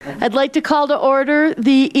I'd like to call to order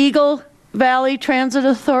the Eagle Valley Transit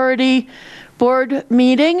Authority Board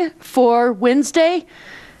meeting for Wednesday,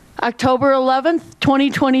 October 11th,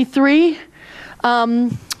 2023.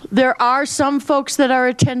 There are some folks that are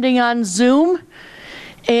attending on Zoom,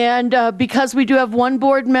 and because we do have one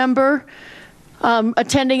board member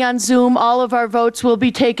attending on Zoom, all of our votes will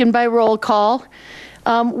be taken by roll call.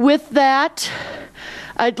 With that,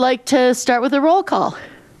 I'd like to start with a roll call.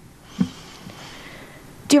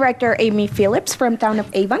 Director Amy Phillips from Town of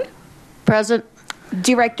Avon. Present.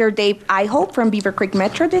 Director Dave Iholt from Beaver Creek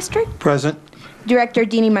Metro District. Present. Director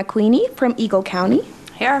Jeannie McQueenie from Eagle County.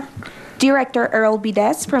 Here. Director Earl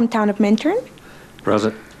Bides from Town of Minturn.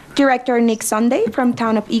 Present. Director Nick Sunday from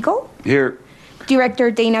Town of Eagle. Here. Director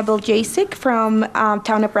Dana Biljacek from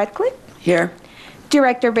Town of Redcliffe. Here.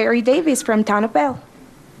 Director Barry Davis from Town of Bell.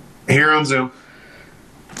 Here on Zoom.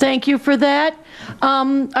 Thank you for that.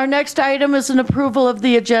 Our next item is an approval of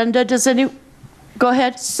the agenda. Does any, go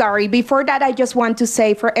ahead. Sorry, before that, I just want to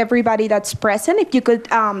say for everybody that's present, if you could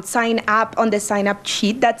sign up on the sign-up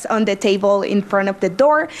sheet that's on the table in front of the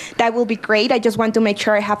door, that will be great. I just want to make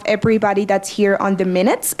sure I have everybody that's here on the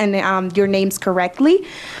minutes and your names correctly.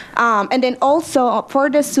 And then also for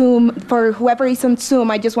the Zoom, for whoever is on Zoom,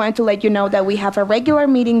 I just wanted to let you know that we have a regular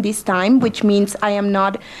meeting this time, which means I am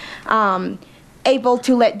not able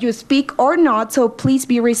to let you speak or not, so please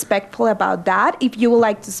be respectful about that. If you would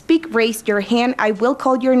like to speak, raise your hand. I will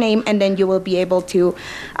call your name, and then you will be able to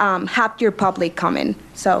have your public comment.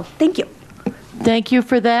 So thank you. Thank you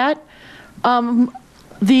for that.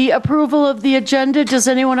 The approval of the agenda, does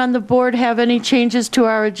anyone on the board have any changes to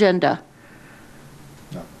our agenda?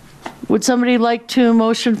 No. Would somebody like to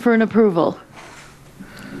motion for an approval?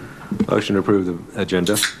 Motion to approve the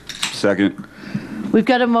agenda. Second. We've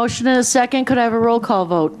got a motion and a second. Could I have a roll call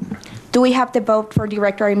vote? Do we have the vote for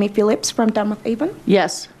Director Amy Phillips from Town of Avon?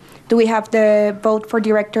 Yes. Do we have the vote for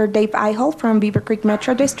Director Dave Iholt from Beaver Creek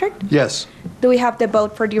Metro District? Yes. Do we have the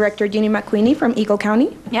vote for Director Jeannie McQueenie from Eagle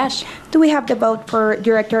County? Yes. Do we have the vote for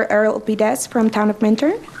Director Earl Bides from Town of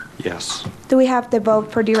Minturn? Yes. Do we have the vote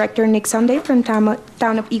for Director Nick Sunday from Town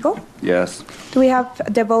of Eagle? Yes. Do we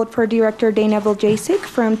have the vote for Director Dana Biljacek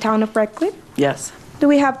from Town of Redcliffe? Yes. Do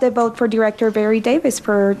we have the vote for Director Barry Davis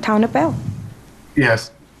for Town of Bell? Yes.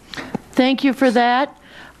 Thank you for that.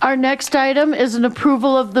 Our next item is an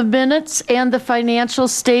approval of the minutes and the financial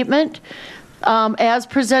statement as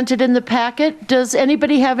presented in the packet. Does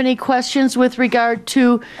anybody have any questions with regard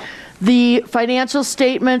to the financial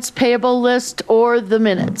statements, payable list, or the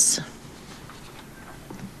minutes?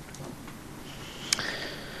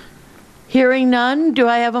 Hearing none, do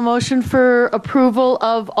I have a motion for approval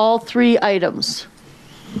of all three items?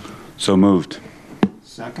 So moved.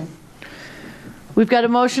 Second. We've got a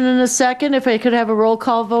motion and a second. If I could have a roll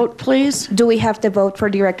call vote, please. Do we have the vote for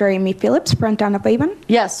Director Amy Phillips from Town of Avon?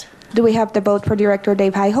 Yes. Do we have the vote for Director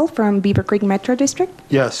Dave Iholt from Beaver Creek Metro District?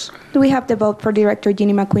 Yes. Do we have the vote for Director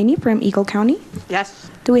Jeannie McQueenie from Eagle County? Yes.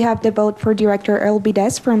 Do we have the vote for Director Earl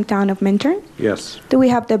Bides from Town of Minturn? Yes. Do we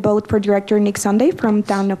have the vote for Director Nick Sunday from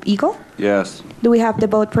Town of Eagle? Yes. Do we have the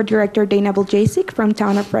vote for Director Dana Biljacek from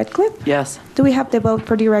Town of Redcliffe? Yes. Do we have the vote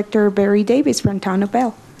for Director Barry Davis from Town of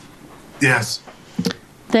Bell? Yes.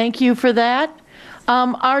 Thank you for that.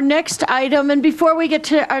 Our next item, and before we get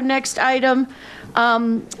to our next item,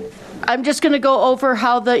 I'm just going to go over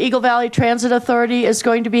how the Eagle Valley Transit Authority is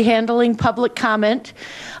going to be handling public comment.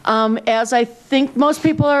 As I think most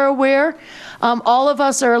people are aware, all of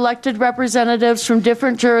us are elected representatives from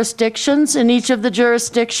different jurisdictions, and each of the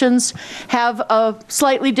jurisdictions have a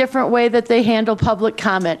slightly different way that they handle public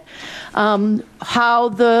comment. How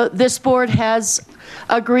this board has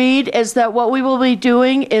agreed is that what we will be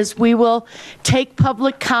doing is we will take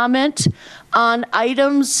public comment on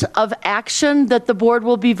items of action that the board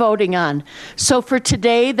will be voting on. So for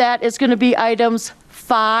today, that is going to be items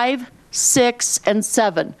 5, 6, and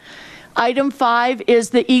 7. Item 5 is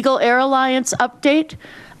the Eagle Air Alliance update.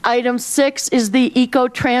 Item 6 is the Eco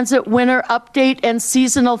Transit Winter Update and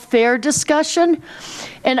Seasonal Fair discussion.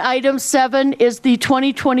 And item 7 is the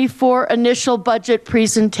 2024 initial budget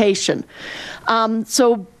presentation.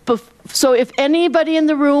 So if anybody in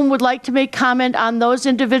the room would like to make comment on those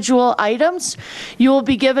individual items, you will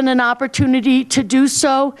be given an opportunity to do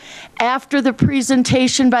so after the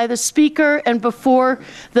presentation by the speaker and before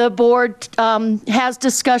the board has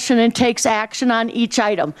discussion and takes action on each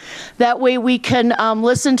item. That way we can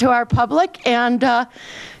listen to our public and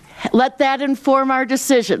let that inform our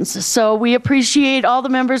decisions. So we appreciate all the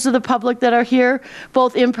members of the public that are here,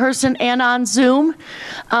 both in person and on Zoom.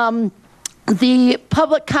 The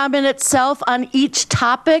public comment itself on each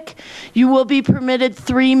topic, you will be permitted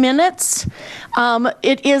 3 minutes.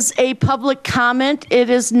 It is a public comment. It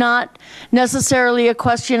is not necessarily a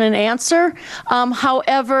question and answer.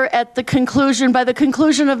 However, by the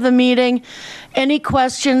conclusion of the meeting, any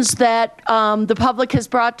questions that the public has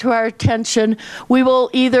brought to our attention, we will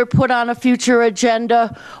either put on a future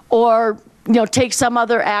agenda or take some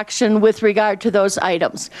other action with regard to those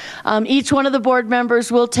items. Each one of the board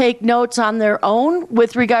members will take notes on their own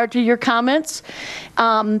with regard to your comments,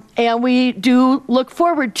 and we do look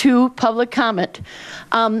forward to public comment.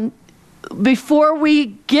 Before we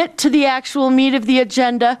get to the actual meat of the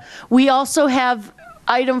agenda, we also have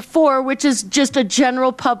item 4, which is just a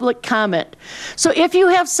general public comment. So if you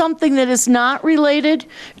have something that is not related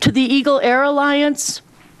to the Eagle Air Alliance,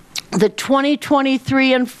 the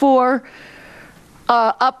 2023 and 4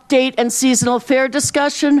 update and seasonal fair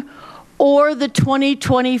discussion, or the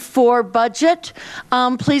 2024 budget,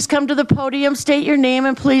 please come to the podium, state your name,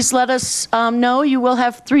 and please let us know. You will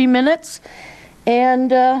have 3 minutes.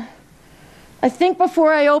 And I think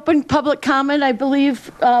before I open public comment, I believe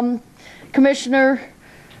Commissioner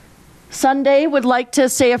Sunday would like to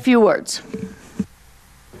say a few words.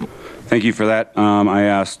 Thank you for that. I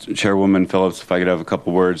asked Chairwoman Phillips if I could have a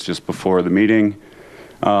couple words just before the meeting.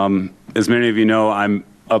 As many of you know, I'm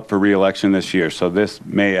up for re-election this year, so this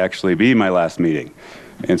may actually be my last meeting.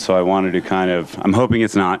 And so I wanted to I'm hoping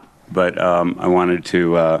it's not, but I wanted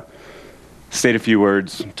to state a few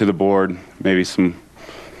words to the board, maybe some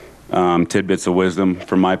tidbits of wisdom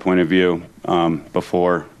from my point of view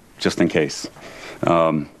before, just in case.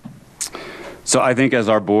 So I think as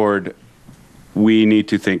our board, we need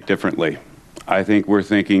to think differently. I think we're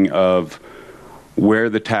thinking of where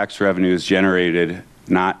the tax revenue is generated,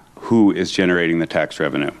 not who is generating the tax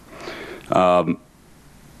revenue.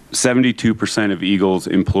 72% of Eagle's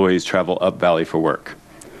employees travel up Valley for work.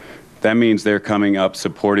 That means they're coming up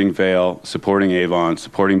supporting Vail, supporting Avon,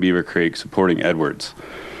 supporting Beaver Creek, supporting Edwards.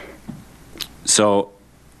 So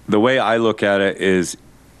the way I look at it is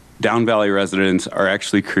Down Valley residents are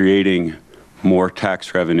actually creating more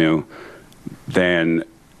tax revenue than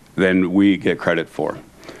we get credit for.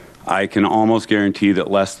 I can almost guarantee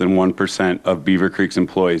that less than 1% of Beaver Creek's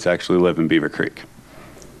employees actually live in Beaver Creek.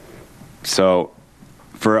 So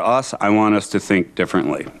for us, I want us to think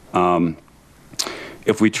differently.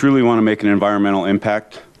 If we truly want to make an environmental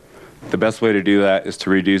impact, the best way to do that is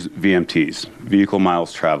to reduce VMTs, vehicle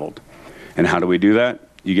miles traveled. And how do we do that?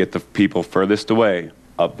 You get the people furthest away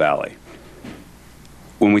up Valley.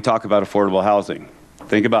 When we talk about affordable housing,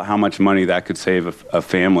 think about how much money that could save a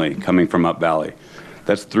family coming from up Valley.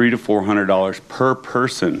 That's $300 to $400 per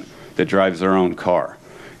person that drives their own car.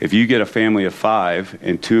 If you get a family of 5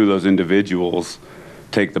 and 2 of those individuals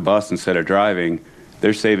take the bus instead of driving,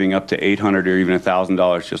 they're saving up to $800 or even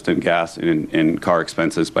 $1,000 just in gas and in car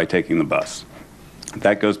expenses by taking the bus.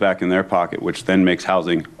 That goes back in their pocket, which then makes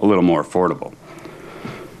housing a little more affordable.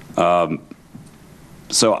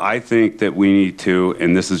 So I think that we need to,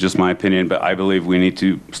 and this is just my opinion, but I believe we need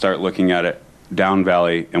to start looking at it down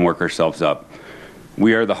Valley and work ourselves up.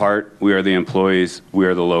 We are the heart, we are the employees, we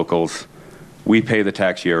are the locals. We pay the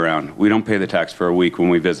tax year round. We don't pay the tax for a week when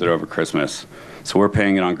we visit over Christmas. So we're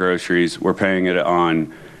paying it on groceries, we're paying it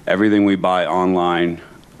on everything we buy online.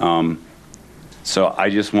 So I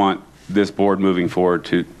just want this board moving forward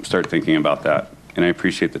to start thinking about that. And I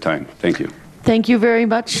appreciate the time. Thank you. Thank you very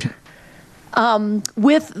much.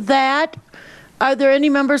 With that, are there any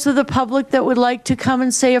members of the public that would like to come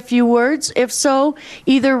and say a few words? If so,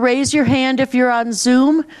 either raise your hand if you're on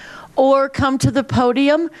Zoom or come to the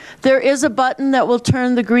podium. There is a button that will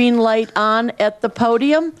turn the green light on at the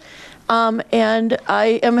podium. And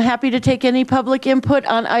I am happy to take any public input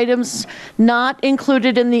on items not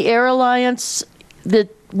included in the Air Alliance, the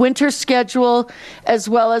winter schedule, as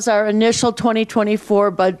well as our initial 2024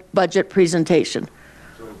 budget presentation.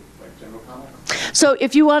 So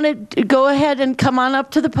if you want to go ahead and come on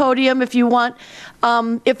up to the podium, if you want,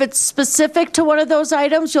 if it's specific to one of those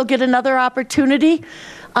items, you'll get another opportunity.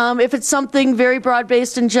 If it's something very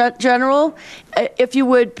broad-based and general, if you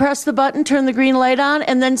would press the button, turn the green light on,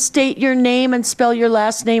 and then state your name and spell your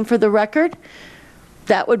last name for the record,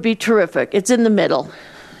 that would be terrific. It's in the middle.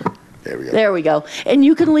 There we go. There we go. And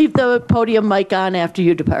you can leave the podium mic on after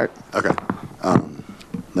you depart. Okay.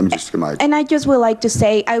 Let me just get my... And I just would like to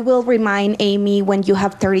say, I will remind Amy when you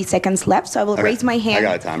have 30 seconds left, so I will raise my hand.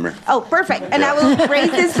 I got a timer. Oh, perfect. And I will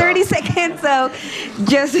raise this 30 seconds, so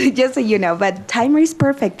just so you know. But timer is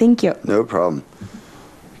perfect. Thank you. No problem.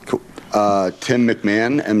 Cool. Tim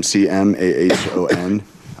McMahon, MCMAHON.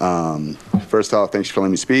 First off, thanks for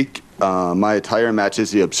letting me speak. My attire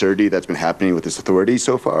matches the absurdity that's been happening with this authority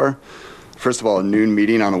so far. First of all, a noon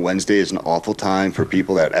meeting on a Wednesday is an awful time for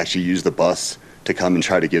people that actually use the bus to come and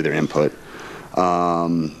try to give their input.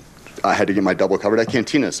 I had to get my double covered at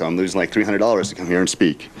Cantina, so I'm losing like $300 to come here and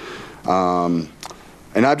speak.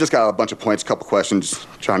 And I've just got a bunch of points, a couple questions,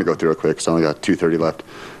 trying to go through it quick, so I only got 2:30 left.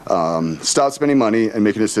 Stop spending money and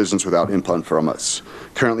making decisions without input from us.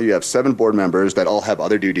 Currently, you have 7 board members that all have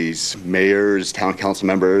other duties, mayors, town council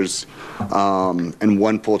members, and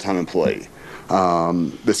 1 full-time employee.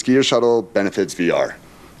 The skier shuttle benefits VR,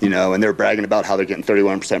 and they're bragging about how they're getting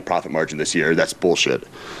 31% profit margin this year. That's bullshit.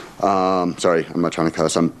 Sorry, I'm not trying to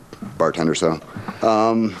cuss. I'm a bartender, so.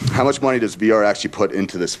 How much money does VR actually put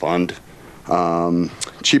into this fund?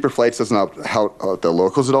 Cheaper flights doesn't help the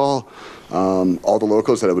locals at all. All the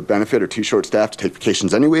locals that it would benefit are too short-staffed to take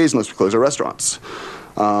vacations anyways unless we close our restaurants.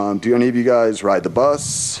 Do any of you guys ride the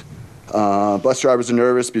bus? Bus drivers are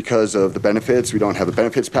nervous because of the benefits. We don't have the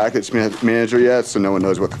benefits package manager yet, so no one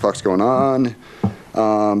knows what the fuck's going on.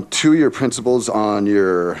 2 of your principals on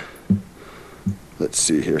your, let's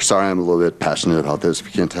see here. Sorry, I'm a little bit passionate about this, if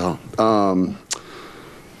you can't tell.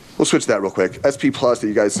 We'll switch that real quick. SP Plus that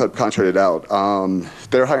you guys subcontracted out,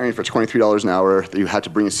 they're hiring for $23 an hour. You had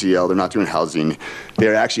to bring a CL. They're not doing housing.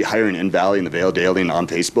 They're actually hiring in Valley and the Vale daily and on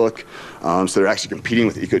Facebook. So they're actually competing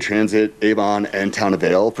with EcoTransit, Avon, and Town of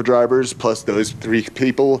Vale for drivers. Plus those 3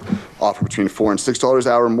 people offer between $4 and $6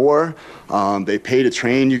 an hour more. They pay to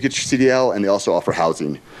train, you get your CDL, and they also offer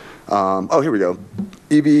housing. Here we go.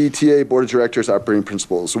 EVTA Board of Directors Operating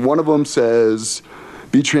Principles. One of them says,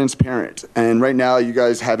 be transparent. And right now, you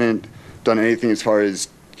guys haven't done anything as far as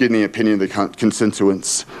getting the opinion of the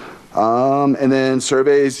constituents. And then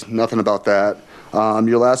surveys, nothing about that.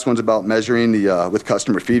 Your last one's about measuring the with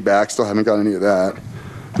customer feedback. Still haven't got any of that.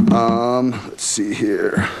 Let's see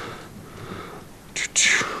here.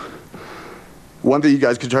 One thing you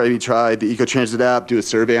guys could try the EcoTransit app, do a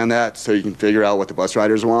survey on that so you can figure out what the bus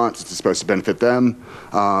riders want. It's supposed to benefit them.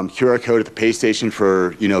 QR code at the pay station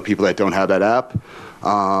for people that don't have that app.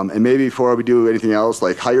 And maybe before we do anything else,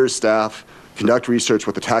 like hire staff, conduct research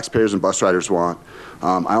what the taxpayers and bus riders want.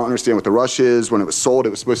 I don't understand what the rush is. When it was sold, it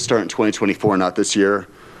was supposed to start in 2024, not this year.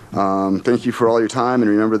 Thank you for all your time, and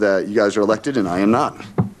remember that you guys are elected and I am not.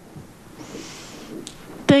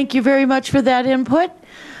 Thank you very much for that input.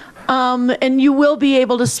 And you will be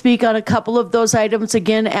able to speak on a couple of those items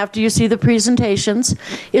again after you see the presentations.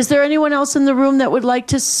 Is there anyone else in the room that would like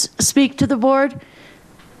to speak to the board?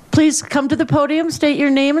 Please come to the podium, state your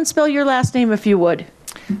name, and spell your last name if you would.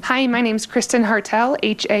 Hi, my name's Kristen Hartel,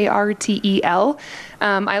 Hartel.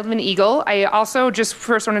 I live in Eagle. I also just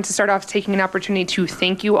first wanted to start off taking an opportunity to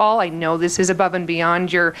thank you all. I know this is above and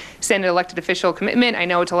beyond your standard elected official commitment. I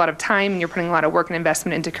know it's a lot of time and you're putting a lot of work and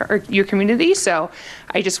investment into your community. So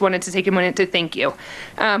I just wanted to take a minute to thank you.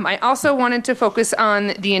 I also wanted to focus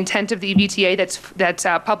on the intent of the EVTA that's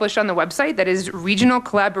published on the website. That is regional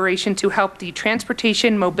collaboration to help the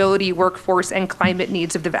transportation, mobility, workforce, and climate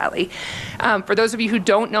needs of the Valley. For those of you who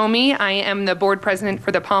don't know me, I am the board president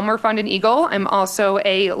for the Palmer Fund in Eagle. I'm also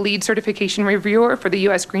a lead certification reviewer for the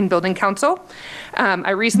U.S. Green Building Council.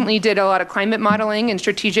 I recently did a lot of climate modeling and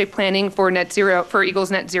strategic planning for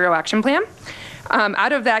Eagle's Net Zero Action Plan.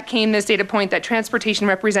 Out of that came this data point that transportation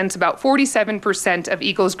represents about 47% of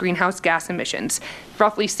Eagle's greenhouse gas emissions.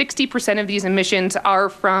 Roughly 60% of these emissions are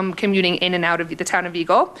from commuting in and out of the town of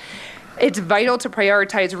Eagle. It's vital to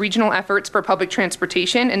prioritize regional efforts for public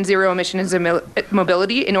transportation and zero emissions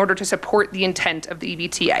mobility in order to support the intent of the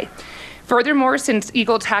EVTA. Furthermore, since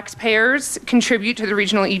Eagle taxpayers contribute to the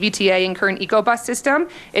regional EVTA and current EcoBus system,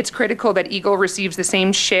 it's critical that Eagle receives the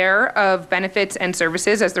same share of benefits and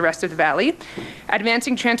services as the rest of the Valley.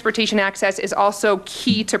 Advancing transportation access is also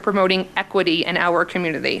key to promoting equity in our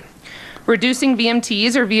community. Reducing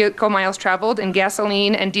VMTs, or vehicle miles traveled, in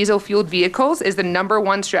gasoline and diesel-fueled vehicles is the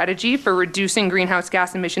 #1 strategy for reducing greenhouse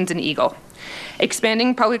gas emissions in Eagle.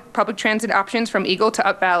 Expanding public transit options from Eagle to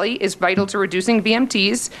Up Valley is vital to reducing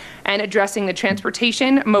VMTs and addressing the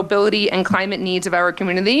transportation, mobility, and climate needs of our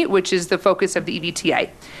community, which is the focus of the EVTA.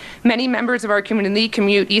 Many members of our community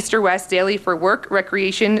commute east or west daily for work,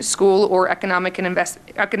 recreation, school, or economic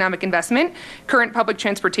investment. Current public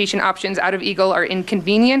transportation options out of Eagle are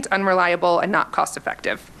inconvenient, unreliable, and not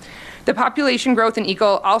cost-effective. The population growth in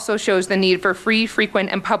Eagle also shows the need for free, frequent,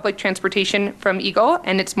 and public transportation from Eagle,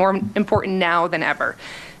 and it's more important now than ever.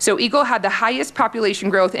 So Eagle had the highest population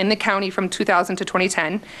growth in the county from 2000 to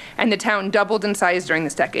 2010, and the town doubled in size during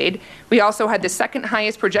this decade. We also had the second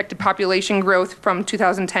highest projected population growth from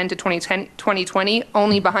 2010 to 2020,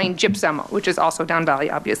 only behind Gypsum, which is also down valley,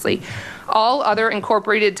 obviously. All other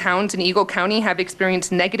incorporated towns in Eagle County have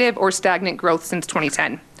experienced negative or stagnant growth since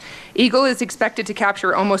 2010. Eagle is expected to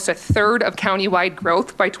capture almost a third of countywide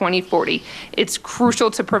growth by 2040. It's crucial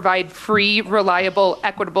to provide free, reliable,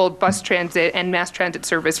 equitable bus transit and mass transit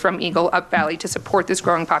service from Eagle up Valley to support this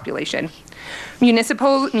growing population.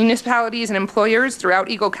 Municipalities and employers throughout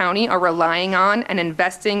Eagle County are relying on and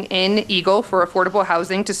investing in Eagle for affordable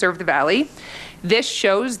housing to serve the Valley. This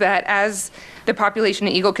shows that as the population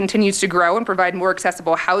in Eagle continues to grow and provide more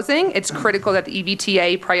accessible housing, it's critical that the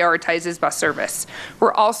EVTA prioritizes bus service.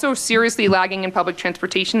 We're also seriously lagging in public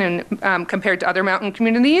transportation compared to other mountain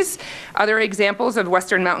communities. Other examples of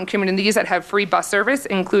western mountain communities that have free bus service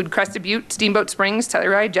include Crested Butte, Steamboat Springs,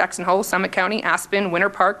 Telluride, Jackson Hole, Summit County, Aspen, Winter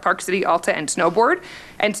Park, Park City, Alta, and Snowboard.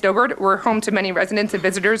 We're home to many residents and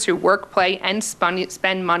visitors who work, play, and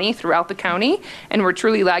spend money throughout the county, and we're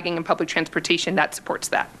truly lagging in public transportation that supports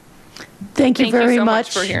that. Thank you very so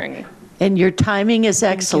much for hearing me. And your timing is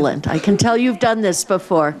excellent. I can tell you've done this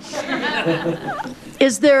before.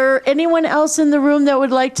 Is there anyone else in the room that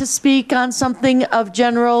would like to speak on something of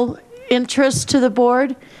general interest to the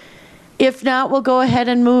board? If not, we'll go ahead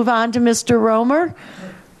and move on to Mr. Romer.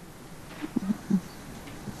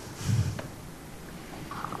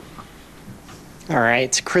 All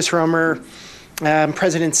right, Chris Romer,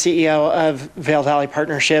 President and CEO of Vail Valley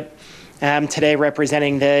Partnership. Today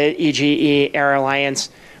representing the EGE Air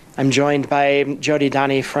Alliance. I'm joined by Jody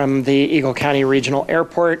Donnie from the Eagle County Regional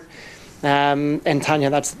Airport. And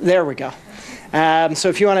Tanya, there we go. So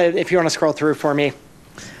if you want to scroll through for me,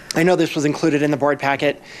 I know this was included in the board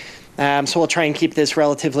packet. So we'll try and keep this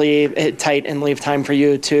relatively tight and leave time for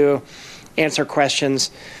you to answer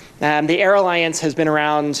questions. The Air Alliance has been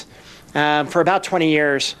around for about 20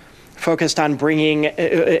 years, focused on bringing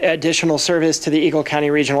additional service to the Eagle County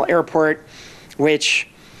Regional Airport, which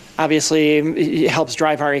obviously helps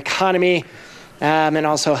drive our economy and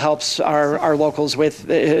also helps our locals with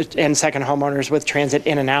and second homeowners with transit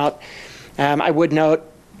in and out. I would note,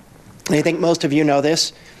 I think most of you know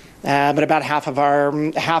this, but about half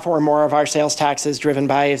or more of our sales tax is driven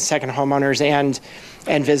by second homeowners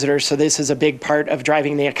and visitors. So this is a big part of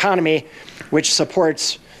driving the economy, which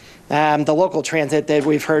supports the local transit that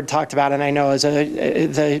we've heard talked about, and I know is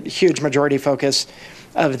the huge majority focus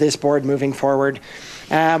of this board moving forward.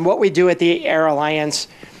 What we do at the Air Alliance,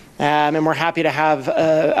 and we're happy to have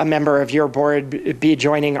a member of your board be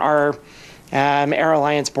joining our Air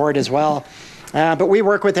Alliance board as well. But we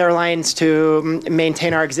work with airlines to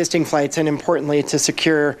maintain our existing flights and importantly to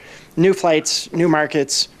secure new flights, new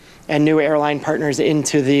markets, and new airline partners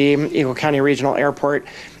into the Eagle County Regional Airport.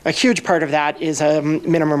 A huge part of that is a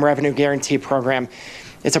minimum revenue guarantee program.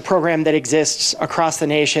 It's a program that exists across the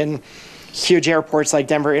nation. Huge airports like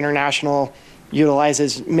Denver International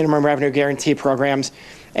utilizes minimum revenue guarantee programs,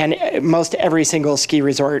 and most every single ski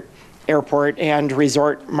resort, airport, and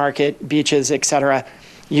resort market, beaches, etc.,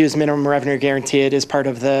 use minimum revenue guarantee. It is part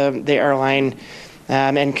of the airline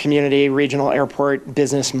and community regional airport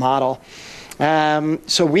business model.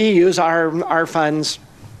 So we use our funds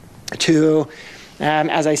to,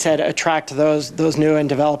 as I said, attract those new and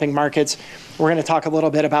developing markets. We're going to talk a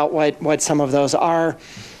little bit about what some of those are,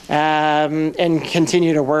 and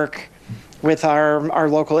continue to work with our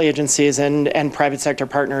local agencies and private sector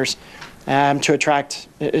partners to attract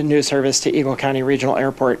new service to Eagle County Regional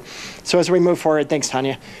Airport. So as we move forward, thanks,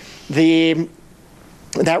 Tanya. That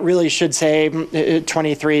really should say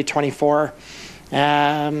 23, 24.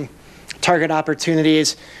 Target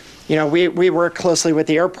opportunities. You know, we work closely with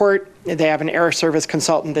the airport. They have an air service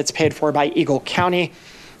consultant that's paid for by Eagle County,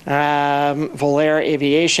 Volair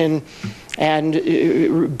Aviation,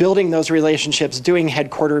 and building those relationships, doing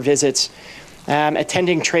headquarter visits,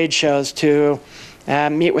 attending trade shows to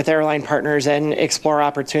meet with airline partners and explore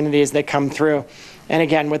opportunities that come through. And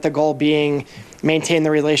again, with the goal being maintain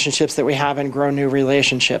the relationships that we have and grow new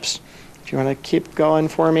relationships. If you want to keep going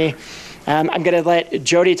for me. I'm going to let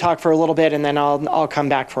Jody talk for a little bit, and then I'll come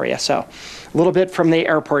back for you. So a little bit from the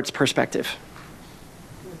airport's perspective.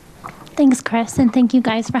 Thanks, Chris, and thank you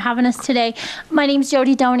guys for having us today. My name's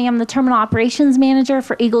Jody Doney. I'm the Terminal Operations Manager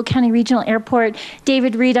for Eagle County Regional Airport.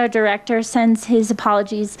 David Reed, our director, sends his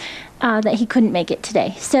apologies that he couldn't make it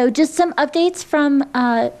today. So just some updates from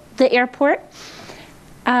the airport.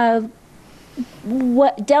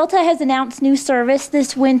 Delta has announced new service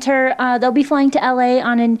this winter. They'll be flying to LA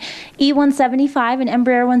on an E-175, an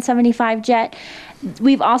Embraer 175 jet.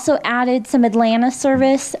 We've also added some Atlanta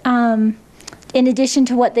service in addition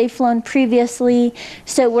to what they've flown previously.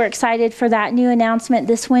 So we're excited for that new announcement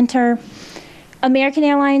this winter. American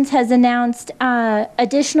Airlines has announced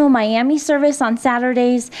additional Miami service on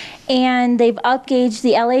Saturdays, and they've upgauged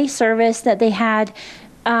the LA service that they had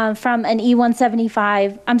from an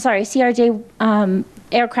CRJ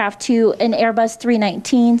aircraft to an Airbus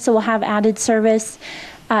 319. So we'll have added service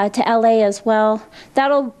to LA as well.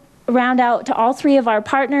 That'll round out to all three of our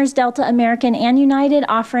partners, Delta, American, and United,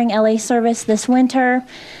 offering LA service this winter.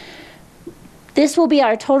 This will be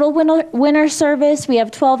our total winter service. We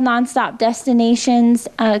have 12 nonstop destinations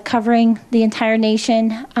covering the entire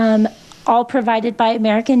nation, all provided by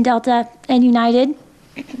American, Delta, and United.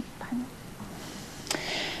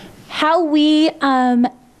 How we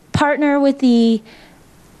partner with the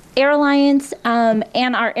Air Alliance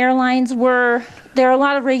and our airlines, there are a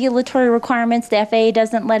lot of regulatory requirements. The FAA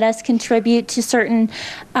doesn't let us contribute to certain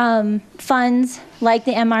funds like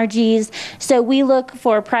the MRGs. So we look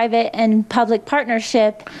for private and public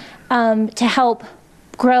partnership to help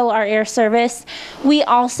grow our air service. We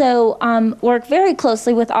also work very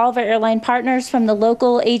closely with all of our airline partners, from the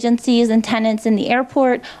local agencies and tenants in the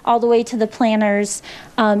airport all the way to the planners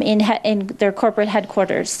in their corporate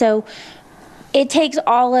headquarters. So it takes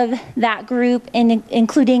all of that group,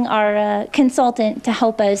 including our consultant, to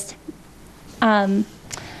help us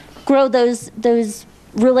grow those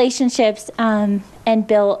relationships and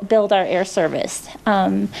build our air service.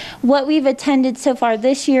 What we've attended so far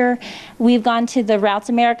this year, we've gone to the Routes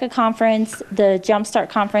America conference, the Jumpstart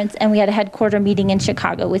conference, and we had a headquarter meeting in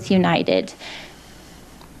Chicago with United.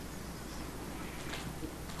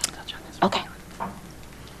 Okay.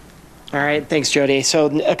 All right, thanks, Jody. So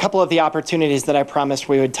a couple of the opportunities that I promised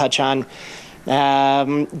we would touch on.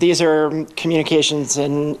 These are communications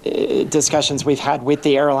and discussions we've had with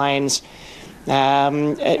the airlines.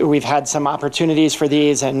 We've had some opportunities for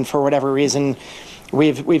these, and for whatever reason,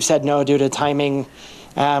 we've said no due to timing,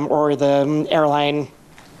 or the airline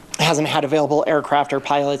hasn't had available aircraft or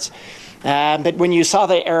pilots. But when you saw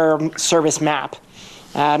the air service map,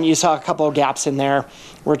 you saw a couple of gaps in there.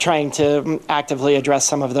 We're trying to actively address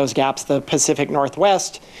some of those gaps. The Pacific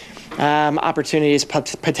Northwest, opportunities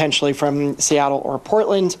potentially from Seattle or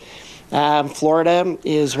Portland. Florida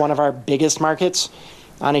is one of our biggest markets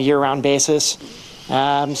on a year-round basis.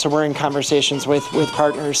 So we're in conversations with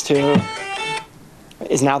partners to,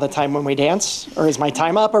 is now the time when we dance? Or is my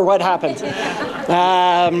time up, or what happened?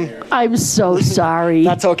 I'm so sorry.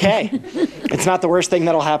 That's okay. It's not the worst thing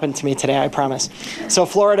that'll happen to me today, I promise. So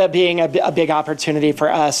Florida being a big opportunity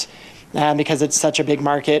for us because it's such a big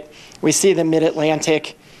market. We see the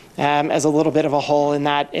Mid-Atlantic as a little bit of a hole in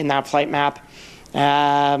that flight map.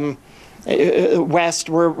 West,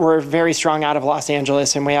 we're very strong out of Los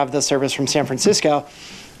Angeles, and we have the service from San Francisco.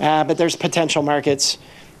 But there's potential markets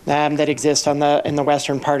that exist in the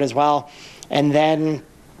western part as well. And then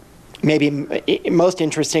maybe most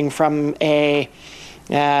interesting from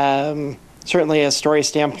certainly a story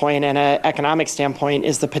standpoint and an economic standpoint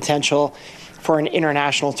is the potential for an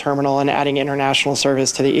international terminal and adding international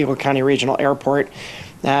service to the Eagle County Regional Airport.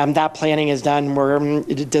 That planning is done. We're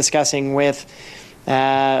discussing with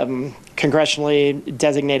congressionally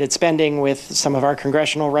designated spending with some of our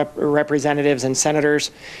congressional representatives and senators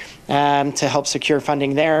to help secure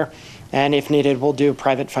funding there. And if needed, we'll do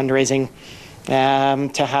private fundraising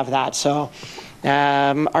to have that. So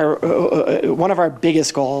one of our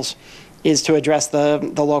biggest goals is to address the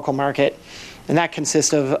local market. And that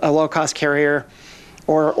consists of a low-cost carrier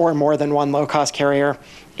or more than one low-cost carrier,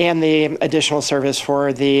 and the additional service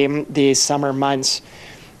for the summer months.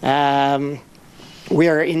 We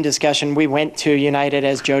are in discussion. We went to United,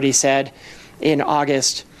 as Jody said, in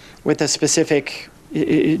August with a specific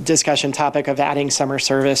discussion topic of adding summer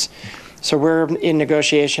service. So we're in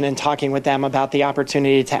negotiation and talking with them about the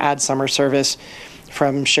opportunity to add summer service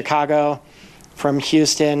from Chicago, from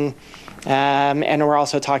Houston, and we're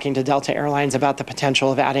also talking to Delta Airlines about the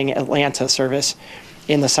potential of adding Atlanta service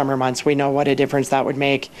in the summer months. We know what a difference that would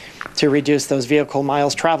make to reduce those vehicle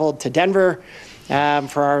miles traveled to Denver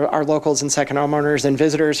for our locals and second homeowners and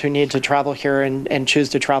visitors who need to travel here and choose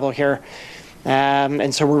to travel here.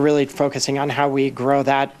 And so we're really focusing on how we grow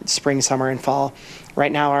that spring, summer, and fall.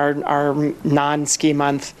 Right now, our non-ski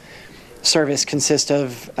month service consists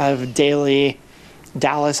of daily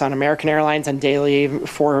Dallas on American Airlines and daily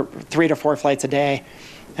 3 to 4 flights a day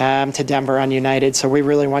to Denver on United. So we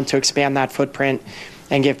really want to expand that footprint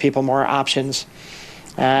and give people more options.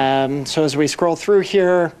 So as we scroll through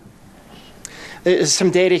here,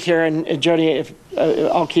 some data here, and Jody,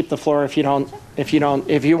 I'll keep the floor if you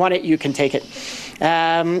want it, you can take it.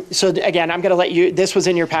 So again, I'm going to let you. This was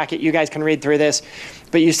in your packet. You guys can read through this,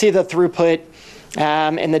 but you see the throughput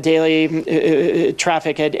and the daily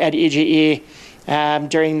traffic at EGE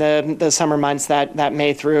during the summer months, that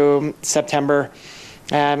May through September.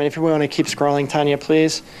 And if you want to keep scrolling, Tanya,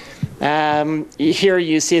 please. Here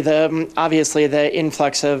you see obviously the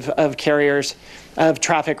influx of carriers, of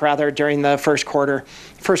traffic rather, during the first quarter.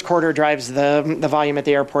 First quarter drives the volume at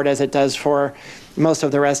the airport, as it does for most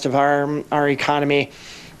of the rest of our economy.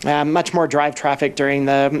 Much more drive traffic during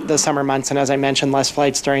the summer months, and as I mentioned, less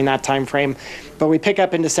flights during that time frame. But we pick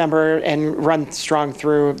up in December and run strong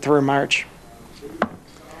through March.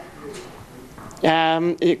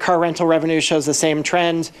 Car rental revenue shows the same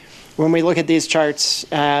trend. When we look at these charts,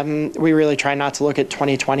 we really try not to look at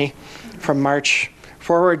 2020 from March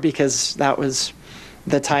forward, because that was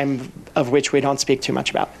the time of which we don't speak too much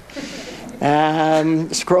about.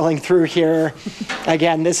 Scrolling through here,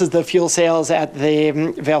 again, this is the fuel sales at the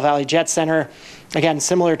Vail Valley Jet Center. Again,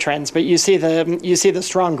 similar trends, but you see the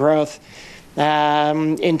strong growth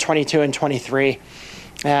in 22 and 23.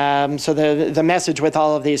 So the message with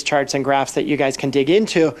all of these charts and graphs that you guys can dig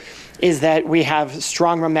into is that we have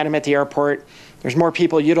strong momentum at the airport. There's more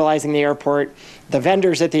people utilizing the airport. The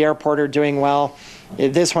vendors at the airport are doing well.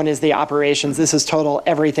 This one is the operations. This is total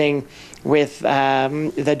everything with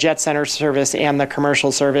the Jet Center service and the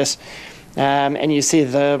commercial service. And you see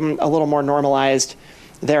a little more normalized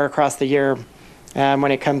there across the year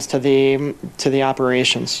when it comes to the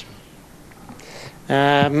operations.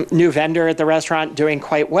 New vendor at the restaurant doing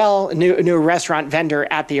quite well. New restaurant vendor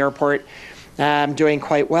at the airport doing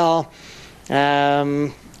quite well.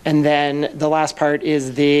 And then the last part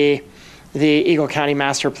is the Eagle County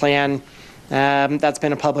Master Plan. That's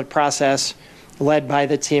been a public process led by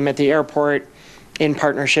the team at the airport in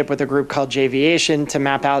partnership with a group called JViation to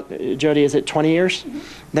map out, Jody, is it 20 years? Mm-hmm.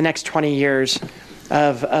 The next 20 years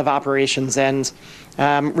of operations and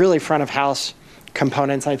really front of house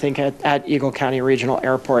components, I think, at Eagle County Regional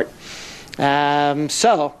Airport.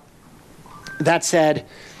 So that said,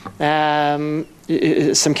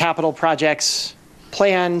 some capital projects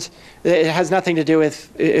planned. It has nothing to do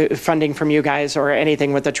with funding from you guys or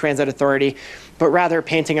anything with the Transit Authority, but rather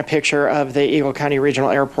painting a picture of the Eagle County Regional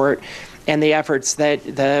Airport and the efforts that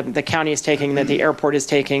the county is taking, that the airport is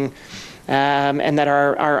taking, and that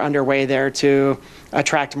are underway there to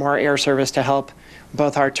attract more air service to help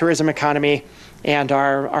both our tourism economy and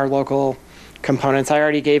our local components. I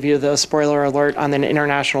already gave you the spoiler alert on the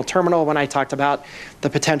international terminal when I talked about the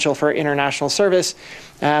potential for international service,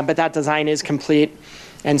 but that design is complete.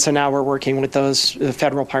 And so now we're working with those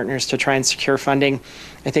federal partners to try and secure funding.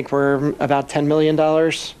 I think we're about $10 million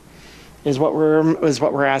is what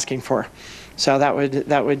we're asking for. So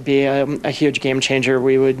that would be a huge game changer.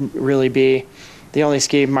 We would really be the only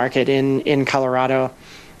ski market in Colorado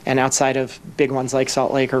and outside of big ones like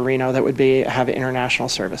Salt Lake or Reno that would have international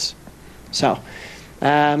service. So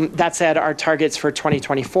that said, our targets for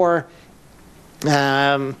 2024,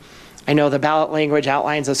 I know the ballot language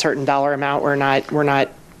outlines a certain dollar amount. We're not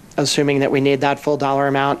assuming that we need that full dollar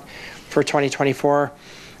amount for 2024.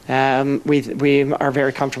 We are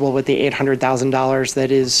very comfortable with the $800,000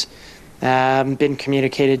 that is been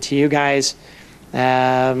communicated to you guys.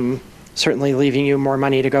 Certainly leaving you more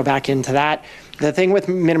money to go back into that. The thing with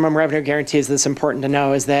minimum revenue guarantees that's important to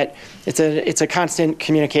know is that it's a constant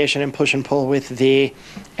communication and push and pull with the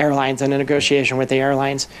airlines and a negotiation with the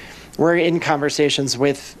airlines. We're in conversations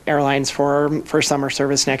with airlines for summer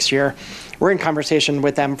service next year. We're in conversation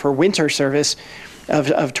with them for winter service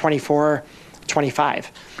of 24,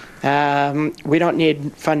 25. We don't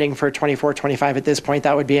need funding for 24, 25 at this point.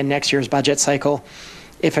 That would be in next year's budget cycle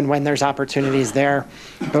if and when there's opportunities there.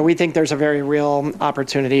 But we think there's a very real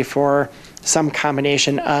opportunity for some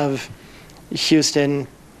combination of Houston,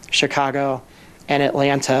 Chicago, and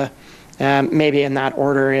Atlanta, maybe in that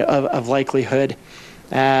order of likelihood.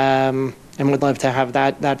 And would love to have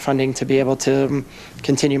that funding to be able to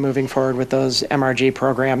continue moving forward with those MRG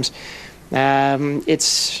programs.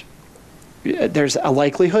 There's a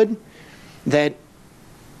likelihood that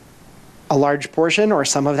a large portion or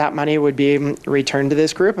some of that money would be returned to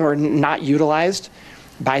this group or not utilized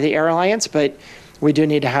by the Air Alliance, but we do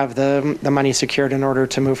need to have the money secured in order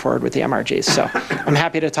to move forward with the MRGs. So I'm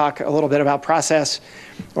happy to talk a little bit about process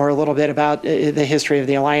or a little bit about the history of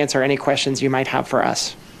the Alliance or any questions you might have for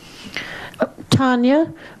us.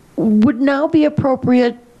 Tanya, would now be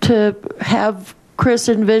appropriate to have Chris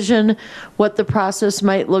envision what the process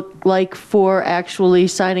might look like for actually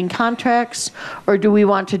signing contracts, or do we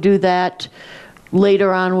want to do that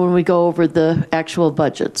later on when we go over the actual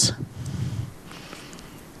budgets.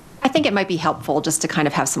 I think it might be helpful just to kind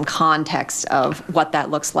of have some context of what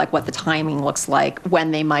that looks like, what the timing looks like,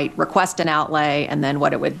 when they might request an outlay, and then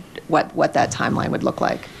what that timeline would look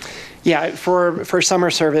like. Yeah, for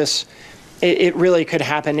summer service, it really could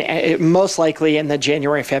happen most likely in the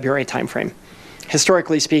January-February timeframe.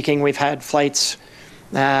 Historically speaking, we've had flights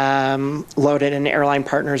loaded and airline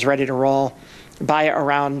partners ready to roll by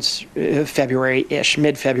around February-ish,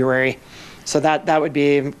 mid-February. So that would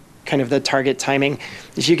be kind of the target timing.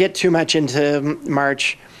 If you get too much into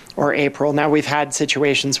March or April, now we've had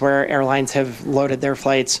situations where airlines have loaded their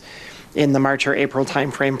flights in the March or April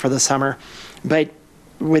timeframe for the summer. But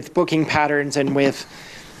with booking patterns and with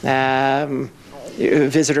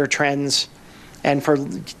visitor trends, and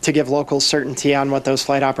to give locals certainty on what those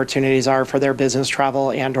flight opportunities are for their business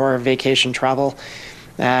travel and or vacation travel,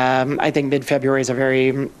 I think mid-February is a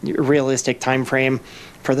very realistic time frame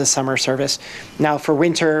for the summer service. Now for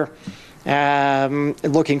winter,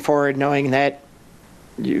 looking forward, knowing that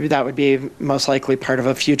that would be most likely part of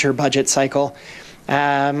a future budget cycle,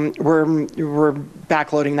 we're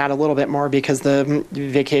backloading that a little bit more because the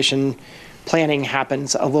vacation planning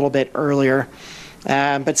happens a little bit earlier.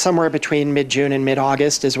 But somewhere between mid-June and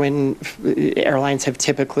mid-August is when airlines have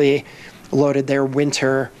typically loaded their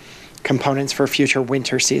winter components for future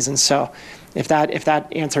winter seasons. So if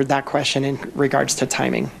that answered that question in regards to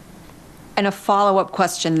timing. And a follow-up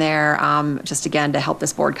question there, just again to help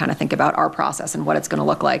this board kind of think about our process and what it's going to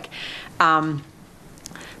look like.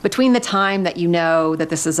 Between the time that you know that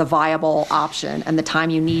this is a viable option and the time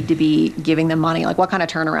you need to be giving them money, like what kind of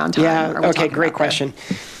turnaround time are we talking okay, great about question.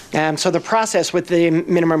 So the process with the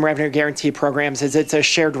minimum revenue guarantee programs is it's a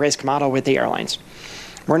shared risk model with the airlines.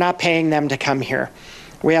 We're not paying them to come here.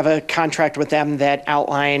 We have a contract with them that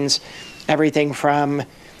outlines everything from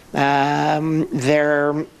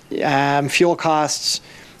their fuel costs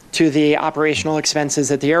to the operational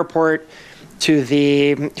expenses at the airport to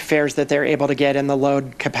the fares that they're able to get and the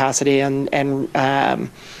load capacity and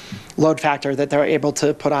load factor that they're able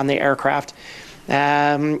to put on the aircraft.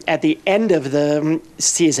 At the end of the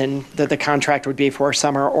season that the contract would be for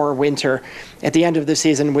summer or winter, at the end of the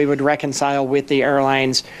season, we would reconcile with the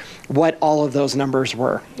airlines what all of those numbers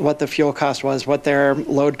were, what the fuel cost was, what their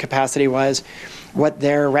load capacity was, what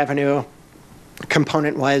their revenue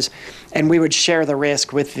component was, and we would share the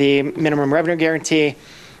risk with the minimum revenue guarantee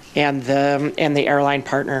and the airline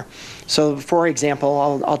partner. So for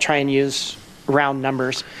example, I'll try and use round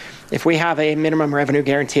numbers. If we have a minimum revenue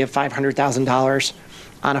guarantee of $500,000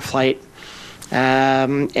 on a flight,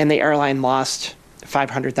 and the airline lost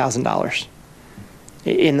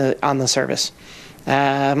 $500,000 on the service,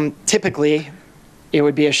 typically it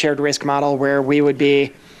would be a shared risk model where we would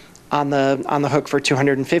be on the hook for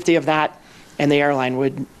 250 of that, and the airline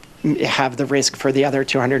would have the risk for the other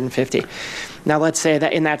 250. Now let's say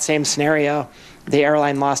that in that same scenario, the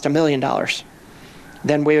airline lost $1 million.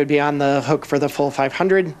 Then we would be on the hook for the full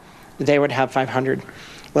 500. They would have 500.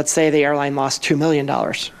 Let's say the airline lost $2 million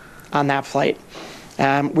on that flight.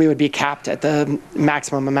 We would be capped at the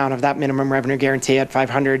maximum amount of that minimum revenue guarantee at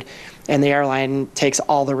 500, and the airline takes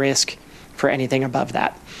all the risk for anything above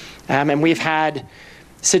that. And we've had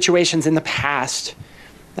situations in the past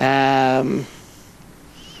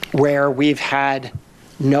where we've had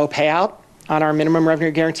no payout on our minimum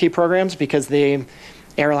revenue guarantee programs because the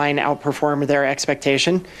airline outperformed their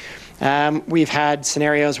expectation. We've had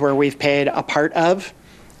scenarios where we've paid a part of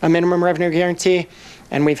a minimum revenue guarantee,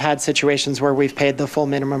 and we've had situations where we've paid the full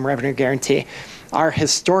minimum revenue guarantee. Our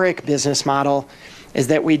historic business model is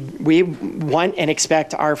that we want and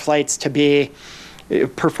expect our flights to be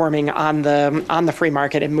performing on the free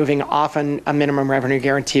market and moving off a minimum revenue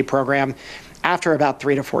guarantee program after about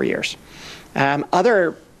 3 to 4 years.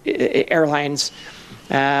 Other airlines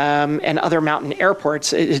and other mountain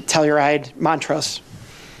airports, Telluride,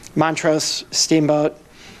 Montrose, Steamboat,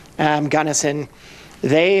 Gunnison,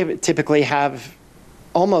 they typically have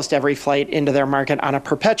almost every flight into their market on a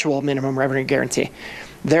perpetual minimum revenue guarantee.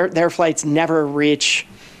 Their flights never reach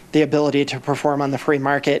the ability to perform on the free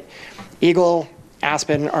market. Eagle,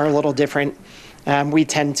 Aspen are a little different. We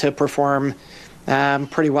tend to perform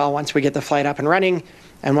pretty well once we get the flight up and running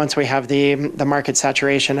and once we have the market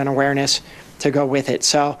saturation and awareness to go with it.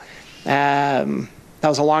 So that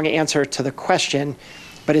was a long answer to the question,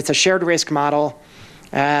 but it's a shared risk model.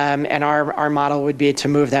 And our model would be to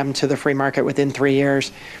move them to the free market within 3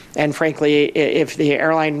 years. And frankly, if the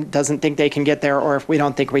airline doesn't think they can get there, or if we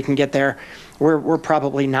don't think we can get there, we're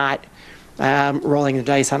probably not rolling the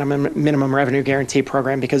dice on a minimum revenue guarantee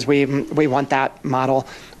program because we want that model.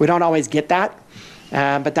 We don't always get that,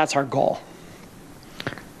 but that's our goal.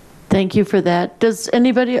 Thank you for that. Does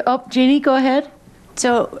anybody, oh, Jeannie, go ahead.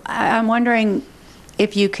 So I'm wondering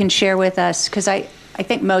if you can share with us, because I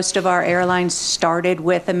think most of our airlines started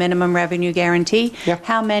with a minimum revenue guarantee. Yeah.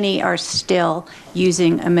 How many are still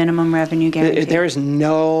using a minimum revenue guarantee? There is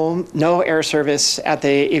no air service at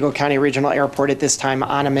the Eagle County Regional Airport at this time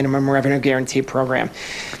on a minimum revenue guarantee program.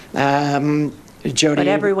 Jody, But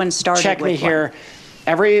everyone started check me with here.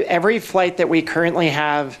 Every flight that we currently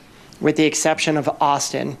have, with the exception of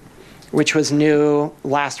Austin, which was new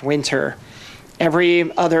last winter,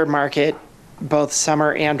 every other market, both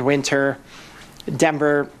summer and winter,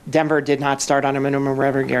 Denver did not start on a minimum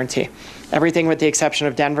revenue guarantee. Everything with the exception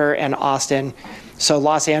of Denver and Austin. So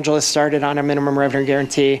Los Angeles started on a minimum revenue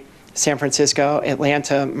guarantee, San Francisco,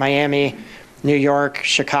 Atlanta, Miami, New York,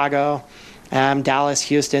 Chicago, Dallas,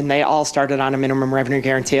 Houston, they all started on a minimum revenue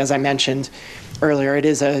guarantee. As I mentioned earlier,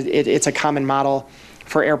 it's a common model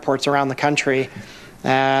for airports around the country.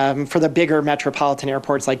 For the bigger metropolitan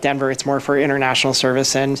airports like Denver, it's more for international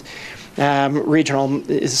service and regional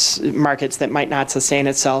markets that might not sustain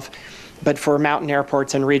itself. But for mountain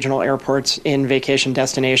airports and regional airports in vacation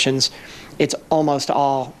destinations, it's almost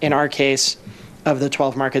all, in our case, of the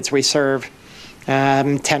 12 markets we serve,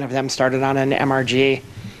 10 of them started on an MRG.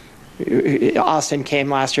 Austin came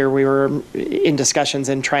last year. We were in discussions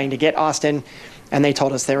and trying to get Austin, and they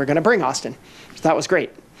told us they were going to bring Austin. So that was great.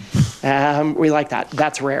 We like that.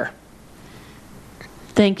 That's rare.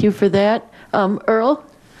 Thank you for that. Earl?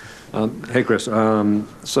 Hey, Chris.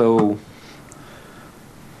 So,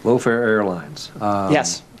 low-fare airlines.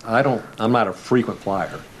 Yes. I'm not a frequent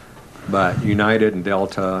flyer, but United and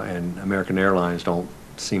Delta and American Airlines don't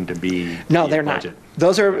seem to be. No, they're budget. not.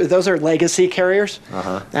 Those are legacy carriers.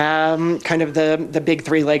 Kind of the big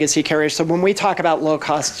three legacy carriers. So when we talk about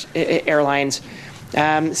low-cost airlines,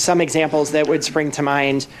 some examples that would spring to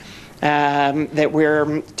mind that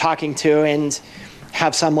we're talking to and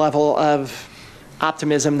have some level of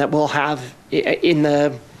optimism that we'll have in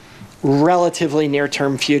the relatively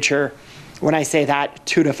near-term future. When I say that,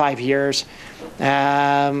 2 to 5 years.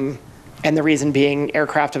 And the reason being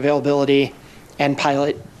aircraft availability and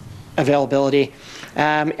pilot availability.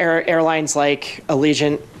 Airlines like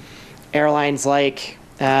Allegiant, airlines like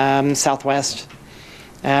Southwest,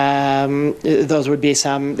 those would be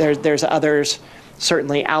some. There's others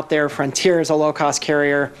certainly out there. Frontier is a low-cost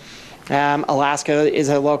carrier. Alaska is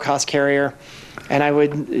a low-cost carrier. And I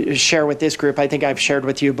would share with this group, I think I've shared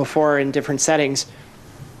with you before in different settings,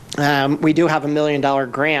 we do have $1 million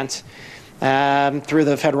grant through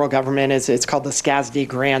the federal government. It's called the SCASD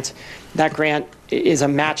grant. That grant is a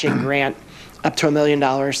matching grant up to $1 million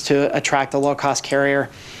to attract a low-cost carrier.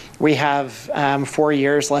 We have 4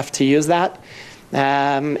 years left to use that.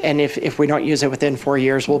 And if we don't use it within 4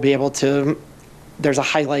 years, we'll be able to, there's a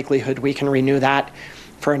high likelihood we can renew that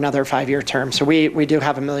for another 5-year term. So we do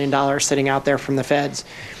have $1 million sitting out there from the feds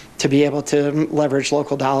to be able to leverage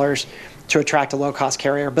local dollars to attract a low-cost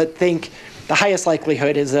carrier. But think the highest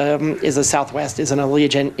likelihood is a Southwest, is an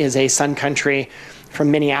Allegiant, is a Sun Country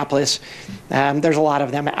from Minneapolis. There's a lot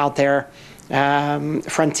of them out there.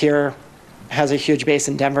 Frontier has a huge base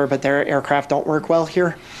in Denver, but their aircraft don't work well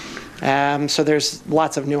here. So there's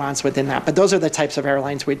lots of nuance within that. But those are the types of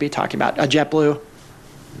airlines we'd be talking about. A JetBlue.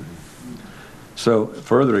 So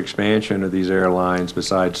further expansion of these airlines,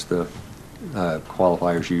 besides the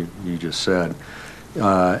qualifiers you just said,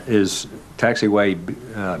 is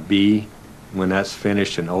taxiway B, when that's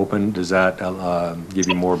finished and open, does that give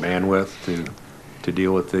you more bandwidth to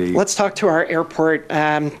deal with the... Let's talk to our airport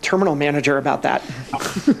terminal manager about that.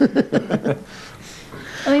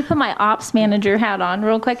 Let me put my ops manager hat on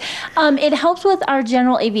real quick. It helps with our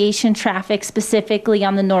general aviation traffic, specifically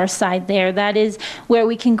on the north side there. That is where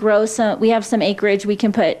we can grow some, we have some acreage we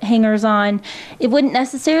can put hangars on. It wouldn't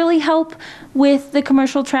necessarily help with the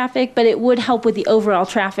commercial traffic, but it would help with the overall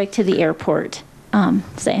traffic to the airport.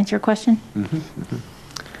 Does that answer your question?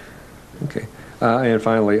 Okay. And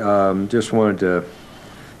finally, just wanted to,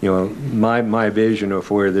 my vision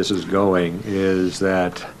of where this is going is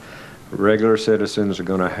that regular citizens are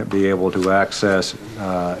going to be able to access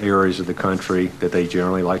areas of the country that they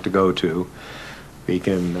generally like to go to. We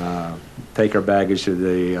can take our baggage to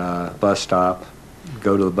the bus stop,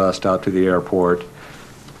 go to the bus stop to the airport,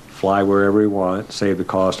 fly wherever we want, save the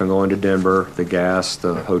cost of going to Denver, the gas,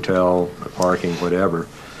 the hotel, the parking, whatever.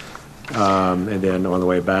 And then on the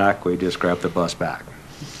way back, we just grab the bus back.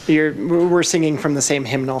 We're singing from the same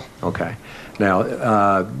hymnal. Okay.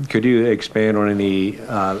 Now, could you expand on any,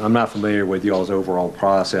 I'm not familiar with y'all's overall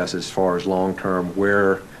process as far as long-term,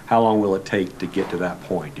 how long will it take to get to that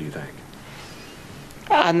point, do you think?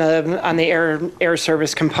 On the air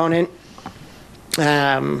service component,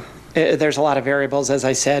 there's a lot of variables, as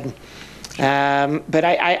I said. But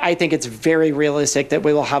I think it's very realistic that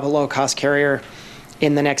we will have a low-cost carrier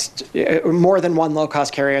in the next, more than one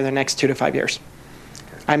low-cost carrier in the next 2 to 5 years.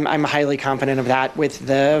 I'm highly confident of that with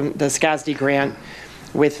the SCASD grant,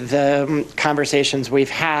 with the conversations we've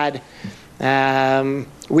had.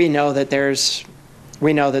 We know that there's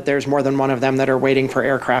more than one of them that are waiting for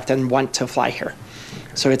aircraft and want to fly here.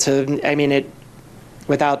 So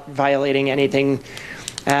without violating anything,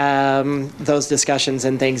 those discussions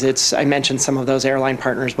and things, I mentioned some of those airline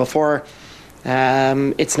partners before.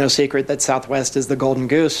 It's no secret that Southwest is the golden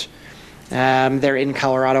goose. They're in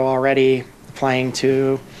Colorado already, flying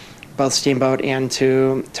to both Steamboat and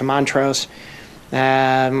to Montrose.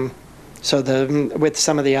 So with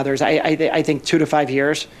some of the others, I think 2 to 5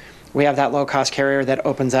 years, we have that low-cost carrier that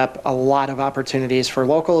opens up a lot of opportunities for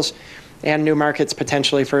locals and new markets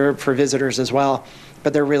potentially for visitors as well.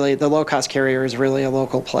 But the low-cost carrier is really a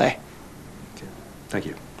local play. Okay. Thank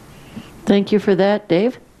you. Thank you for that.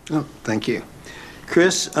 Dave? Oh, thank you.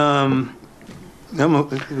 Chris, I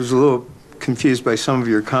was a little confused by some of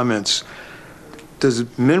your comments. Does the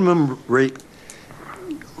minimum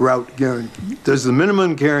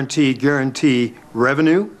guarantee guarantee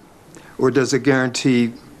revenue, or does it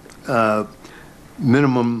guarantee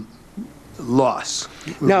minimum loss?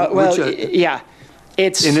 No, well, yeah.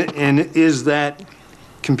 And is that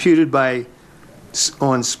computed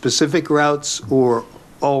on specific routes or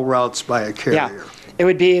all routes by a carrier? Yeah.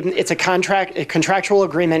 It's a contractual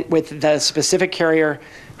agreement with the specific carrier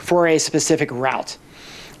for a specific route.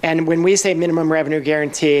 And when we say minimum revenue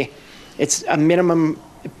guarantee, it's a maximum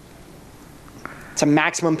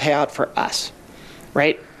payout for us,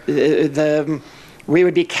 right? We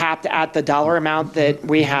would be capped at the dollar amount that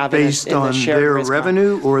we have based in the shared their risk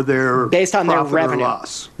revenue or their based on profit their revenue or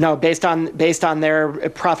loss? No, based on their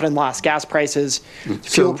profit and loss, gas prices,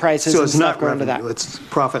 fuel prices, so and it's stuff not going into revenue, that. it's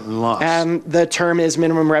profit and loss. The term is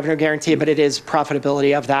minimum revenue guarantee, but it is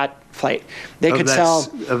profitability of that flight. They could sell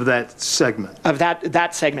of that segment. Of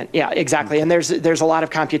that segment, yeah, exactly. And there's a lot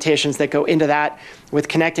of computations that go into that with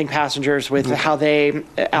connecting passengers, with how they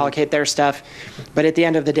allocate their stuff. But at the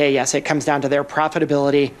end of the day, yes, it comes down to their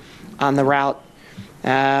profitability on the route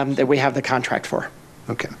that we have the contract for.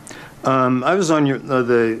 Okay. I was on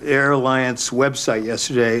the Air Alliance website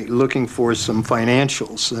yesterday looking for some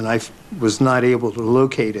financials, and I was not able to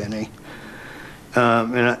locate any.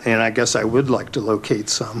 And I guess I would like to locate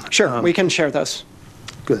some. Sure, we can share those.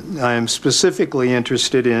 Good. I am specifically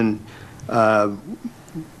interested in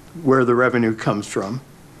where the revenue comes from,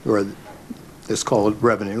 or let's call it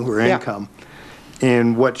revenue or income,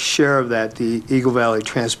 and what share of that the Eagle Valley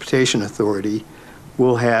Transportation Authority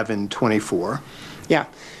will have in '24. Yeah.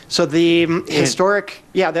 So the historic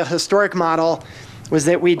model was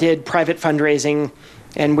that we did private fundraising,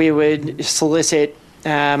 and we would solicit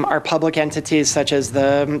our public entities such as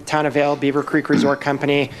the Town of Vail, Beaver Creek Resort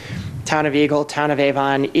Company, Town of Eagle, Town of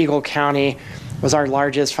Avon, Eagle County was our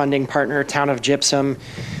largest funding partner, Town of Gypsum,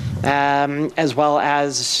 as well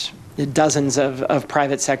as dozens of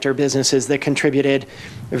private sector businesses that contributed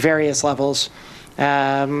various levels,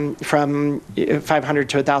 from $500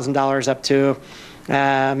 to $1,000 up to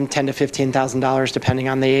 $10,000 to $15,000, depending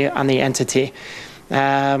on the entity.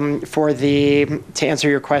 To answer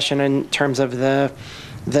your question in terms of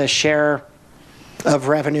the share of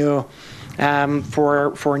revenue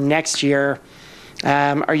for next year,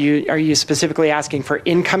 are you specifically asking for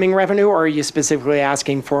incoming revenue, or are you specifically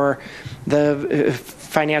asking for the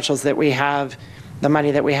financials that we have, the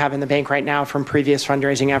money that we have in the bank right now from previous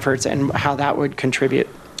fundraising efforts, and how that would contribute?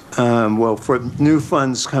 Well, for new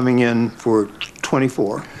funds coming in for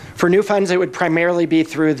 '24. For new funds, it would primarily be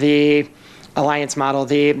through the alliance model.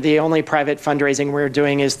 The only private fundraising we're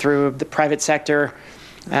doing is through the private sector,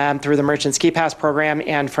 through the Merchant Ski Pass program,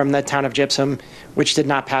 and from the Town of Gypsum, which did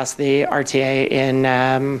not pass the RTA in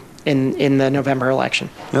the November election.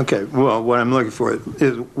 Okay. Well, what I'm looking for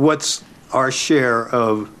is what's our share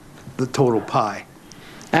of the total pie?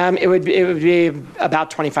 It would be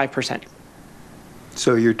about 25%.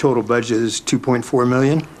 So your total budget is $2.4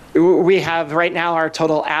 million? We have right now, our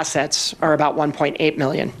total assets are about $1.8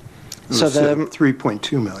 million. So the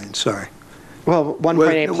 $3.2 million. Sorry. Well,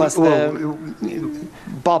 1.8 plus the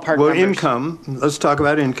ballpark well, numbers. Income. Let's talk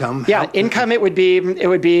about income. Yeah, income. It would be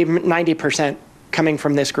 90% coming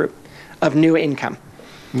from this group of new income.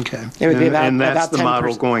 Okay. It would be about and that's about the 10%.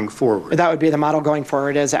 Model going forward. That would be the model going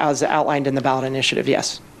forward, as outlined in the ballot initiative.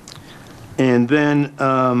 Yes. And then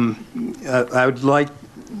I would like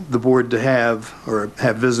the board to have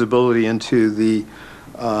visibility into the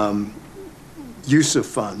use of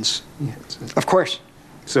funds. Of course.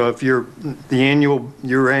 So if your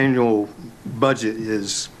annual budget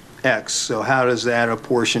is X, so how does that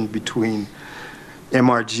apportion between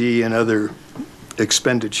MRG and other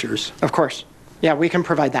expenditures? Of course. Yeah, we can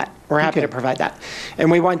provide that. We're happy Okay. to provide that. And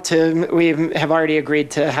we have already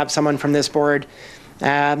agreed to have someone from this board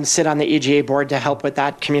sit on the EGA board to help with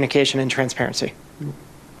that communication and transparency.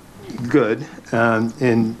 Good.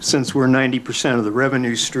 And since we're 90% of the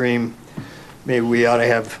revenue stream, maybe we ought to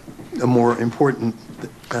have a more important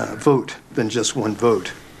vote than just one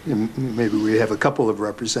vote. And maybe we have a couple of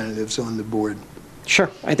representatives on the board. Sure,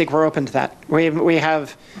 I think we're open to that. We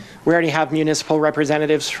already have municipal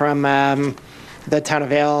representatives from the town of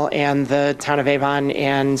Vail and the town of Avon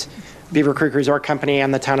and Beaver Creek Resort Company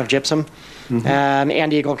and the town of Gypsum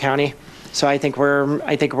and Eagle County. So I think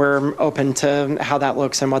we're open to how that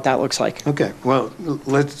looks and what that looks like. Okay, well,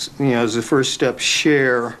 let's, as a first step,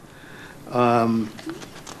 share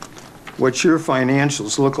what your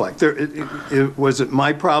financials look like. Was it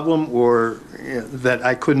my problem or that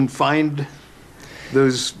I couldn't find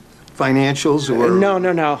those financials? Or No.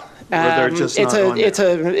 they're just not on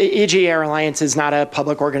there? EGA Alliance is not a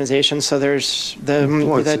public organization, so there's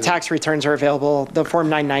the tax returns are available. The Form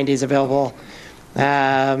 990 is available.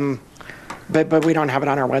 But we don't have it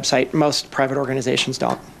on our website. Most private organizations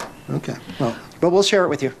don't. Okay, well. But we'll share it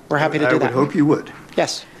with you. We're happy to do that. I would hope you would.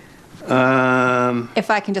 Yes. If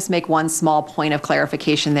I can just make one small point of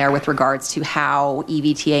clarification there with regards to how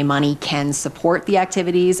EVTA money can support the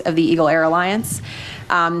activities of the Eagle Air Alliance.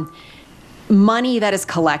 Money that is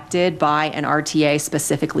collected by an RTA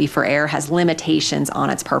specifically for air has limitations on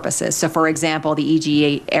its purposes. So, for example, the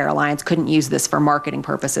EGA Air Alliance couldn't use this for marketing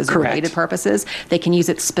purposes or related purposes. They can use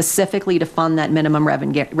it specifically to fund that minimum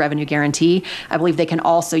revenue guarantee. I believe they can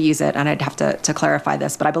also use it, and I'd have to clarify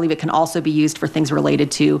this, but I believe it can also be used for things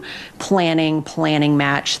related to planning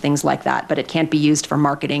match, things like that. But it can't be used for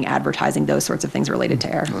marketing, advertising, those sorts of things related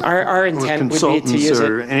to air. Our intent would be to use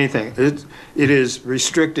or it. anything. It is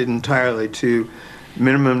restricted entirely to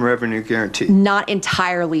minimum revenue guarantee. Not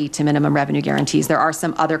entirely to minimum revenue guarantees. There are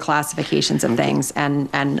some other classifications of things, and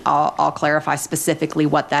I'll clarify specifically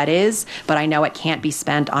what that is, but I know it can't be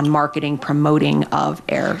spent on marketing, promoting of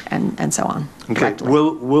air, and so on. Okay. Directly.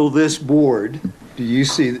 Will this board,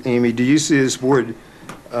 Amy, do you see this board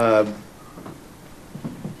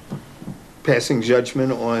passing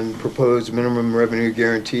judgment on proposed minimum revenue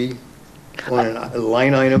guarantee on a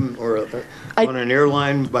line item or on an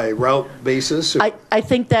airline by route basis? I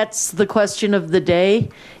think that's the question of the day,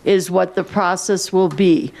 is what the process will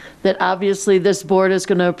be. That obviously this board is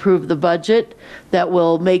going to approve the budget that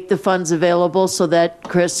will make the funds available so that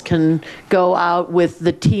Chris can go out with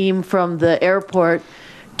the team from the airport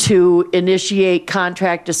to initiate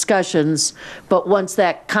contract discussions. But once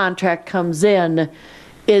that contract comes in,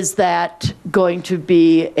 is that going to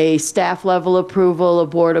be a staff level approval, a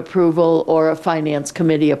board approval, or a finance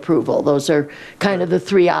committee approval? Those are kind of the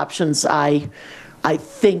three options I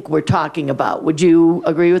think we're talking about. Would you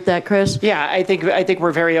agree with that, Chris? Yeah, I think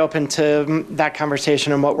we're very open to that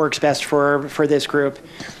conversation and what works best for this group,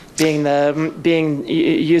 using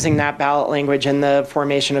that ballot language and the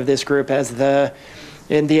formation of this group as the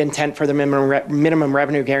intent for the minimum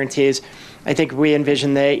revenue guarantees. I think we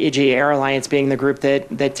envision the EGA Air Alliance being the group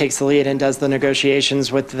that takes the lead and does the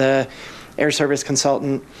negotiations with the air service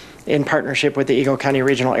consultant in partnership with the Eagle County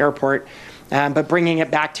Regional Airport, but bringing it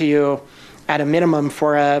back to you at a minimum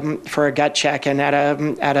for a gut check and at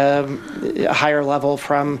a higher level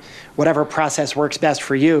from whatever process works best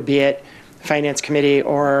for you, be it finance committee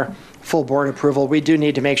or full board approval. We do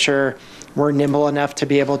need to make sure we're nimble enough to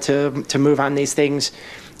be able to move on these things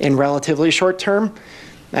in relatively short term.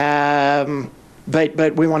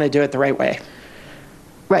 But we want to do it the right way.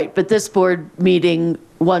 Right, but this board meeting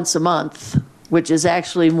once a month, which is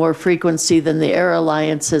actually more frequency than the Air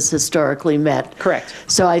Alliance has historically met. Correct.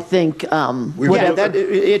 So I think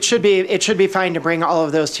it should be fine to bring all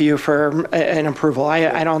of those to you for an approval.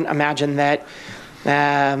 I don't imagine that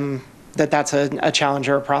that's a challenge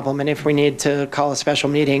or a problem. And if we need to call a special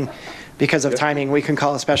meeting because of timing, we can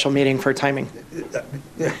call a special meeting for timing.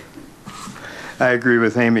 I agree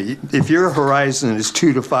with Amy. If your horizon is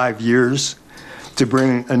 2 to 5 years to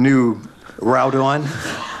bring a new route on,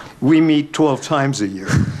 we meet 12 times a year.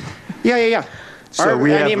 Yeah. So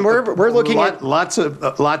we're looking at lots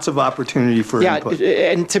of opportunity for input.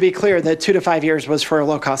 And to be clear, the 2 to 5 years was for a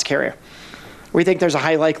low-cost carrier. We think there's a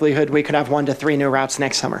high likelihood we could have 1 to 3 new routes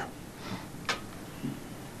next summer.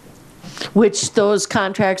 which those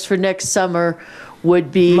contracts for next summer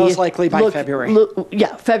would be. Most likely by February.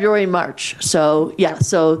 February, March. So, yeah,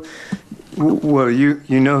 so. Well, you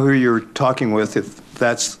know who you're talking with if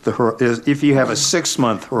that's if you have a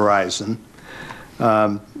 6-month horizon,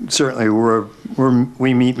 certainly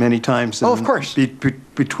we meet many times. Oh, of course.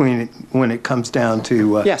 Between when it comes down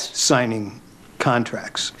to yes. signing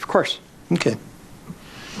contracts. Of course. Okay.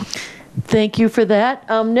 Thank you for that.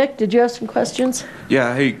 Nick, did you have some questions?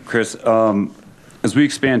 Yeah, hey, Chris. As we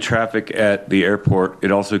expand traffic at the airport,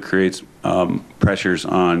 it also creates pressures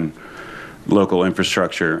on local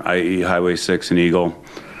infrastructure, i.e. Highway 6 and Eagle,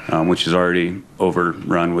 which is already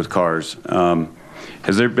overrun with cars.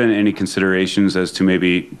 Has there been any considerations as to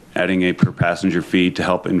maybe adding a per passenger fee to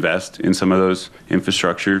help invest in some of those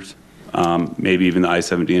infrastructures, maybe even the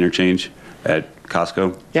I-70 interchange at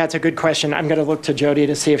Costco? Yeah, it's a good question. I'm going to look to Jody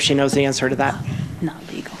to see if she knows the answer to that. Not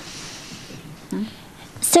legal.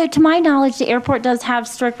 So to my knowledge, the airport does have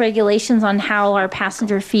strict regulations on how our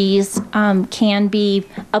passenger fees can be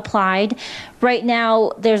applied. Right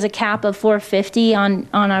now, there's a cap of $450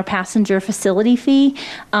 on our passenger facility fee.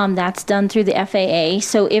 That's done through the FAA.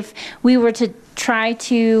 So if we were to try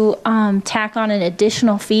to tack on an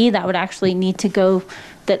additional fee, that would actually need to go,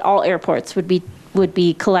 that all airports would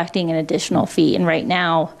be collecting an additional fee. And right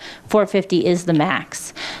now, $450 is the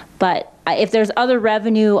max. But if there's other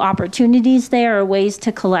revenue opportunities there or ways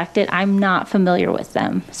to collect it, I'm not familiar with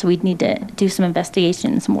them. So we'd need to do some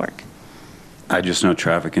investigation and some work. I just know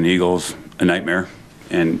traffic in Eagle's a nightmare,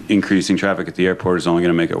 and increasing traffic at the airport is only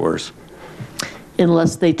going to make it worse.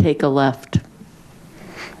 Unless they take a left.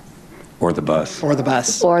 Or the bus. Or the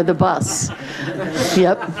bus. Or the bus.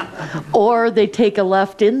 Yep. Or they take a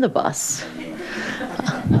left in the bus.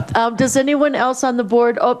 Does anyone else on the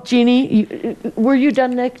board? Oh, Jeannie, were you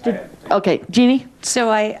done, Nick? Okay, Jeannie? So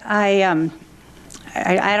I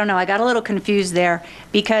don't know, I got a little confused there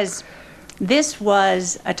because this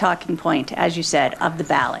was a talking point, as you said, of the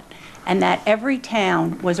ballot, and that every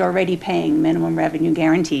town was already paying minimum revenue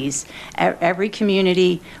guarantees. Every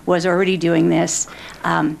community was already doing this.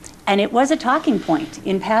 And it was a talking point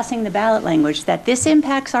in passing the ballot language that this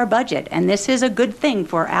impacts our budget, and this is a good thing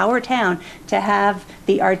for our town to have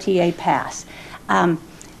the RTA pass.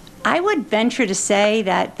 I would venture to say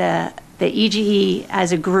that the EGE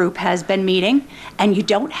as a group has been meeting, and you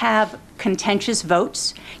don't have contentious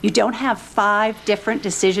votes. You don't have 5 different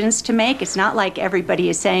decisions to make. It's not like everybody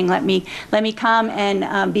is saying, let me come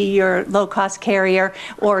and be your low-cost carrier,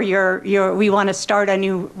 or we want to start a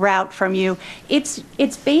new route from you. It's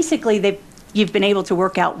basically you've been able to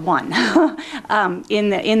work out one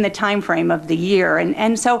in the time frame of the year.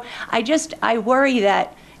 And so I worry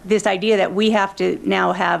that this idea that we have to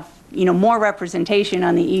now have more representation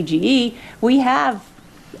on the EGE,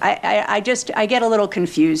 I get a little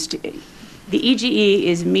confused. The EGE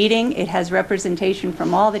is meeting. It has representation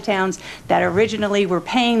from all the towns that originally were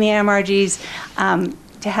paying the MRGs.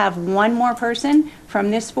 To have one more person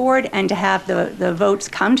from this board and to have the votes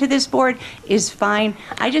come to this board is fine.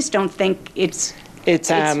 I just don't think it's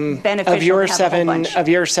beneficial of your to have a whole bunch. Of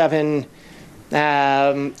your 7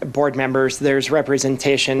 board members, there's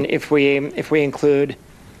representation if we include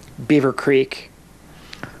Beaver Creek,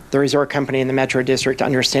 the resort company in the Metro District,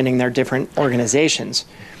 understanding their different organizations.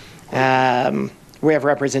 We have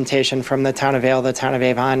representation from the town of Vail, the town of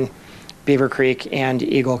Avon, Beaver Creek, and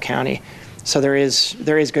Eagle County. So there is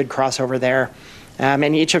good crossover there.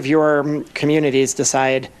 And each of your communities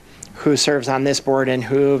decide who serves on this board and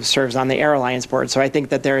who serves on the Air Alliance board. So I think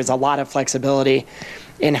that there is a lot of flexibility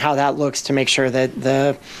in how that looks to make sure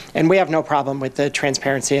that and we have no problem with the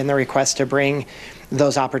transparency and the request to bring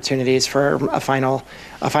those opportunities for a final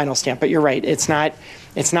stamp. But you're right, it's not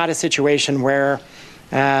a situation where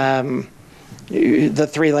the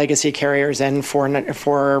 3 legacy carriers and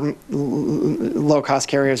 4 low-cost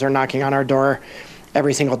carriers are knocking on our door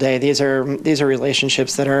every single day. These are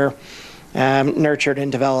relationships that are nurtured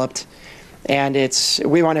and developed, and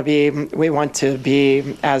we want to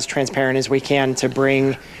be as transparent as we can to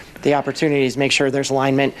bring the opportunities, make sure there's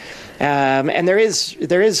alignment, and there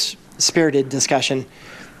is spirited discussion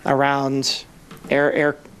around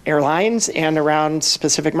airlines and around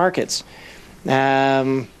specific markets. We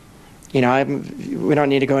don't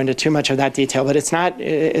need to go into too much of that detail, but it's not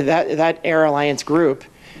that Air Alliance group,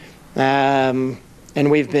 and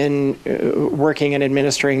we've been working and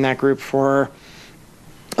administering that group for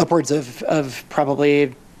upwards of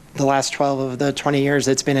probably the last 12 of the 20 years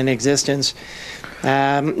it's been in existence.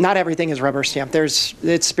 Not everything is rubber stamped.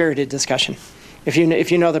 It's spirited discussion. If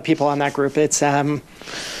you know the people on that group, it's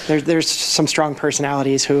there's some strong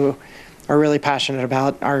personalities who are really passionate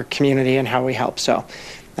about our community and how we help. So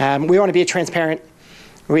we want to be transparent.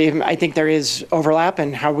 I think there is overlap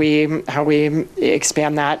in how we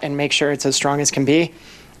expand that and make sure it's as strong as can be.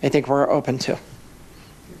 I think we're open to.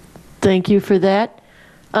 Thank you for that.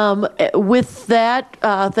 With that,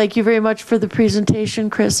 thank you very much for the presentation,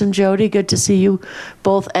 Chris and Jody. Good to see you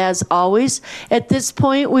both as always. At this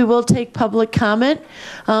point, we will take public comment.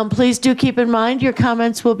 Please do keep in mind your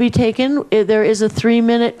comments will be taken. There is a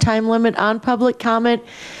 3-minute time limit on public comment,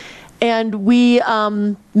 and we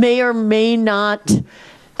may or may not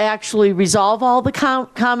actually resolve all the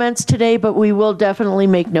comments today, but we will definitely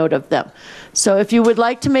make note of them. So if you would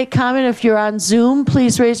like to make comment, if you're on Zoom,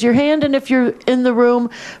 please raise your hand, and if you're in the room,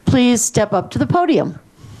 please step up to the podium.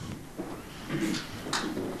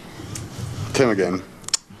 Tim again.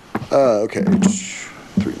 Okay,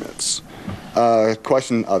 3 minutes.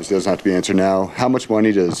 Question obviously doesn't have to be answered now. How much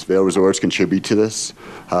money does Vail Resorts contribute to this?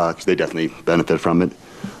 Because they definitely benefit from it.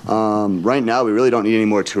 Right now, we really don't need any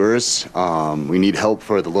more tourists. We need help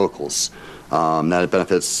for the locals. That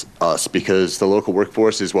benefits us because the local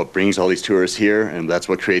workforce is what brings all these tourists here, and that's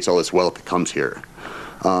what creates all this wealth that comes here.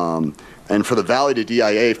 And for the Valley to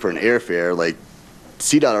DIA for an airfare, like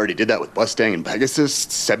CDOT already did that with Mustang and Pegasus,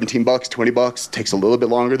 $17, $20, takes a little bit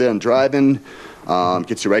longer than driving,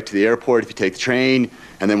 gets you right to the airport if you take the train,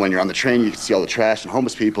 and then when you're on the train, you can see all the trash and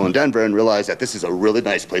homeless people in Denver and realize that this is a really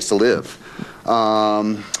nice place to live.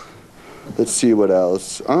 Let's see what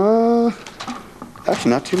else.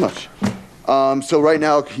 Actually, not too much. So right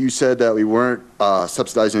now, you said that we weren't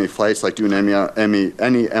subsidizing any flights, like doing any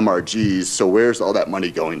MRGs. So where's all that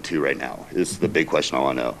money going to right now is the big question I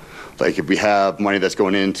want to know. Like if we have money that's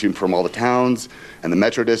going into from all the towns and the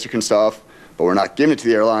Metro District and stuff, but we're not giving it to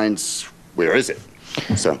the airlines, where is it?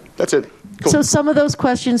 So that's it. Cool. So some of those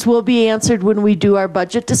questions will be answered when we do our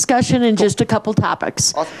budget discussion in just a couple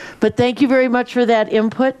topics. Awesome. But thank you very much for that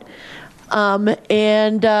input.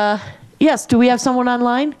 Yes, do we have someone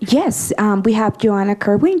online? Yes, we have Joanna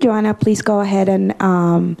Kerwin. Joanna, please go ahead and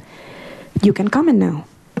you can comment now.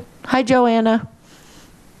 Hi, Joanna.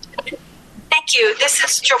 Thank you. This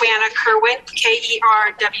is Joanna Kerwin, Kerwin.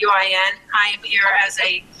 I am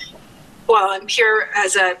here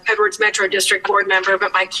as a Edwards Metro District Board member,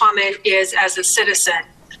 but my comment is as a citizen.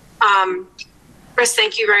 Chris,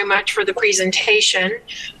 thank you very much for the presentation.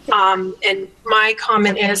 And my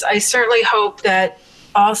comment is I certainly hope that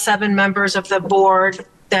all 7 members of the board,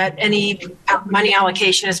 that any money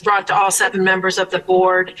allocation is brought to all 7 members of the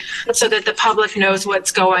board so that the public knows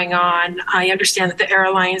what's going on. I understand that the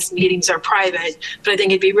airlines meetings are private, but I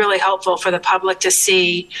think it'd be really helpful for the public to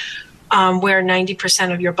see where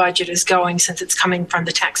 90% of your budget is going since it's coming from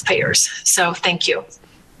the taxpayers. So thank you.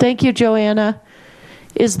 Thank you, Joanna.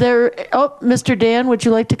 Is there, Mr. Dan, would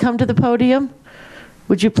you like to come to the podium?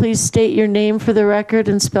 Would you please state your name for the record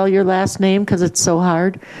and spell your last name because it's so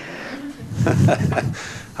hard?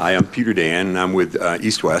 Hi, I'm Peter Dan, and I'm with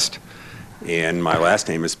East West, and my last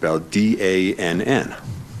name is spelled D-A-N-N,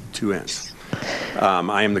 2 N's.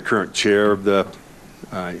 I am the current chair of the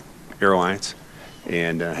Air Alliance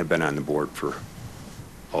and have been on the board for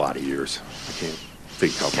a lot of years. I can't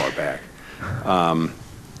think how far back.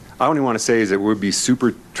 I only want to say is that we'll be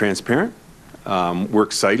super transparent. We're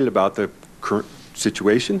excited about the current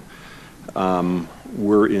situation.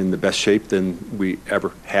 We're in the best shape than we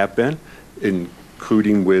ever have been,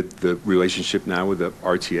 including with the relationship now with the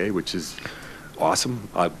RTA, which is awesome.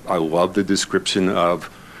 I love the description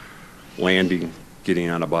of landing, getting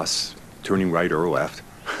on a bus, turning right or left,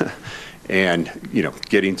 and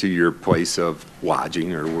getting to your place of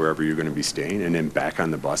lodging or wherever you're going to be staying, and then back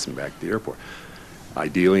on the bus and back to the airport.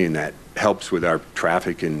 Ideally, and that helps with our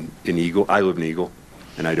traffic in Eagle. I live in Eagle,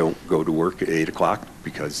 and I don't go to work at 8 o'clock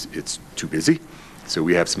because it's too busy. So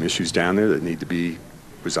we have some issues down there that need to be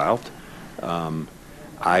resolved.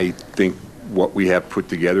 I think what we have put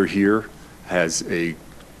together here has a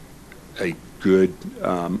good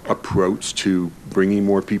approach to bringing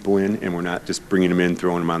more people in, and we're not just bringing them in,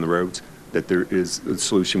 throwing them on the roads, that there is a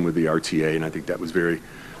solution with the RTA, and I think that was very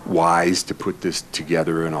wise to put this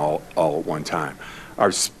together and all at one time.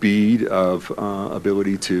 Our speed of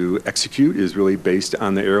ability to execute is really based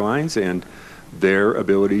on the airlines and their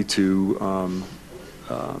ability to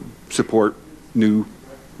support new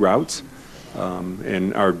routes,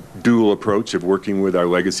 and our dual approach of working with our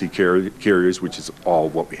legacy carriers, which is all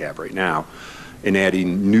what we have right now, and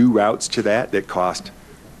adding new routes to that cost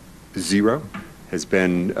zero has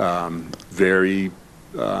been very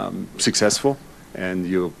successful, and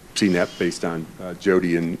you'll see that based on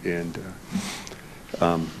Jody and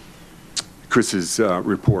Chris's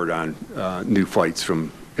report on new flights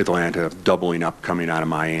from Atlanta, doubling up coming out of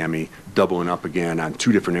Miami, doubling up again on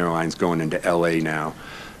 2 different airlines going into LA now,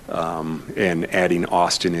 and adding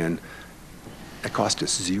Austin in. It cost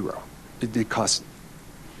us zero. It cost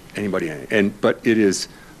anybody anything. But it is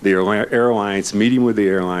the airlines, meeting with the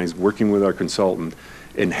airlines, working with our consultant,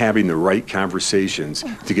 and having the right conversations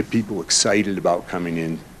to get people excited about coming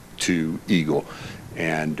in to Eagle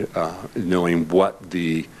and knowing what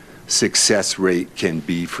the success rate can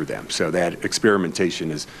be for them. So that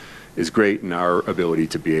experimentation is great, and our ability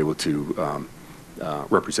to be able to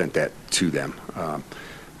represent that to them.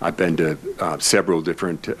 I've been to several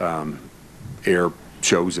different air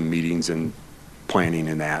shows and meetings and planning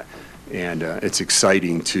in that, and it's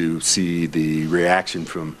exciting to see the reaction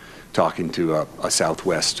from talking to a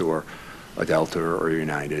Southwest or a Delta or a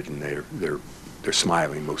United, and they're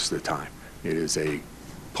smiling most of the time. It is a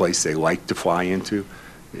place they like to fly into.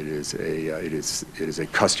 It is a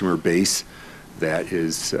customer base that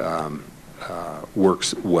is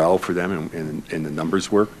works well for them, and the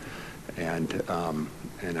numbers work. And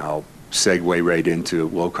I'll segue right into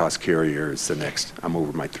low-cost carrier is the next. I'm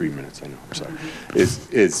over my 3 minutes, I know, I'm sorry.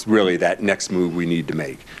 Is really that next move we need to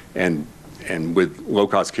make. And with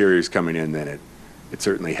low-cost carriers coming in, then it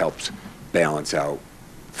certainly helps balance out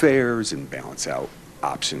fares and balance out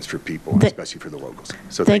options for people, especially for the locals.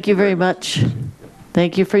 So thank you very much.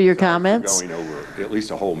 Thank you for your comments. Going over at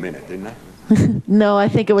least a whole minute, didn't I? No, I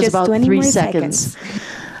think it was Just about 20 3 more seconds.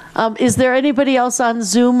 Is there anybody else on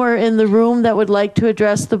Zoom or in the room that would like to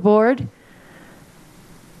address the board?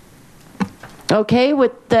 Okay,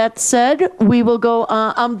 with that said, we will go,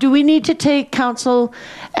 do we need to take council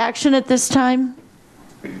action at this time?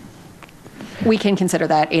 We can consider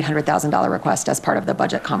that $800,000 request as part of the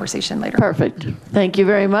budget conversation later. Perfect. Thank you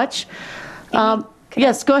very much.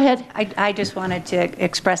 Yes, go ahead. I just wanted to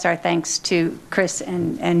express our thanks to Chris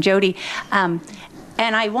and Jody.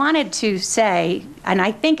 And I wanted to say, and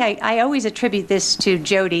I think I always attribute this to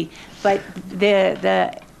Jody, but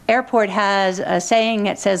the airport has a saying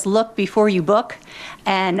that says, look before you book.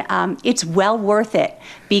 And it's well worth it,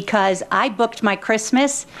 because I booked my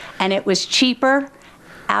Christmas and it was cheaper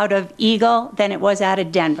out of Eagle than it was out of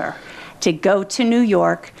Denver to go to New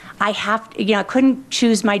York. I couldn't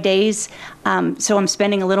choose my days, so I'm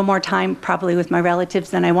spending a little more time probably with my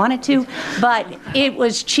relatives than I wanted to, but it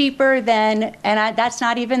was cheaper than, and that's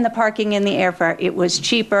not even the parking and the airfare, it was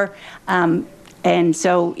cheaper. And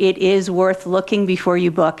so it is worth looking before you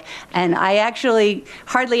book. And I actually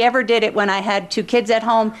hardly ever did it when I had 2 kids at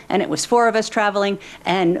home and it was 4 of us traveling,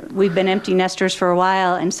 and we've been empty nesters for a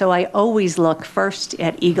while. And so I always look first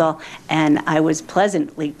at Eagle, and I was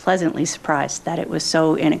pleasantly surprised that it was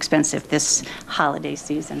so inexpensive this holiday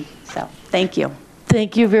season. So thank you.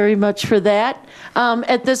 Thank you very much for that.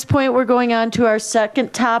 At this point, we're going on to our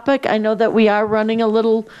second topic. I know that we are running a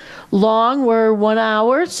little long. We're 1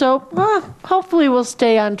 hour, so hopefully we'll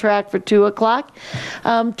stay on track for 2 o'clock.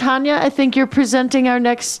 Tanya, I think you're presenting our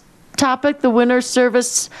next topic, the winter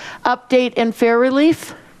service update and fare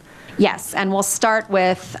relief. Yes, and we'll start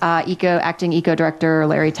with Acting Eco Director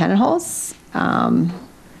Larry Tenenholz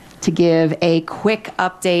to give a quick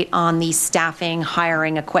update on the staffing,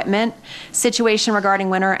 hiring, equipment situation regarding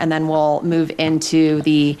winter, and then we'll move into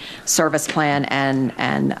the service plan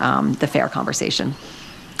and the fare conversation.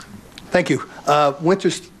 Thank you.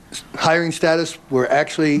 Winter hiring status, we're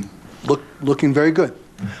actually looking very good.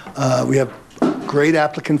 We have great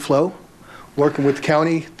applicant flow. Working with the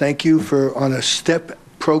county, thank you on a STEP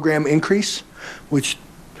program increase, which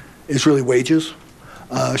is really wages.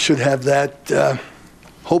 Should have that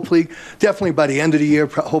hopefully, definitely by the end of the year,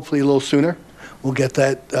 hopefully a little sooner. We'll get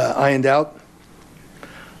that ironed out.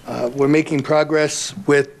 We're making progress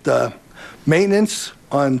with maintenance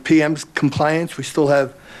on PM's compliance. We still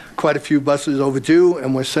have quite a few buses overdue,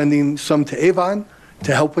 and we're sending some to Avon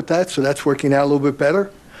to help with that, so that's working out a little bit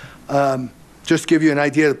better. Just to give you an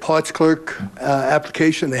idea, the parts clerk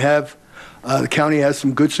application, the county has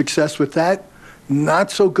some good success with that.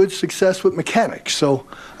 Not so good success with mechanics. So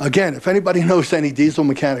again, if anybody knows any diesel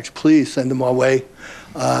mechanics, please send them our way.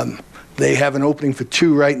 They have an opening for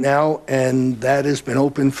 2 right now, and that has been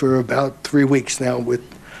open for about 3 weeks now with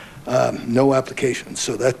no applications.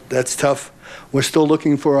 So that's tough. We're still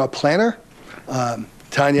looking for our planner.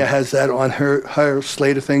 Tanya has that on her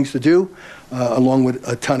slate of things to do, along with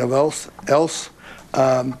a ton of else.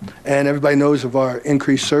 And everybody knows of our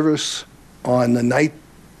increased service on the night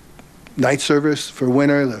service for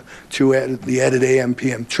winter, the added AM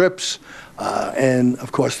PM trips, and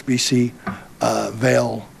of course the BC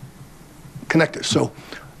Vail connectors. So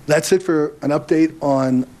that's it for an update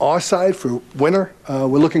on our side for winter.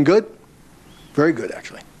 We're looking good, very good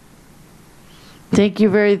actually. Thank you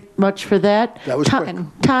very much for that. That was quick.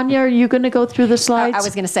 Tanya, are you going to go through the slides? I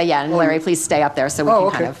was going to say, yeah, and Larry, please stay up there so we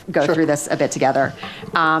can kind of go through this a bit together.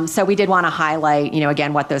 So we did want to highlight,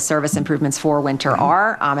 again, what those service improvements for winter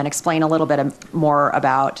are, and explain a little bit more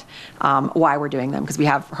about why we're doing them, because we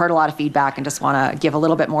have heard a lot of feedback and just want to give a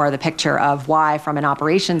little bit more of the picture of why, from an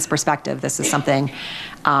operations perspective, this is something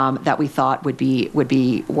that we thought would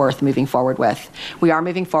be worth moving forward with. We are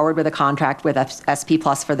moving forward with a contract with SP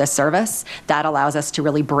Plus for this service. That allows us to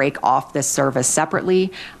really break off this service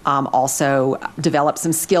separately, also develop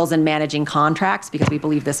some skills in managing contracts, because we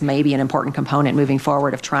believe this may be an important component moving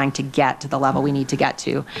forward of trying to get to the level we need to get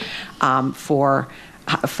to for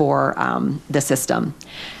the system.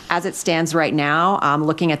 As it stands right now,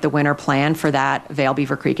 looking at the winter plan for that Vail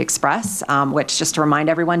Beaver Creek Express, which, just to remind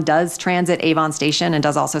everyone, does transit Avon Station and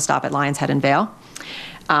does also stop at Lions Head and Vail.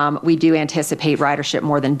 We do anticipate ridership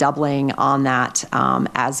more than doubling on that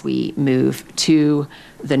as we move to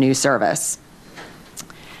the new service.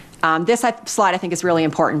 This slide, I think, is really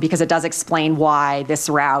important because it does explain why this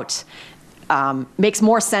route makes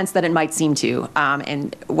more sense than it might seem to,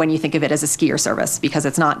 and when you think of it as a skier service, because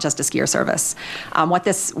it's not just a skier service. What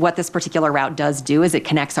this particular route does do is it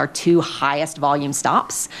connects our two highest volume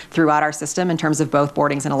stops throughout our system in terms of both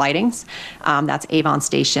boardings and alightings. That's Avon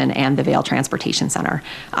Station and the Vail Transportation Center.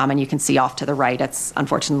 And you can see off to the right, it's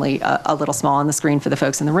unfortunately a little small on the screen for the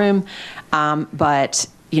folks in the room, but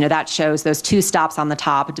that shows those two stops on the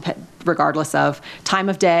top, regardless of time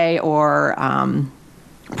of day or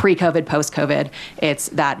pre-COVID, post-COVID. It's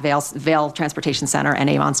that Vail Transportation Center and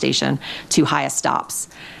Avon Station, two highest stops.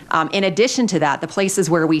 In addition to that, the places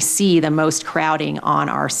where we see the most crowding on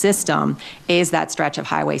our system is that stretch of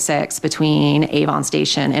Highway 6 between Avon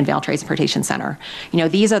Station and Vail Transportation Center.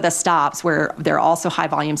 These are the stops where they're also high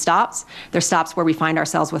volume stops. They're stops where we find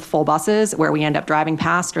ourselves with full buses, where we end up driving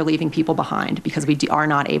past or leaving people behind because we are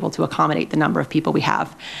not able to accommodate the number of people we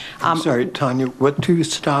have. I'm sorry, Tanya, what two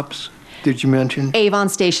stops did you mention? Avon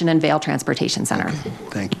Station and Vail Transportation Center. Okay,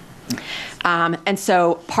 thank you. And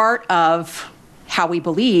so part of how we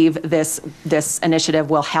believe this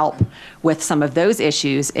initiative will help with some of those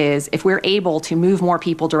issues is if we're able to move more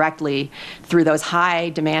people directly through those high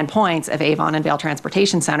demand points of Avon and Vail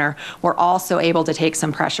Transportation Center, we're also able to take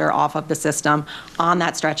some pressure off of the system on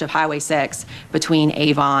that stretch of Highway 6 between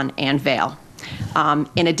Avon and Vail.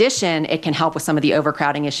 In addition, it can help with some of the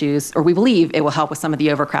overcrowding issues, or we believe it will help with some of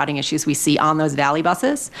the overcrowding issues we see on those Valley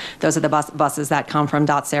buses. Those are the buses that come from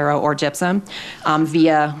Dotsero or Gypsum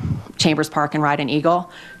via Chambers Park and Ride and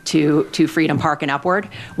Eagle to Freedom Park and upward.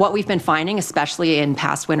 What we've been finding, especially in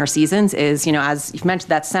past winter seasons, is, as you've mentioned,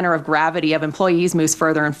 that center of gravity of employees moves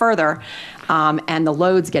further and further, and the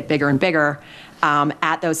loads get bigger and bigger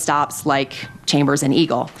at those stops like Chambers and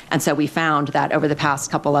Eagle. And so we found that over the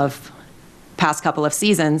past couple of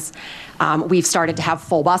seasons, we've started to have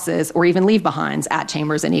full buses or even leave-behinds at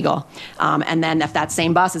Chambers and Eagle. And then if that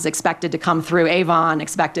same bus is expected to come through Avon,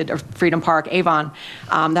 or Freedom Park, Avon,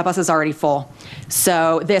 that bus is already full.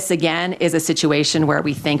 So this, again, is a situation where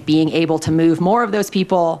we think being able to move more of those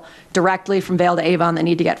people directly from Vail to Avon that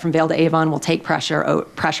need to get from Vail to Avon will take pressure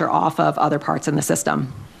off of other parts in the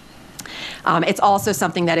system. It's also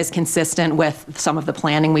something that is consistent with some of the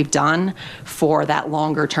planning we've done for that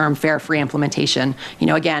longer-term fare-free implementation.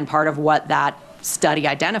 Again, part of what that study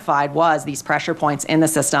identified was these pressure points in the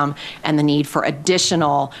system and the need for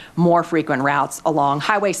additional, more frequent routes along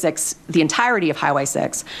Highway 6, the entirety of Highway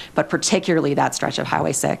 6, but particularly that stretch of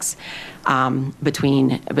Highway 6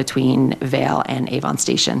 between Vail and Avon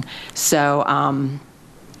Station. So,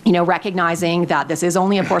 recognizing that this is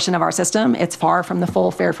only a portion of our system, it's far from the full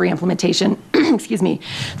fare-free implementation,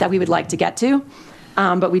 that we would like to get to.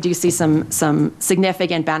 But we do see some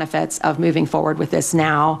significant benefits of moving forward with this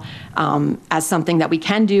now as something that we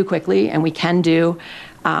can do quickly and we can do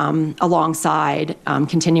alongside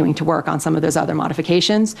continuing to work on some of those other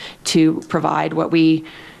modifications to provide what we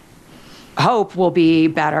hope will be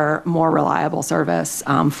better, more reliable service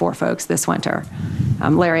for folks this winter.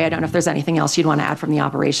 Larry, I don't know if there's anything else you'd want to add from the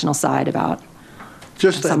operational side about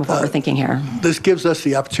just some of what we're thinking here. This gives us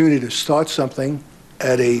the opportunity to start something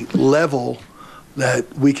at a level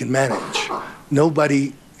that we can manage.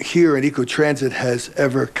 Nobody here at EcoTransit has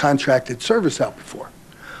ever contracted service out before.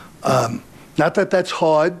 Not that that's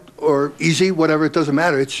hard or easy, whatever, it doesn't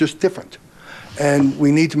matter, it's just different. And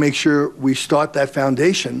we need to make sure we start that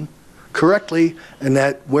foundation correctly and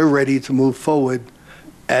that we're ready to move forward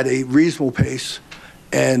at a reasonable pace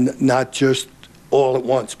and not just all at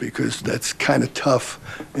once, because that's kind of tough,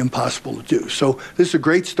 impossible to do. So this is a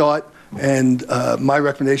great start, and my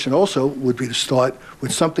recommendation also would be to start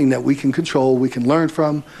with something that we can control, we can learn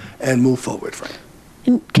from, and move forward from.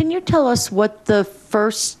 And can you tell us when the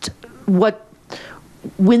first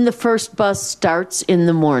bus starts in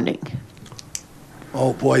the morning?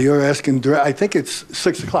 Oh, boy, you're asking, I think it's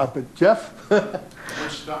 6 o'clock, but Jeff?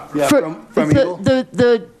 Yeah, from Eagle?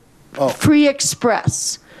 The free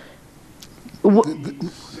express. 6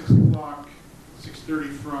 o'clock,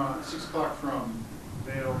 6 o'clock from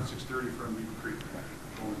Vale, 6:30 from Beaver Creek.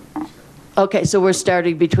 Okay, so we're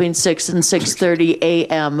starting between 6 and 6:30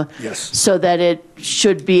 a.m. Yes. So that it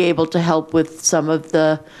should be able to help with some of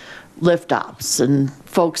the lift-offs and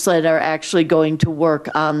folks that are actually going to work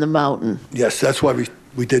on the mountain. Yes, that's why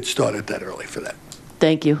we did start it that early for that.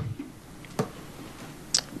 Thank you.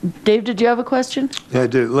 Dave, did you have a question? Yeah, I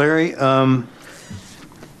do. Larry,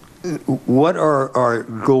 what are our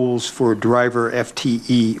goals for driver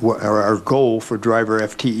FTE, our goal for driver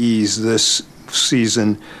FTEs this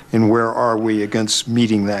season, and where are we against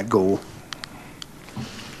meeting that goal?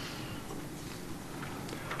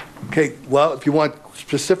 Okay, well, if you want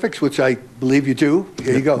specifics, which I believe you do,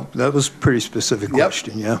 here you go. That was a pretty specific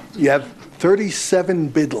question, yeah. You have 37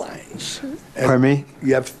 bid lines. Pardon me?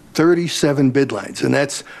 You have 37 bid lines, and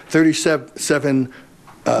that's 37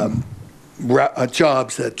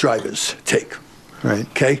 jobs that drivers take. Right.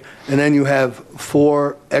 Okay? And then you have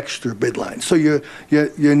 4 extra bid lines. So your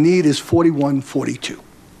need is 41, 42.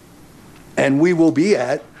 And we will be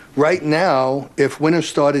at, right now, if winter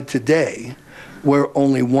started today, we're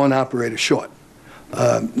only 1 operator short.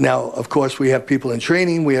 Now, of course, we have people in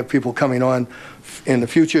training, we have people coming on in the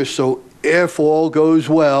future, so if all goes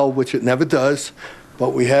well, which it never does,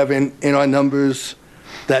 but we have in our numbers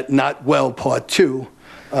that not well part 2,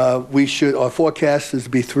 our forecast is to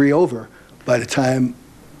be 3 over by the time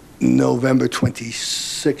November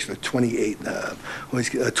 26th or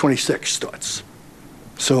 28th, 26 starts.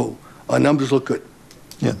 So our numbers look good.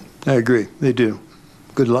 Yeah, I agree. They do.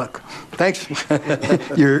 Good luck. Thanks.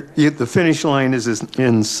 The finish line is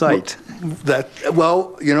in sight.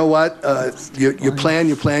 Well, you know what? You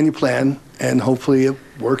plan, and hopefully it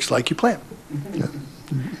works like you plan. Yeah,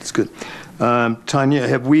 it's good. Tanya,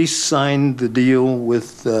 have we signed the deal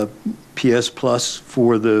with PS Plus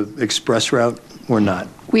for the express route or not?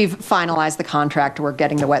 We've finalized the contract. We're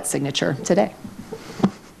getting the wet signature today.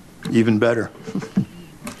 Even better.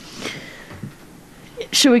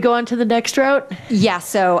 Should we go on to the next route? Yeah,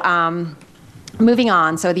 so moving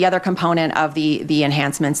on. So the other component of the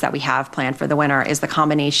enhancements that we have planned for the winter is the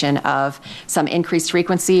combination of some increased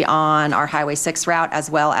frequency on our Highway 6 route, as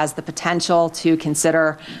well as the potential to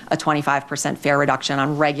consider a 25% fare reduction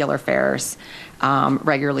on regular fares,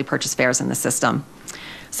 regularly purchased fares in the system.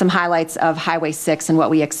 Some highlights of Highway 6 and what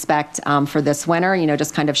we expect for this winter,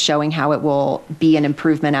 just kind of showing how it will be an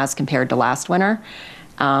improvement as compared to last winter.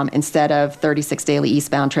 Instead of 36 daily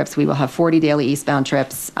eastbound trips, we will have 40 daily eastbound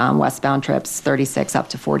trips, westbound trips, 36 up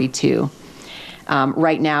to 42.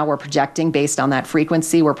 Right now, we're projecting, based on that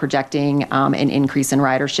frequency, we're projecting an increase in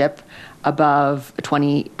ridership above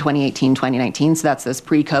 2018, 2019. So that's those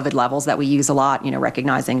pre-COVID levels that we use a lot,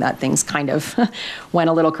 recognizing that things kind of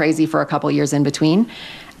went a little crazy for a couple years in between.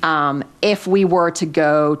 If we were to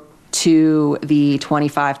go to the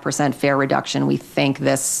 25% fare reduction, we think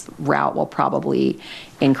this route will probably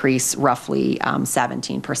increase roughly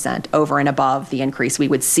 17% over and above the increase we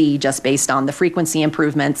would see just based on the frequency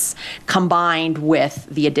improvements combined with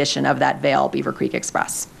the addition of that Vale Beaver Creek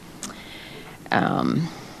Express.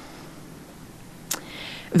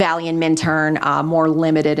 Valley and Minturn, more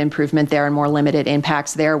limited improvement there and more limited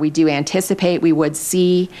impacts there. We do anticipate we would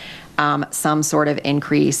see some sort of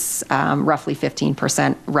increase, roughly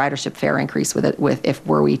 15% ridership fare increase if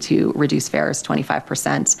were we to reduce fares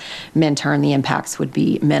 25%. Minturn, the impacts would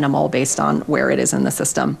be minimal based on where it is in the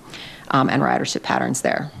system and ridership patterns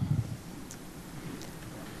there.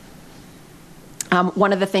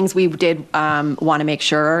 One of the things we did want to make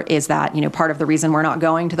sure is that, part of the reason we're not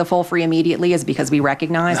going to the full free immediately is because we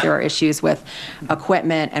recognize there are issues with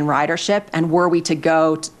equipment and ridership. And if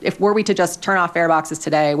were we to just turn off fare boxes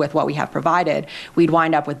today with what we have provided, we'd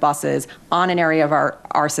wind up with buses on an area of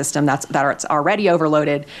our system that's already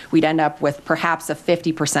overloaded. We'd end up with perhaps a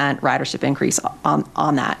 50% ridership increase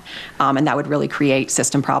on that. And that would really create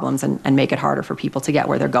system problems and make it harder for people to get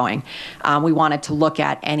where they're going. We wanted to look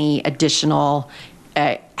at any additional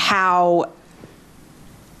how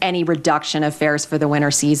any reduction of fares for the winter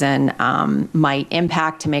season might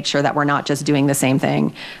impact, to make sure that we're not just doing the same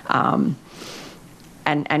thing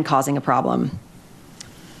and causing a problem.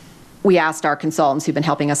 We asked our consultants who've been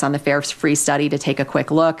helping us on the fare-free study to take a quick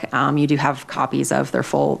look. You do have copies of the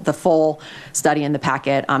full study in the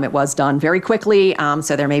packet. It was done very quickly,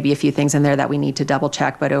 so there may be a few things in there that we need to double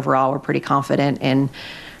check, but overall we're pretty confident in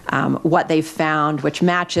what they've found, which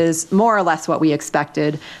matches more or less what we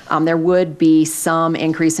expected. There would be some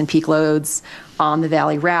increase in peak loads on the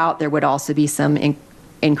Valley route. There would also be some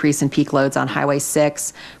increase in peak loads on Highway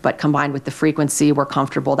 6, but combined with the frequency, we're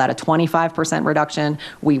comfortable that a 25% reduction,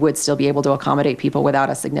 we would still be able to accommodate people without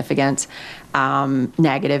a significant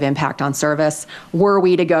negative impact on service. Were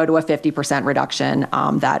we to go to a 50% reduction,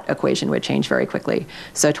 that equation would change very quickly.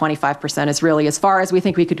 So 25% is really as far as we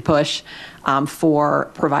think we could push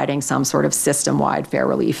for providing some sort of system-wide fare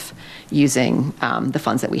relief using the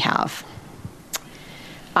funds that we have.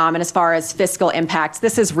 And as far as fiscal impacts,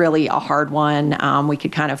 this is really a hard one. We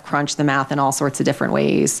could kind of crunch the math in all sorts of different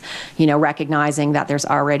ways, recognizing that there's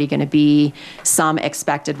already going to be some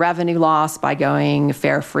expected revenue loss by going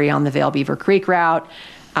fare-free on the Vail-Beaver Creek route.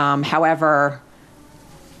 However,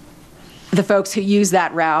 the folks who use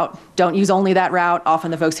that route don't use only that route.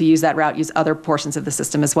 Often the folks who use that route use other portions of the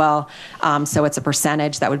system as well. So it's a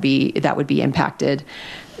percentage that would be impacted.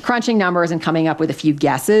 Crunching numbers and coming up with a few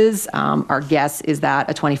guesses, our guess is that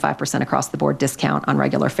a 25% across the board discount on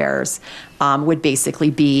regular fares would basically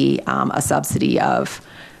be a subsidy of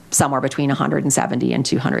somewhere between $170,000 and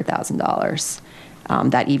 $200,000.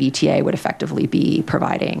 That EVTA would effectively be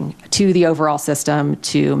providing to the overall system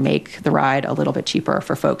to make the ride a little bit cheaper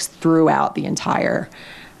for folks throughout the entire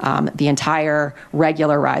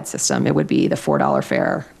regular ride system. It would be the $4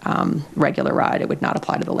 fare regular ride. It would not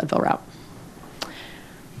apply to the Leadville route.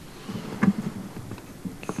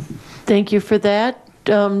 Thank you for that.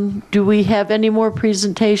 Do we have any more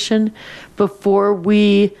presentation before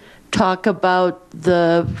we talk about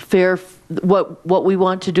the fare, what we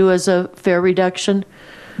want to do as a fare reduction?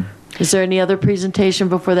 Is there any other presentation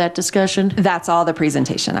before that discussion? That's all the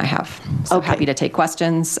presentation I have. So okay. Happy to take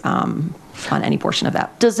questions on any portion of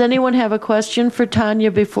that. Does anyone have a question for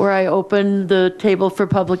Tanya before I open the table for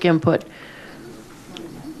public input?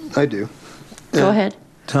 I do. Go ahead.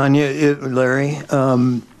 Tanya, Larry,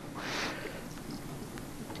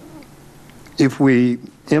 if we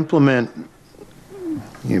implement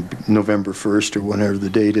November 1st or whenever the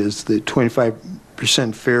date is, the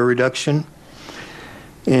 25% fare reduction,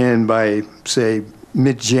 and by, say,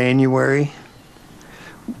 mid-January,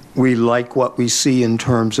 we like what we see in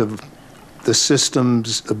terms of the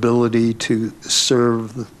system's ability to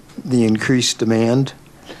serve the increased demand,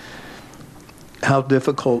 how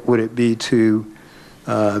difficult would it be to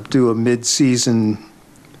do a mid-season,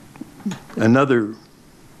 another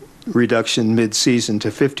reduction mid-season to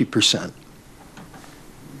 50%?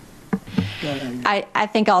 I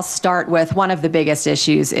think I'll start with one of the biggest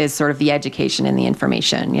issues is sort of the education and the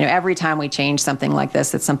information. Every time we change something like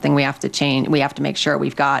this, it's something we have to change. We have to make sure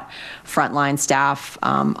we've got frontline staff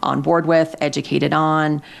on board with, educated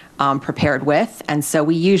on, prepared with. And so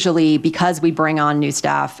we usually, because we bring on new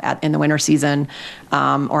staff in the winter season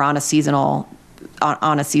or on a seasonal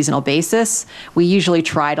basis, we usually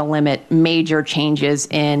try to limit major changes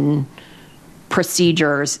in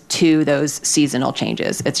procedures to those seasonal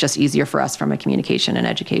changes. It's just easier for us from a communication and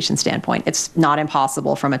education standpoint. It's not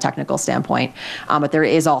impossible from a technical standpoint, but there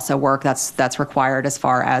is also work that's required as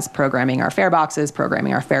far as programming our fare boxes,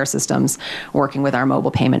 programming our fare systems, working with our mobile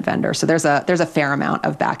payment vendor. So there's a fair amount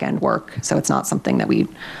of back-end work. So it's not something that we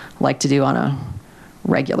like to do on a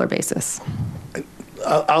regular basis.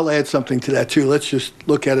 I'll add something to that too. Let's just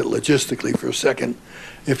look at it logistically for a second.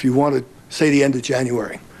 If you want to say the end of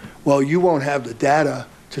January, well, you won't have the data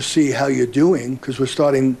to see how you're doing because we're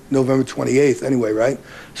starting November 28th anyway, right?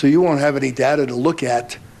 So you won't have any data to look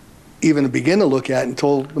at, even to begin to look at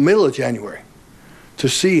until the middle of January to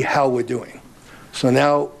see how we're doing. So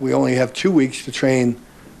now we only have 2 weeks to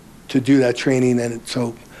do that training, and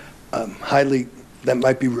so that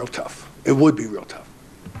might be real tough. It would be real tough.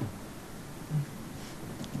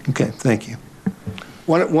 Okay, thank you.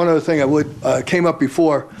 One other thing came up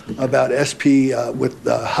before about SP with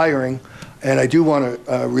hiring, and I do want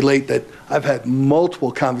to relate that I've had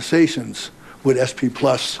multiple conversations with SP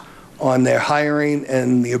Plus on their hiring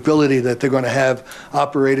and the ability that they're going to have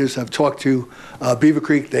operators. I've talked to Beaver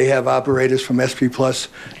Creek. They have operators from SP Plus,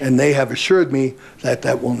 and they have assured me that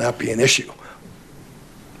that will not be an issue.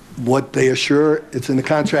 What they assure, it's in the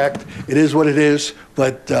contract. It is what it is,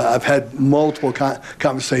 but I've had multiple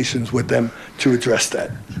conversations with them to address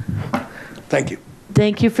that. Thank you.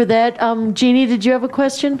 Thank you for that. Jeannie, did you have a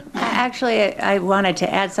question? Actually, I wanted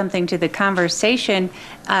to add something to the conversation.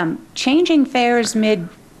 Changing fares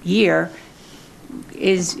mid-year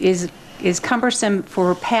is cumbersome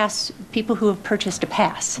for people who have purchased a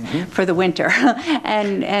pass for the winter,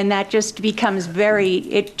 and that just becomes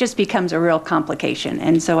a real complication.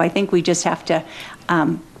 And so I think we just have to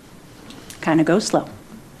kind of go slow.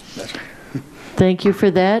 That's right. Thank you for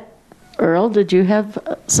that. Earl, did you have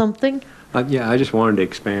something? Yeah, I just wanted to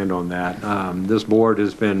expand on that. This board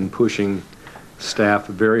has been pushing staff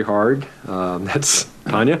very hard, that's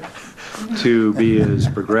Tanya, to be as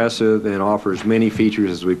progressive and offer as many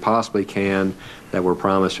features as we possibly can that were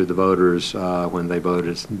promised to the voters when they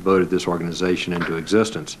voted this organization into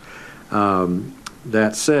existence.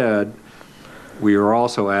 That said, we are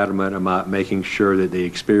also adamant about making sure that the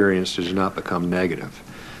experience does not become negative.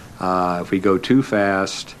 If we go too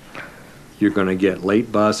fast, you're going to get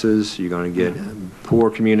late buses, you're going to get poor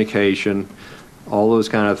communication, all those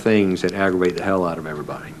kind of things that aggravate the hell out of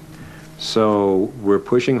everybody. So we're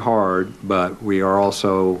pushing hard, but we are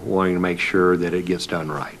also wanting to make sure that it gets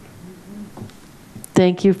done right.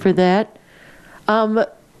 Thank you for that.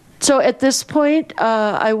 So at this point,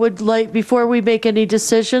 I would like, before we make any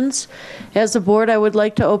decisions, as a board, I would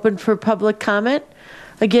like to open for public comment.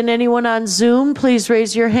 Again, anyone on Zoom, please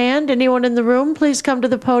raise your hand. Anyone in the room, please come to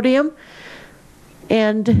the podium.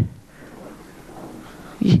 And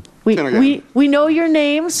we know your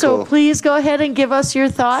name, so cool. Please go ahead and give us your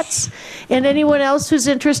thoughts. And anyone else who's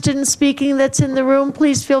interested in speaking that's in the room,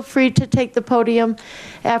 please feel free to take the podium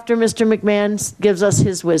after Mr. McMahon gives us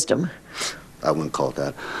his wisdom. I wouldn't call it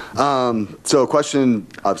that. So a question,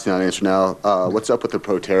 obviously not answered now. What's up with the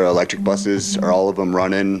Proterra electric buses? Are all of them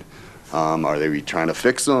running? Are they trying to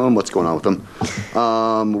fix them? What's going on with them?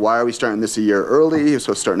 Why are we starting this a year early? It's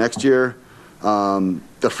supposed to start next year.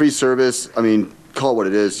 The free service, I mean, call it what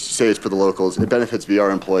it is, say it's for the locals. It benefits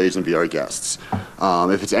VR employees and VR guests.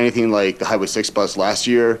 If it's anything like the Highway 6 bus last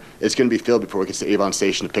year, it's going to be filled before it gets to Avon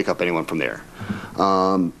Station to pick up anyone from there.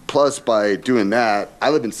 Plus, by doing that, I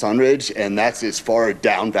live in Sunridge, and that's as far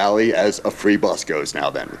down valley as a free bus goes now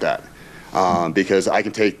then with that. Because I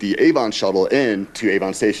can take the Avon shuttle in to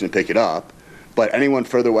Avon Station and pick it up, but anyone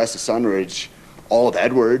further west of Sunridge, all of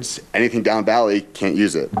Edwards, anything down valley, can't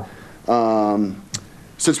use it.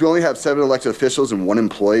 Since we only have 7 elected officials and 1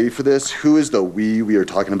 employee for this, who is the we are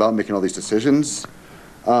talking about making all these decisions?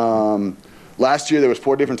 Last year, there was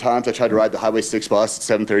 4 different times I tried to ride the Highway 6 bus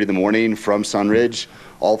at 7:30 in the morning from Sunridge.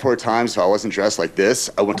 All 4 times, if I wasn't dressed like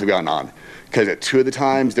this, I wouldn't have gotten on. Because at 2 of the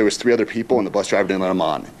times, there was 3 other people and the bus driver didn't let them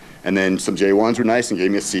on. And then some J1s were nice and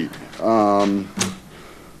gave me a seat.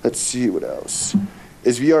 Let's see what else.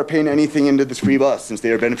 Is VR paying anything into this free bus since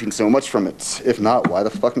they are benefiting so much from it? If not, why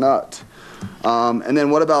the fuck not? And then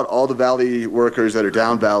what about all the valley workers that are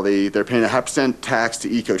down valley? They're paying a 0.5% tax to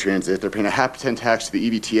Eco-Transit, they're paying a 0.5% tax to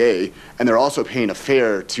the EVTA, and they're also paying a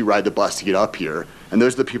fare to ride the bus to get up here. And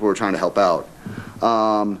those are the people we're trying to help out.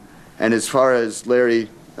 And as far as Larry,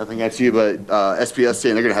 nothing against you, but SPS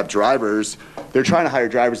saying they're going to have drivers, they're trying to hire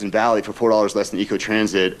drivers in Valley for $4 less than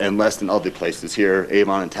Eco-Transit and less than other places here,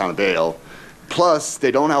 Avon and Town of Vale. Plus,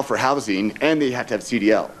 they don't offer housing, and they have to have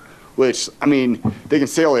CDL. Which, I mean, they can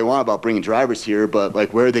say all they want about bringing drivers here, but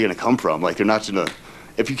like, where are they going to come from? Like, they're not going to,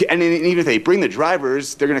 and even if they bring the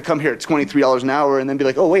drivers, they're going to come here at $23 an hour and then be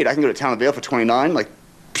like, oh, wait, I can go to Town of Vale for $29? Like,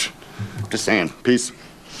 psh, just saying. Peace.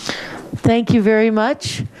 Thank you very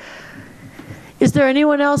much. Is there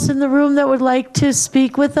anyone else in the room that would like to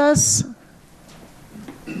speak with us?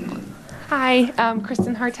 Hi,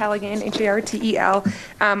 Kristen Hartel again, Hartel.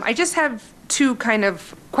 I just have 2 kind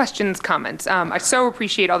of questions, comments. I so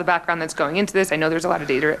appreciate all the background that's going into this. I know there's a lot of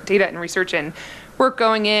data and research and work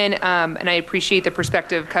going in, and I appreciate the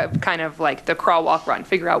perspective, kind of like the crawl, walk, run,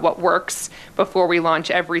 figure out what works before we launch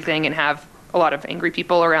everything and have a lot of angry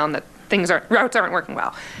people around that routes aren't working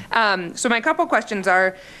well. So my couple questions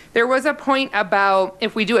are, there was a point about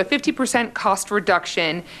if we do a 50% cost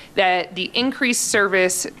reduction, that the increased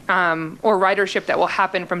service or ridership that will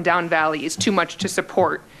happen from down valley is too much to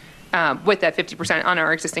support with that 50% on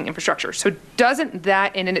our existing infrastructure. So doesn't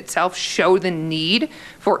that in itself show the need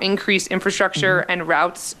for increased infrastructure and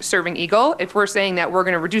routes serving Eagle? If we're saying that we're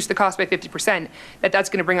going to reduce the cost by 50%, that's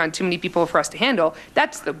going to bring on too many people for us to handle,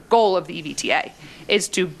 that's the goal of the EVTA, is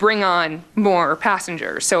to bring on more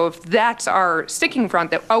passengers. So if that's our sticking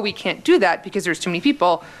front, that, oh, we can't do that because there's too many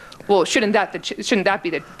people, well, shouldn't that be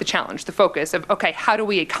the challenge, the focus of, okay, how do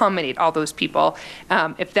we accommodate all those people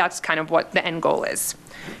if that's kind of what the end goal is?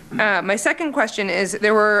 My second question is,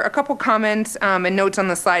 there were a couple comments and notes on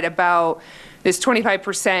the slide about this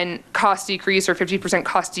 25% cost decrease or 50%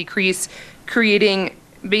 cost decrease creating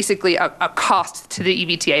basically a cost to the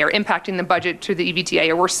EVTA or impacting the budget to the EVTA,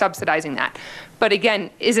 or we're subsidizing that. But again,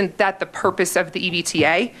 isn't that the purpose of the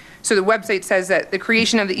EVTA? So the website says that the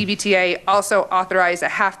creation of the EVTA also authorized a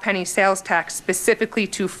half-penny sales tax specifically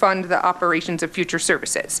to fund the operations of future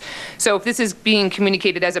services. So if this is being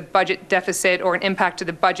communicated as a budget deficit or an impact to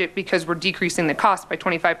the budget because we're decreasing the cost by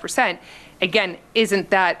 25%, again, isn't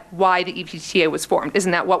that why the EVTA was formed?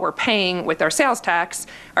 Isn't that what we're paying with our sales tax,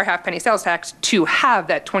 our half-penny sales tax, to have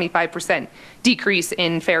that 25% decrease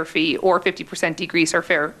in fare fee or 50% decrease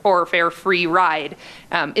or fare-free ride?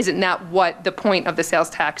 Isn't that what the point of the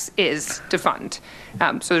sales tax is to fund?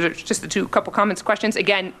 So there's just the couple comments, questions.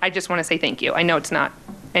 Again, I just want to say thank you. I know it's not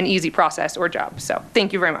an easy process or job, so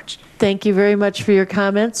thank you very much. Thank you very much for your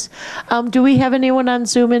comments. Do we have anyone on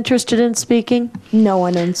Zoom interested in speaking? No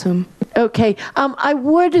one on Zoom. Okay. I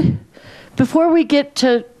would, before we get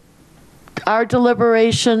to our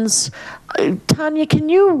deliberations, Tanya, can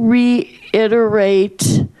you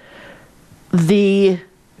reiterate the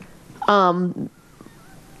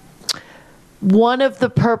one of the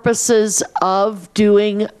purposes of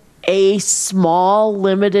doing a small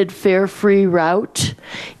limited fare-free route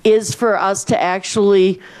is for us to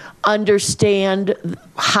actually understand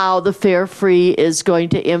how the fare-free is going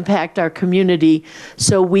to impact our community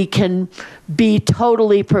so we can be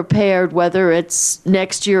totally prepared, whether it's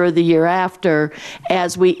next year or the year after,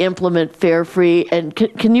 as we implement fare-free. And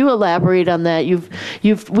can you elaborate on that?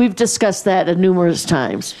 We've discussed that numerous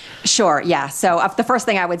times. Sure, yeah. So the first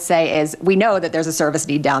thing I would say is we know that there's a service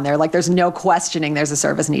need down there. Like, there's no questioning there's a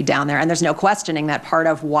service need down there. And there's no questioning that part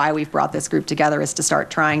of why we've brought this group together is to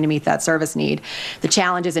start trying to meet that service need. The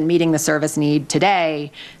challenges in meeting the service need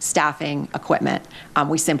today, staffing, equipment,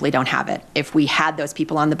 we simply don't have it. If we had those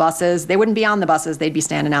people on the buses, they wouldn't be on the buses, they'd be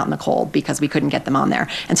standing out in the cold because we couldn't get them on there.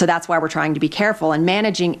 And so that's why we're trying to be careful and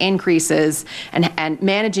managing increases and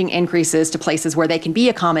managing increases to places where they can be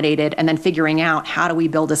accommodated, and then figuring out how do we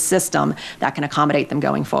build a system that can accommodate them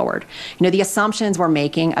going forward. You know, the assumptions we're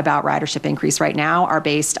making about ridership increase right now are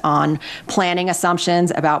based on planning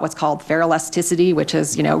assumptions about what's called fare elasticity, which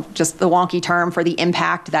is, you know, just the wonky term for the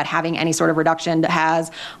impact that having any sort of reduction has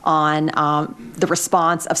on the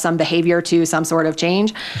response of some behavior to some sort of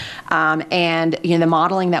change. And you know, the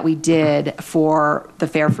modeling that we did for the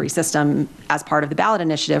fare-free system as part of the ballot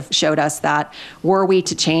initiative showed us that were we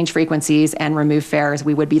to change frequencies and remove fares,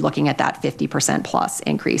 we would be looking at that 50% plus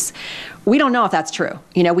increase. We don't know if that's true.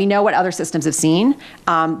 You know, we know what other systems have seen.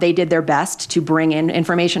 They did their best to bring in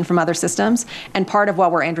information from other systems. And part of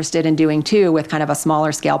what we're interested in doing too with kind of a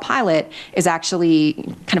smaller scale pilot is actually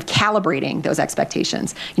kind of calibrating those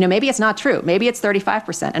expectations. You know, maybe it's not true. Maybe it's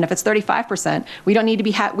 35%. And if it's 35%, we don't need to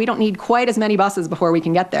be we don't need quite as many buses before we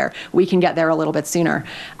can get there. We can get there a little bit sooner.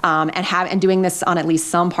 And doing this on at least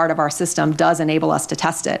some part of our system does enable us to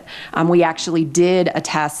test it. We actually did a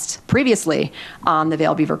test previously on the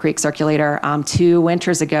Vail Beaver Creek circulator. 2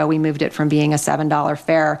 winters ago, we moved it from being a $7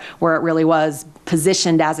 fare, where it really was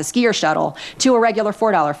positioned as a skier shuttle, to a regular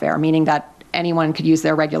 $4 fare, meaning that anyone could use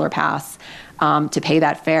their regular pass to pay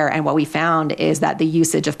that fare. And what we found is that the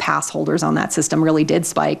usage of pass holders on that system really did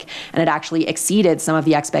spike, and it actually exceeded some of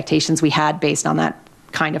the expectations we had based on that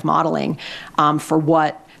kind of modeling for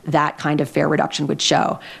what that kind of fare reduction would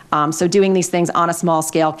show. So doing these things on a small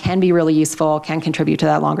scale can be really useful, can contribute to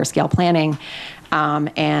that longer scale planning.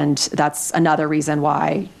 And that's another reason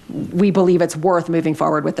why we believe it's worth moving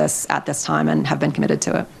forward with this at this time and have been committed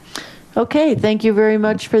to it. Okay, thank you very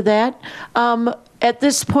much for that. At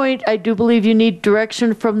this point, I do believe you need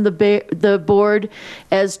direction from the board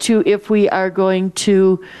as to if we are going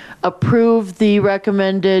to approve the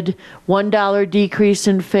recommended $1 decrease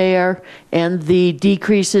in fare and the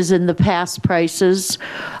decreases in the pass prices,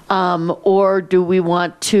 or do we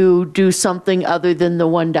want to do something other than the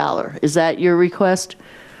 $1? Is that your request?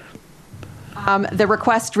 The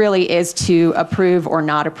request really is to approve or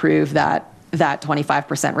not approve that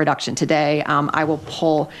 25% reduction today. I will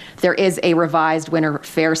pull, there is a revised winter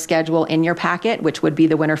fare schedule in your packet, which would be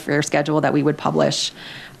the winter fare schedule that we would publish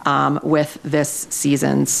with this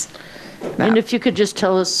season's map. And if you could just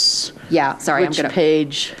tell us I'm which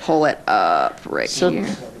page. Pull it up right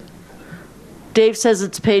here. Dave says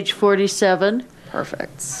it's page 47.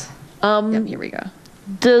 Perfect. Yep, here we go.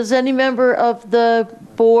 Does any member of the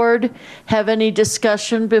board have any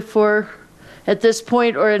discussion before at this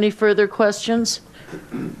point, or any further questions?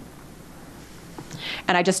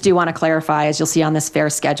 And I just do want to clarify, as you'll see on this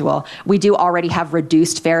fare schedule, we do already have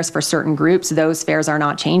reduced fares for certain groups. Those fares are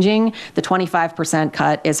not changing. The 25%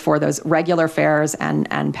 cut is for those regular fares and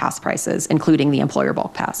pass prices, including the employer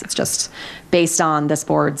bulk pass. It's just based on this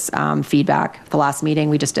board's feedback. The last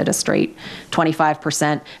meeting, we just did a straight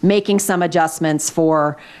 25%, making some adjustments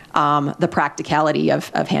for the practicality of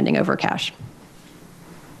handing over cash.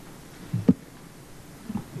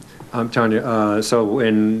 I'm telling you, so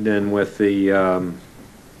then with the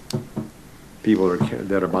people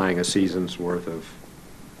that are buying a season's worth of,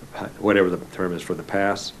 whatever the term is for the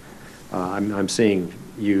pass, I'm seeing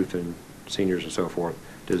youth and seniors and so forth.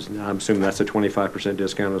 I'm assuming that's a 25%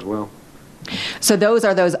 discount as well? So those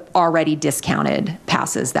are those already discounted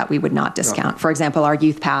passes that we would not discount. For example, our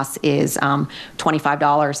youth pass is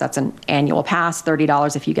 $25. That's an annual pass.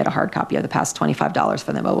 $30 if you get a hard copy of the pass. $25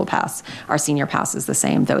 for the mobile pass. Our senior pass is the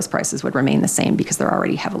same. Those prices would remain the same because they're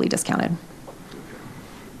already heavily discounted.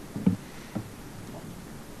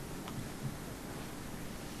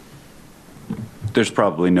 There's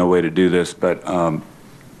probably no way to do this, but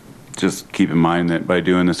just keep in mind that by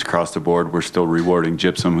doing this across the board, we're still rewarding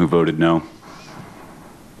Gypsum who voted no.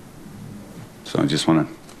 So I just want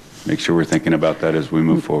to make sure we're thinking about that as we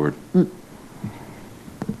move forward.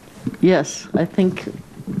 Yes,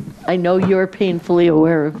 I know you're painfully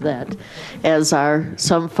aware of that, as are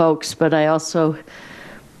some folks, but I also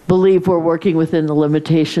believe we're working within the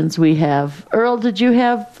limitations we have. Earl, did you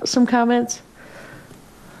have some comments?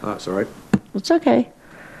 It's all right. It's okay.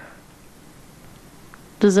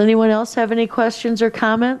 Does anyone else have any questions or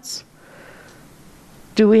comments?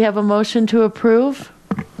 Do we have a motion to approve?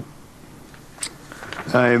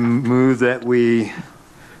 I move that we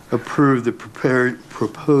approve the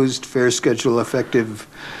proposed fare schedule effective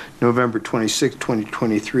November 26,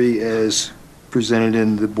 2023 as presented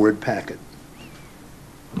in the board packet.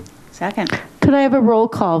 Second. Could I have a roll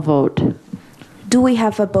call vote? Do we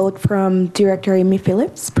have a vote from Director Amy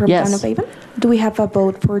Phillips from Yes. Town of Avon? Do we have a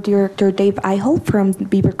vote for Director Dave Ihol from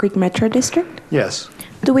Beaver Creek Metro District? Yes.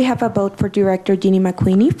 Do we have a vote for Director Jeannie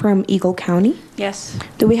McQueenie from Eagle County? Yes.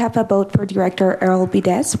 Do we have a vote for Director Earl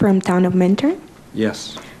Bides from Town of Mentor?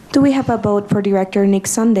 Yes. Do we have a vote for Director Nick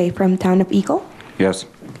Sunday from Town of Eagle? Yes.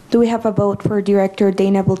 Do we have a vote for Director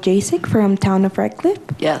Dana Buljacek from Town of Redcliffe?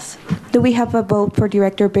 Yes. Do we have a vote for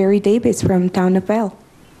Director Barry Davis from Town of Vail?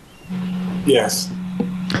 Yes.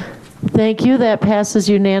 Thank you. That passes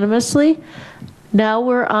unanimously. Now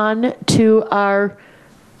we're on to our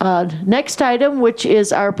next item, which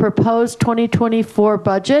is our proposed 2024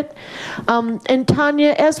 budget. And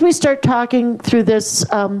Tanya, as we start talking through this,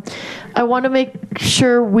 I want to make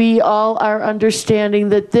sure we all are understanding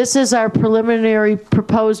that this is our preliminary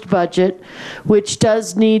proposed budget, which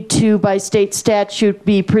does need to, by state statute,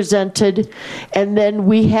 be presented. And then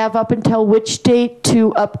we have up until which date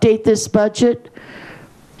to update this budget?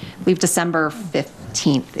 I believe December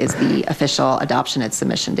 15th is the official adoption and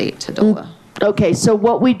submission date to DOLA. Okay, so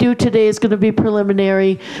what we do today is going to be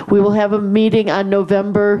preliminary. We will have a meeting on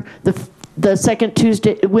November, the second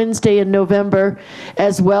Wednesday in November,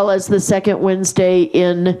 as well as the second Wednesday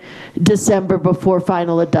in December before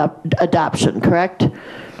final adoption, correct?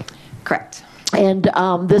 Correct. And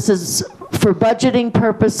this is for budgeting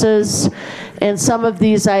purposes, and some of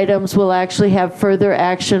these items will actually have further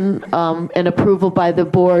action and approval by the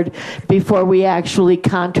board before we actually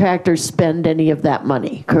contract or spend any of that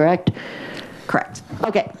money, correct? Correct.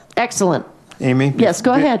 Okay, excellent. Amy? Yes,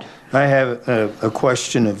 go ahead. I have a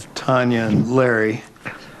question of Tanya and Larry,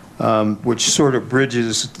 which sort of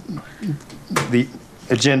bridges the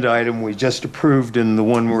agenda item we just approved and the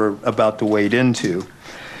one we're about to wade into.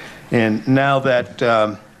 And now that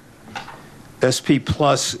SP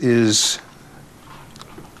Plus is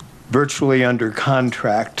virtually under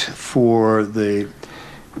contract for the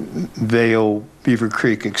Vail Beaver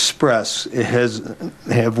Creek Express,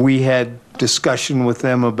 have we had discussion with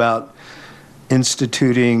them about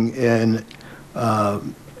instituting an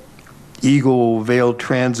Eagle Vail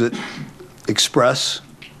Transit Express?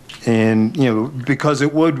 And, because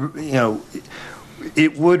it would,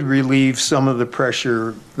 it would relieve some of the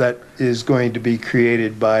pressure that is going to be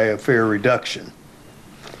created by a fare reduction.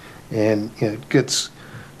 And it gets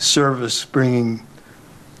service bringing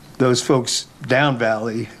those folks down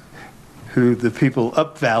valley who the people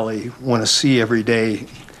up valley want to see every day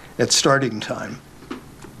at starting time.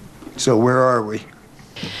 So where are we?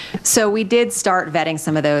 So we did start vetting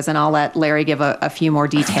some of those, and I'll let Larry give a few more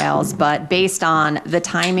details, but based on the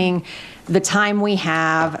timing, the time we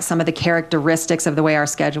have, some of the characteristics of the way our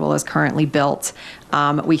schedule is currently built,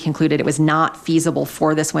 we concluded it was not feasible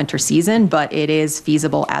for this winter season, but it is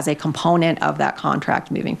feasible as a component of that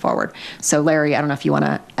contract moving forward. So Larry, I don't know if you want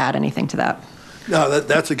to add anything to that. No,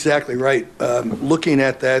 that's exactly right. Looking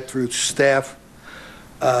at that through staff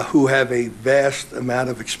who have a vast amount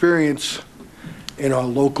of experience in our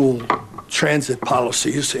local transit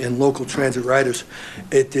policies and local transit riders,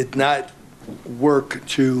 it did not work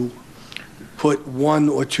to put 1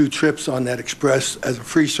 or 2 trips on that express as a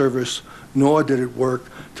free service, nor did it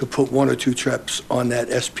work to put 1 or 2 trips on that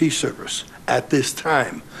SP service at this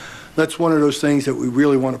time. That's one of those things that we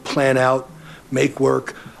really want to plan out, make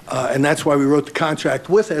work, and that's why we wrote the contract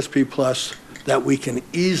with SP Plus, that we can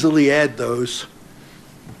easily add those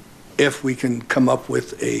if we can come up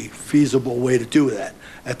with a feasible way to do that.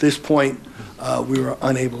 At this point, we were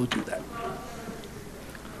unable to do that.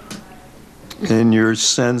 In your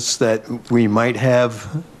sense that we might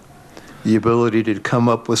have the ability to come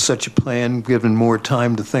up with such a plan, given more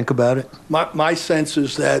time to think about it? My sense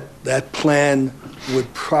is that that plan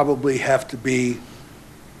would probably have to be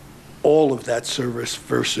all of that service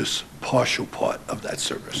versus partial part of that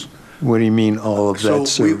service. What do you mean, all of that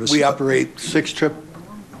service? So we operate six trips,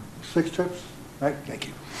 right? Thank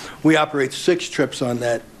you. We operate 6 trips on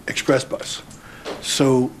that express bus.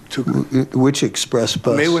 So to... Which express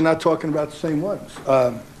bus? Maybe we're not talking about the same ones.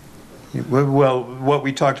 Well, what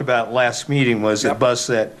we talked about last meeting was a bus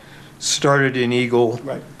that started in Eagle,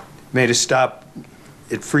 right, made a stop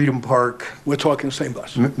at Freedom Park. We're talking the same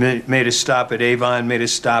bus. Made a stop at Avon, made a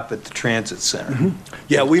stop at the Transit Center. Mm-hmm.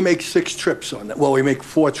 Yeah, we make 6 trips on that. Well, we make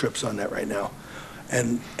 4 trips on that right now.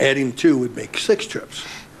 And adding 2 would make 6 trips.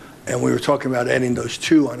 And we were talking about adding those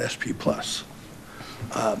 2 on SP Plus.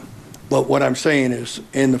 But what I'm saying is,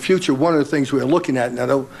 in the future, one of the things we're looking at,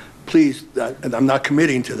 now, please, and I'm not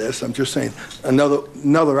committing to this, I'm just saying,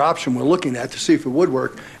 another option we're looking at to see if it would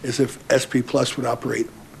work is if SP Plus would operate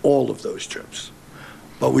all of those trips.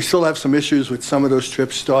 But we still have some issues with some of those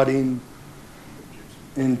trips starting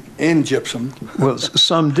in Gypsum. Well,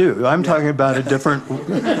 some do. I'm talking about a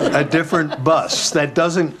different bus that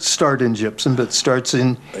doesn't start in Gypsum, but starts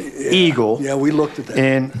in Eagle. Yeah, we looked at that.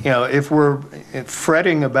 And, you know, if we're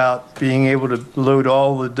fretting about being able to load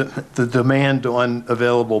all the demand on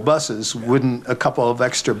available buses, wouldn't a couple of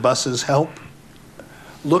extra buses help?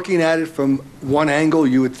 Looking at it from one angle,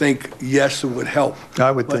 you would think, yes, it would help.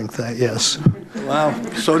 I would think that, yes. Well,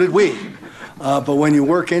 so did we. But when you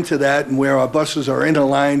work into that and where our buses are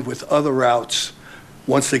interlined with other routes,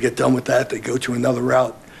 once they get done with that, they go to another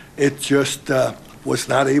route. It just was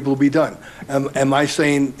not able to be done. Am I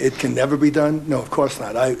saying it can never be done? No, of course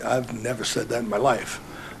not. I've never said that in my life.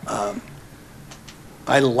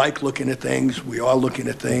 I like looking at things. We are looking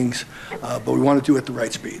at things. But we want to do it at the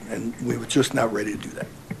right speed. And we were just not ready to do that.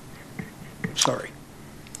 Sorry.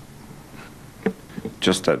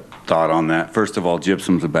 Just a thought on that. First of all,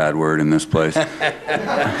 gypsum's a bad word in this place.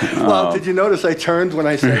 Well, did you notice I turned when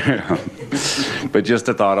I said But just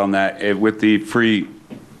a thought on that. With the free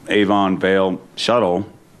Avon Vail shuttle,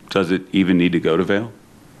 does it even need to go to Vail?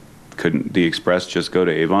 Couldn't the Express just go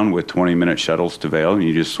to Avon with 20-minute shuttles to Vail and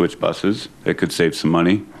you just switch buses? It could save some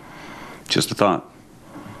money. Just a thought.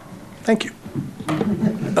 Thank you.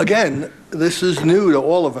 Again, this is new to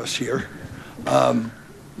all of us here.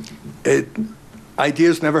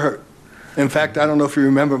 Ideas never hurt. In fact, I don't know if you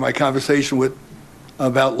remember my conversation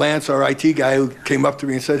about Lance, our IT guy, who came up to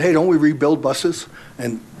me and said, hey, don't we rebuild buses?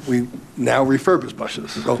 And we now refurbish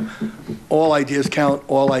buses. So all ideas count,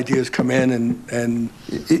 all ideas come in and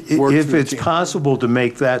work. If it's possible to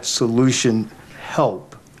make that solution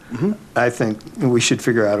help, I think we should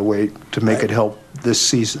figure out a way to make it help this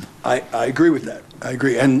season. I agree with that. I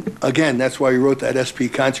agree. And again, that's why we wrote that SP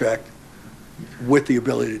contract with the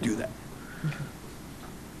ability to do that.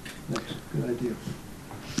 Good idea.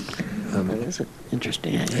 That's an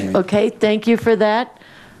interesting idea. Okay, thank you for that.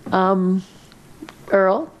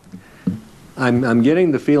 Earl? I'm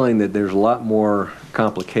getting the feeling that there's a lot more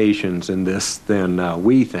complications in this than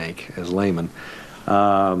we think as laymen.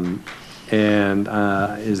 And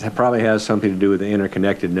it probably has something to do with the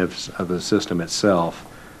interconnectedness of the system itself.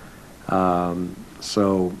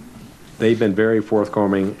 So they've been very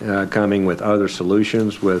forthcoming coming with other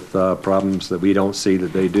solutions with problems that we don't see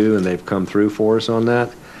that they do, and they've come through for us on that.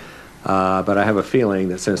 But I have a feeling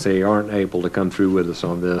that since they aren't able to come through with us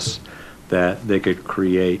on this, that they could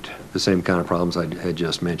create the same kind of problems I had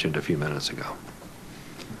just mentioned a few minutes ago.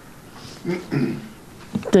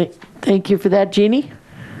 Thank you for that. Jeannie?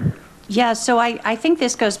 Yeah, so I think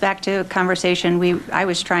this goes back to a conversation I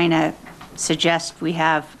was trying to suggest we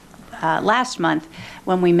have last month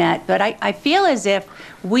when we met, but I feel as if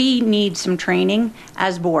we need some training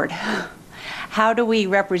as board. How do we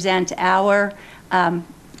represent our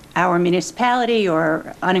municipality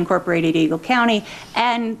or unincorporated Eagle County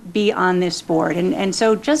and be on this board? And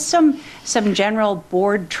so just some general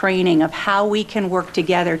board training of how we can work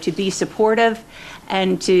together to be supportive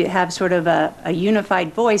and to have sort of a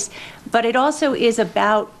unified voice. But it also is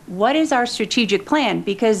about what is our strategic plan?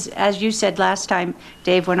 Because as you said last time,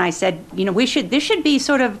 Dave, when I said, you know, this should be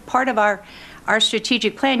sort of part of our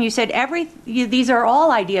strategic plan. You said these are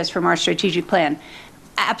all ideas from our strategic plan.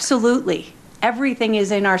 Absolutely. everything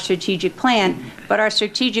is in our strategic plan, but our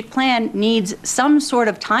strategic plan needs some sort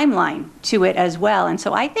of timeline to it as well. And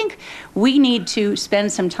so I think we need to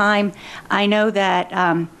spend some time. I know that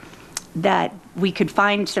that we could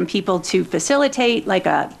find some people to facilitate like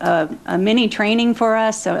a mini training for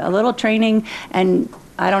us, a little training, and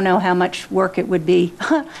I don't know how much work it would be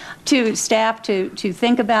to staff to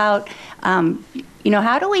think about,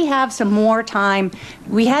 how do we have some more time?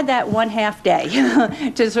 We had that 1/2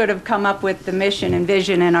 day to sort of come up with the mission and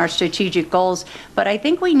vision and our strategic goals, but I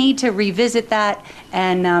think we need to revisit that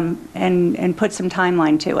and put some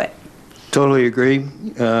timeline to it. Totally agree.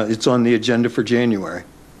 It's on the agenda for January.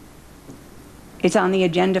 It's on the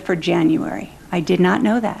agenda for January. I did not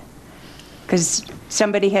know that, because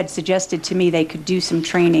somebody had suggested to me they could do some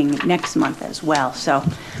training next month as well. So,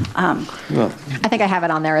 I think I have it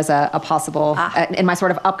on there as a possible, in my sort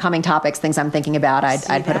of upcoming topics, things I'm thinking about.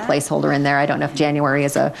 I'd put a placeholder in there. I don't know if January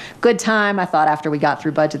is a good time. I thought after we got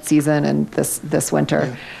through budget season and this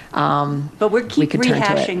winter, but we keep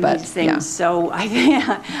rehashing these things. Yeah. So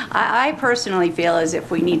I personally feel as if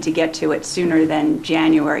we need to get to it sooner than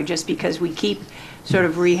January, just because we keep sort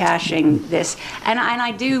of rehashing this, and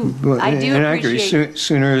I do and appreciate. I agree.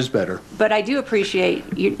 Sooner is better. But I do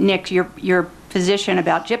appreciate Nick, your position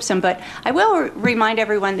about gypsum. But I will remind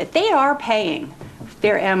everyone that they are paying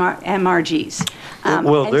their MRGs.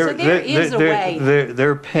 Well, way.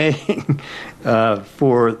 They're paying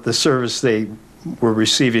for the service they were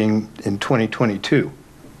receiving in 2022.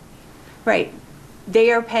 Right.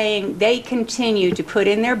 They are paying. They continue to put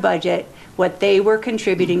in their budget what they were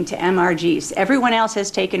contributing to MRGs. Everyone else has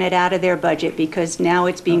taken it out of their budget because now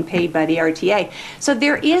it's being paid by the RTA. So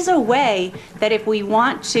there is a way that if we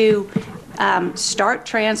want to start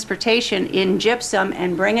transportation in gypsum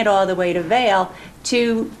and bring it all the way to Vail,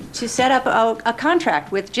 to set up a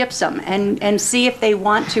contract with gypsum and see if they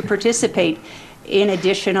want to participate in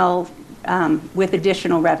additional with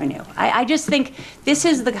additional revenue. I just think this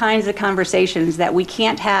is the kinds of conversations that we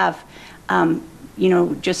can't have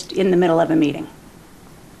just in the middle of a meeting.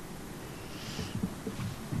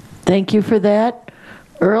 Thank you for that.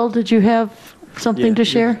 Earl, did you have something to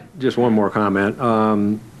share? Just one more comment.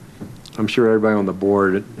 I'm sure everybody on the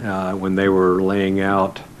board, when they were laying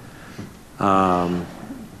out to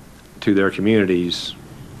their communities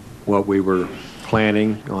what we were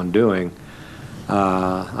planning on doing,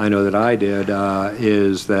 I know that I did,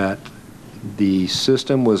 is that the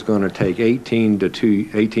system was going to take 18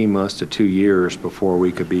 months to 2 years before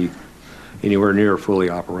we could be anywhere near fully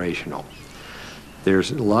operational. There's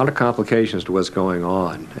a lot of complications to what's going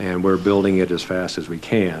on, and we're building it as fast as we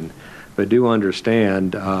can, but do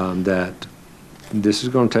understand that this is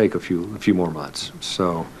going to take a few more months.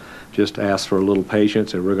 So just ask for a little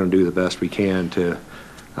patience, and we're going to do the best we can to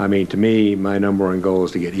me, my number one goal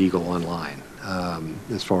is to get Eagle online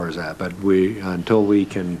as far as that, but until we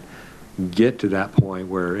can get to that point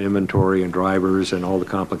where inventory and drivers and all the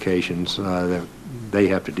complications that they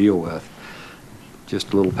have to deal with,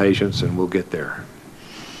 just a little patience and we'll get there.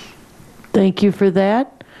 Thank you for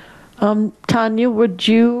that. Tanya, would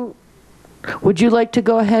you like to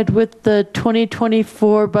go ahead with the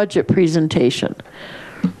 2024 budget presentation?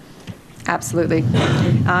 Absolutely.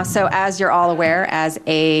 So as you're all aware, as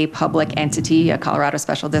a public entity, a Colorado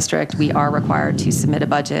Special District, we are required to submit a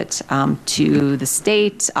budget to the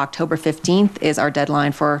state. October 15th is our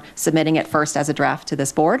deadline for submitting it first as a draft to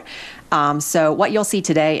this board. So what you'll see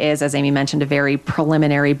today is, as Amy mentioned, a very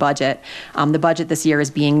preliminary budget. The budget this year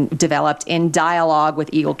is being developed in dialogue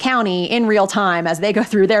with Eagle County in real time as they go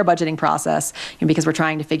through their budgeting process, because we're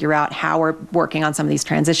trying to figure out how we're working on some of these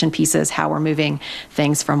transition pieces, how we're moving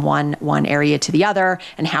things from one area to the other,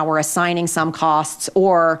 and how we're assigning some costs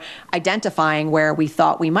or identifying where we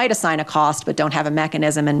thought we might assign a cost but don't have a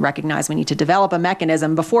mechanism and recognize we need to develop a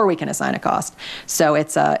mechanism before we can assign a cost. So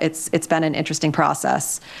it's been an interesting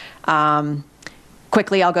process.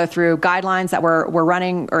 Quickly, I'll go through guidelines that we're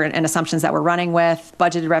running and assumptions that we're running with,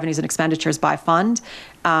 budgeted revenues and expenditures by fund,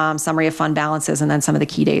 summary of fund balances, and then some of the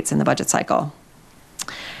key dates in the budget cycle.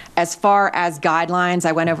 As far as guidelines,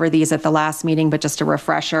 I went over these at the last meeting, but just a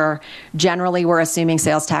refresher. Generally, we're assuming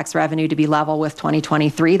sales tax revenue to be level with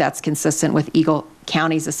 2023. That's consistent with Eagle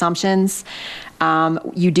County's assumptions.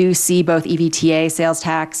 You do see both EVTA sales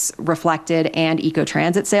tax reflected and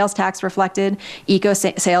Eco-Transit sales tax reflected.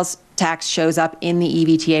 Sales tax shows up in the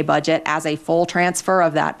EVTA budget as a full transfer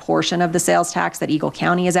of that portion of the sales tax that Eagle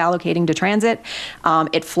County is allocating to transit.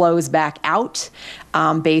 It flows back out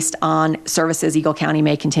based on services Eagle County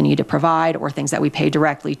may continue to provide or things that we pay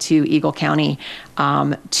directly to Eagle County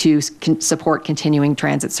to support continuing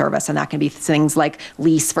transit service. And that can be things like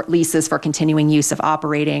leases for continuing use of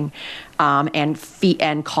operating and fee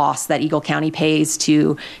and costs that Eagle County pays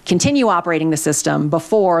to continue operating the system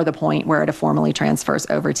before the point where it formally transfers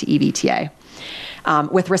over to EVTA.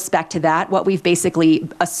 With respect to that, what we've basically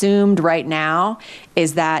assumed right now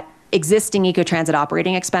is that existing Ecotransit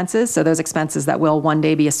operating expenses, so those expenses that will one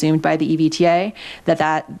day be assumed by the EVTA,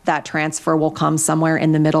 that transfer will come somewhere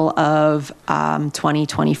in the middle of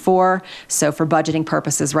 2024. So for budgeting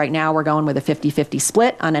purposes right now, we're going with a 50-50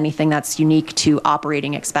 split on anything that's unique to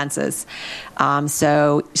operating expenses.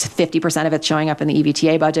 So 50% of it's showing up in the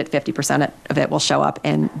EVTA budget, 50% of it will show up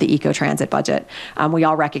in the Ecotransit budget. We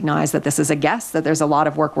all recognize that this is a guess, that there's a lot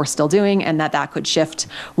of work we're still doing, and that could shift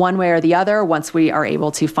one way or the other once we are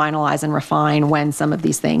able to finalize and refine when some of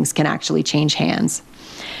these things can actually change hands.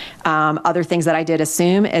 Other things that I did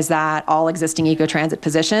assume is that all existing Ecotransit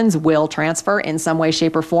positions will transfer in some way,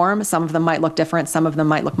 shape, or form. Some of them might look different. Some of them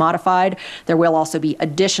might look modified. There will also be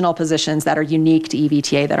additional positions that are unique to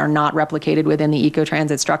EVTA that are not replicated within the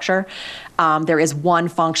Ecotransit structure. There is one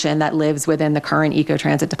function that lives within the current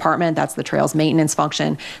Ecotransit department. That's the trails maintenance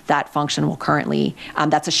function. That function will currently,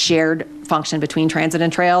 that's a shared function between transit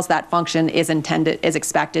and trails. That function is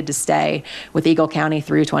expected to stay with Eagle County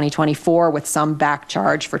through 2024 with some back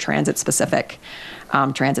charge for transit-specific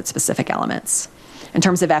elements. In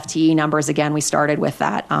terms of FTE numbers, again, we started with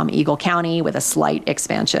that Eagle County with a slight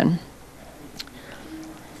expansion.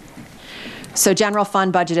 So general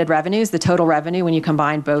fund budgeted revenues, the total revenue when you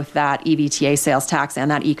combine both that EVTA sales tax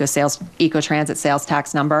and that Ecotransit sales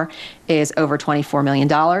tax number is over $24 million.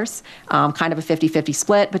 Kind of a 50-50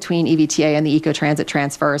 split between EVTA and the Ecotransit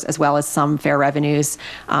transfers, as well as some fair revenues,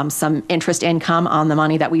 some interest income on the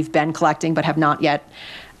money that we've been collecting but have not yet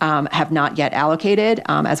allocated,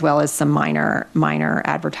 as well as some minor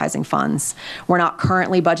advertising funds. We're not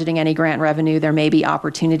currently budgeting any grant revenue. There may be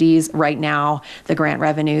opportunities. Right now, the grant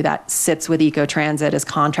revenue that sits with Ecotransit is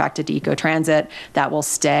contracted to Ecotransit. That will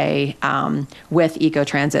stay with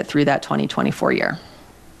Ecotransit through that 2024 year.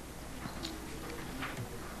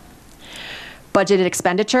 Budgeted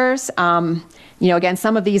expenditures. Again,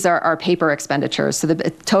 some of these are paper expenditures. So the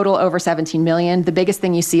total over 17 million. The biggest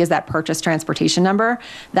thing you see is that purchase transportation number.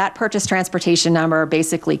 That purchase transportation number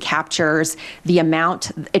basically captures the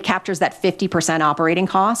amount. It captures that 50% operating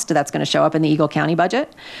cost that's going to show up in the Eagle County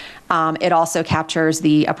budget. It also captures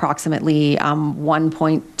the approximately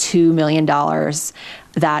 $1.2 million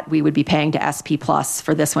that we would be paying to SP Plus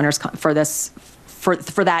for this winter's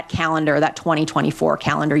for that calendar, that 2024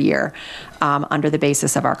 calendar year, under the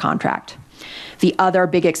basis of our contract. The other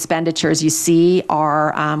big expenditures you see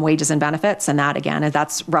are wages and benefits, and that, again,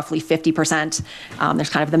 that's roughly 50%. There's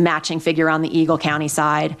kind of the matching figure on the Eagle County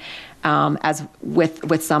side, as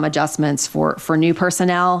with some adjustments for new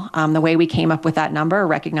personnel. The way we came up with that number,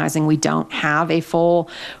 recognizing we don't have a full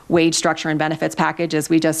wage structure and benefits package, is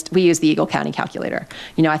we use the Eagle County calculator.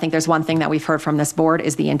 I think there's one thing that we've heard from this board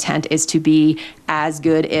is the intent is to be as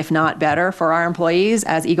good, if not better, for our employees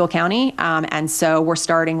as Eagle County. And so we're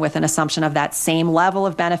starting with an assumption of that same level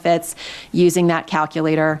of benefits, using that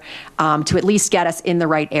calculator to at least get us in the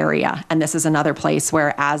right area. And this is another place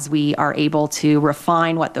where, as we are able to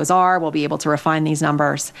refine what those are, we'll be able to refine these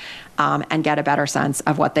numbers and get a better sense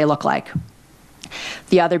of what they look like.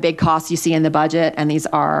 The other big costs you see in the budget, and these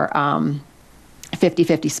are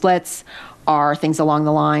 50-50 splits, are things along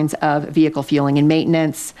the lines of vehicle fueling and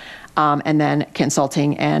maintenance, and then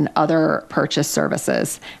consulting and other purchase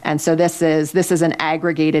services. And so this is an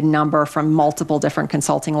aggregated number from multiple different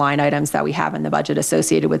consulting line items that we have in the budget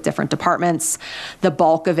associated with different departments. The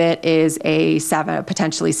bulk of it is a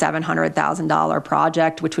potentially $700,000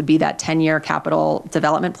 project, which would be that 10-year capital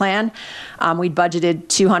development plan. We budgeted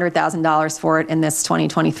 $200,000 for it in this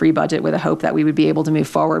 2023 budget with a hope that we would be able to move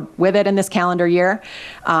forward with it in this calendar year.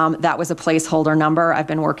 That was a placeholder number. I've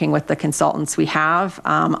been working with the consultants we have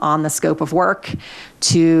on the scope of work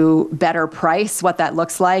to better price what that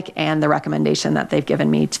looks like, and the recommendation that they've given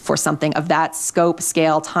me for something of that scope,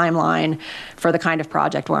 scale, timeline for the kind of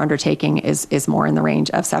project we're undertaking is more in the range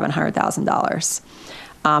of $700,000.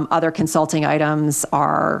 Other consulting items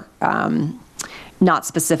are not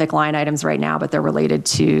specific line items right now, but they're related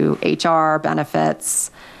to HR,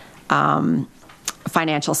 benefits,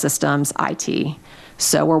 financial systems, IT.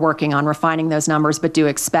 So we're working on refining those numbers, but do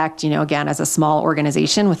expect, again, as a small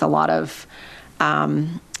organization with a lot of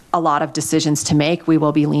decisions to make, we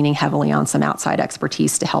will be leaning heavily on some outside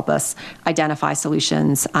expertise to help us identify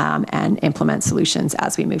solutions and implement solutions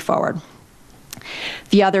as we move forward.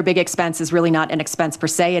 The other big expense is really not an expense per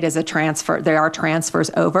se. It is a transfer. There are transfers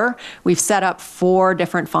over. We've set up 4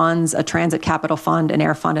 different funds: a transit capital fund, an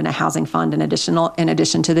air fund, and a housing fund in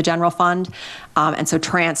addition to the general fund. And so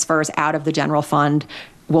transfers out of the general fund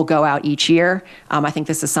will go out each year. I think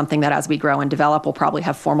this is something that as we grow and develop, we'll probably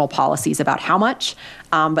have formal policies about how much,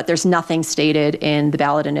 but there's nothing stated in the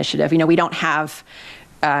ballot initiative. We don't have,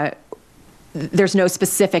 there's no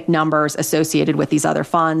specific numbers associated with these other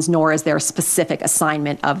funds, nor is there a specific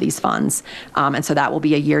assignment of these funds. And so that will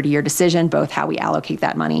be a year-to-year decision, both how we allocate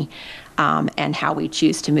that money and how we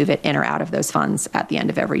choose to move it in or out of those funds at the end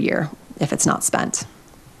of every year if it's not spent.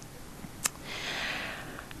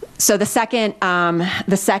 So the second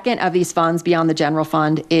of these funds beyond the general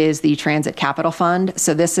fund is the Transit Capital Fund.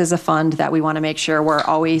 So this is a fund that we want to make sure we're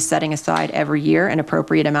always setting aside every year an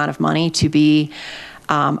appropriate amount of money to be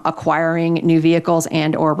acquiring new vehicles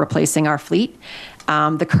and or replacing our fleet.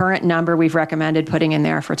 The current number we've recommended putting in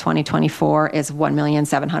there for 2024 is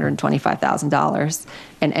 $1,725,000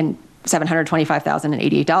 and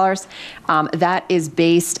 $725,088. That is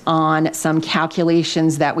based on some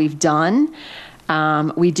calculations that we've done.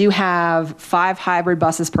 We do have 5 hybrid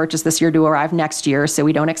buses purchased this year to arrive next year, so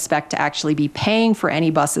we don't expect to actually be paying for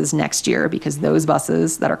any buses next year because those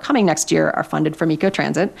buses that are coming next year are funded from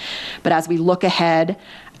EcoTransit. But as we look ahead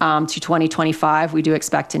to 2025, we do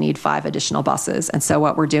expect to need 5 additional buses. And so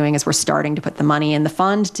what we're doing is we're starting to put the money in the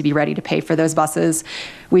fund to be ready to pay for those buses.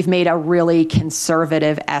 We've made a really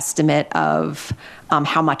conservative estimate of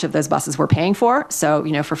how much of those buses we're paying for. So,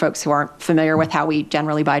 for folks who aren't familiar with how we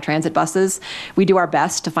generally buy transit buses, we do our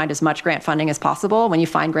best to find as much grant funding as possible. When you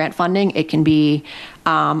find grant funding, it can be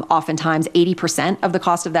oftentimes 80% of the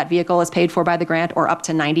cost of that vehicle is paid for by the grant, or up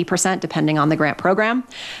to 90% depending on the grant program.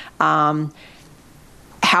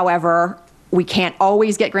 However, we can't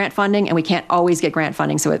always get grant funding, and we can't always get grant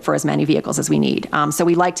funding for as many vehicles as we need. So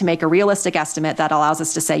we like to make a realistic estimate that allows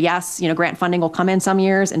us to say, yes, grant funding will come in some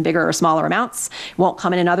years in bigger or smaller amounts, won't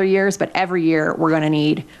come in other years, but every year we're going to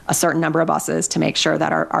need a certain number of buses to make sure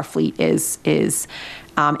that our fleet is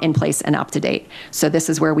in place and up to date. So this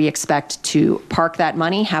is where we expect to park that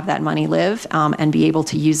money, have that money live, and be able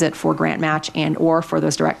to use it for grant match and or for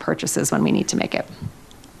those direct purchases when we need to make it.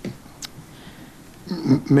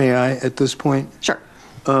 May I at this point? Sure.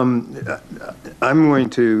 I'm going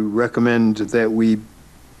to recommend that we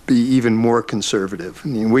be even more conservative.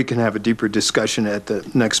 We can have a deeper discussion at the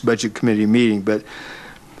next budget committee meeting, but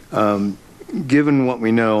given what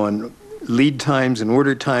we know on lead times and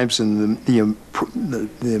order times and the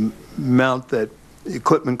amount that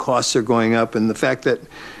equipment costs are going up, and the fact that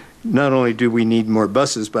not only do we need more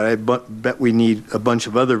buses, but I bet we need a bunch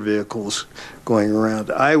of other vehicles going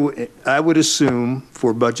around. I would assume,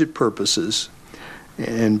 for budget purposes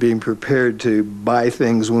and being prepared to buy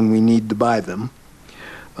things when we need to buy them,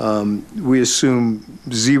 we assume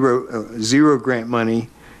zero grant money,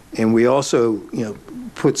 and we also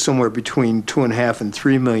put somewhere between $2.5 and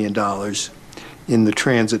 $3 million in the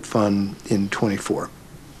transit fund in '24.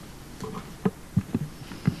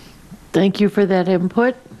 Thank you for that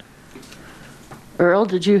input. Earl,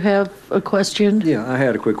 did you have a question? Yeah, I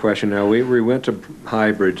had a quick question. Now, we went to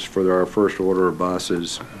hybrids for our first order of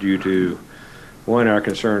buses due to, one, our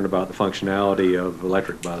concern about the functionality of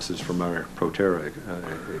electric buses from our Proterra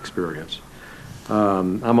experience.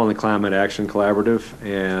 I'm on the Climate Action Collaborative,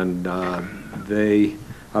 and I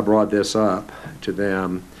brought this up to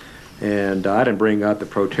them, and I didn't bring up the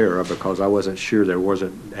Proterra because I wasn't sure there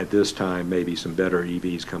wasn't, at this time, maybe some better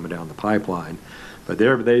EVs coming down the pipeline. But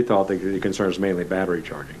they thought the concern was mainly battery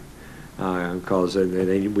charging, because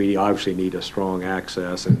we obviously need a strong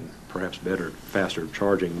access and perhaps better, faster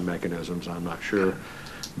charging mechanisms. I'm not sure.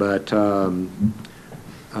 But Kim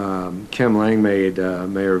Langmaid,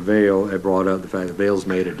 Mayor Vail, had brought up the fact that Vail's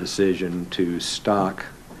made a decision to stock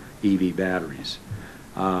EV batteries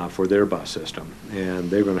for their bus system.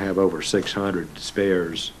 And they're going to have over 600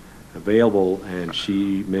 spares available, and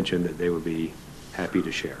she mentioned that they would be happy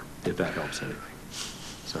to share, if that helps anything.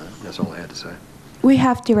 So that's all I had to say. We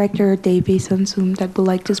have Director Davies on Zoom that would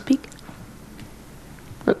like to speak.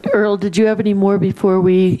 Earl, did you have any more before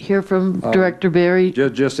we hear from Director Berry?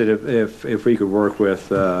 Just that if we could work with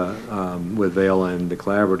Vail and the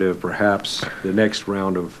collaborative, perhaps the next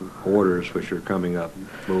round of orders, which are coming up,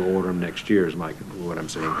 we'll order them next year, is what I'm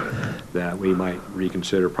saying, that we might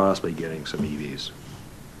reconsider possibly getting some EVs.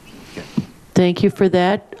 Okay. Thank you for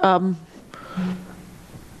that.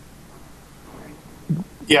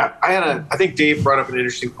 Yeah, I think Dave brought up an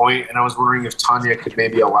interesting point, and I was wondering if Tanya could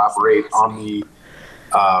maybe elaborate on the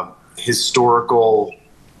historical,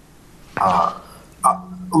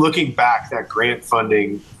 looking back, that grant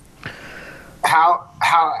funding.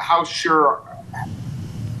 How sure?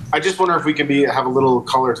 I just wonder if we can have a little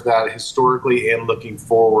color to that historically and looking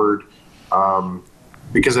forward,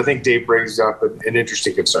 because I think Dave brings up an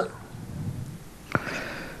interesting concern.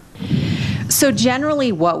 So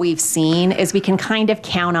generally what we've seen is we can kind of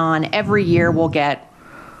count on every year we'll get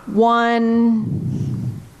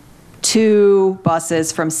 1-2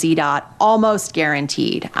 buses from CDOT, almost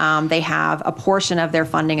guaranteed. They have a portion of their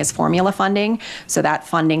funding is formula funding, so that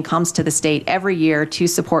funding comes to the state every year to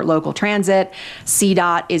support local transit.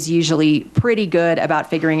 CDOT is usually pretty good about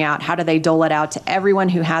figuring out how do they dole it out to everyone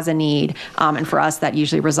who has a need, and for us that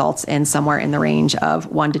usually results in somewhere in the range of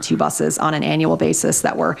 1 to 2 buses on an annual basis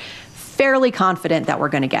that we're fairly confident that we're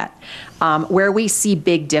going to get. Where we see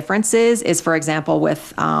big differences is, for example,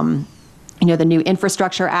 with the new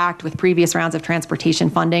Infrastructure Act, with previous rounds of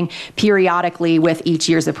transportation funding. Periodically, with each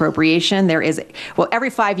year's appropriation, there is, well,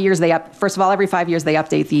 every 5 years every 5 years they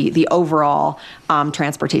update the overall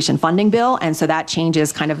transportation funding bill, and so that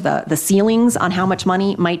changes kind of the ceilings on how much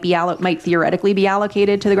money might theoretically be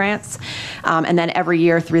allocated to the grants, and then every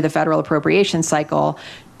year through the federal appropriation cycle,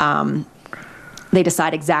 they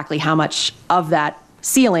decide exactly how much of that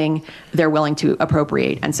ceiling they're willing to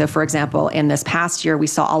appropriate. And so, for example, in this past year, we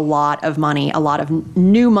saw a lot of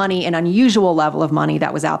new money, an unusual level of money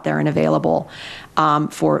that was out there and available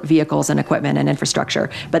for vehicles and equipment and infrastructure.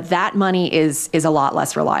 But that money is a lot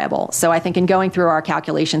less reliable. So I think in going through our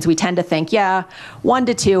calculations, we tend to think, 1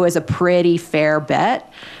 to 2 is a pretty fair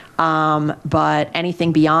bet. But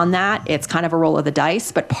anything beyond that, it's kind of a roll of the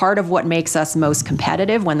dice. But part of what makes us most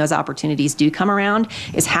competitive when those opportunities do come around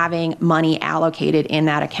is having money allocated in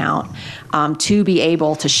that account to be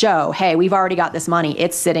able to show, hey, we've already got this money.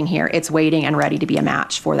 It's sitting here. It's waiting and ready to be a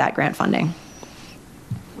match for that grant funding.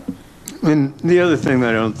 And the other thing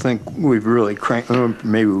that I don't think we've really cranked, or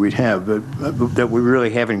maybe we have, but that we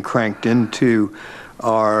really haven't cranked into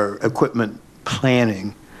our equipment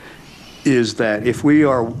planning is that if we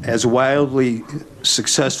are as wildly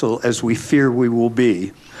successful as we fear we will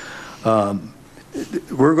be,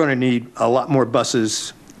 we're going to need a lot more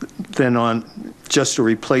buses than on just a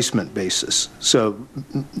replacement basis. So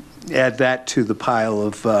add that to the pile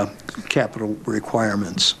of capital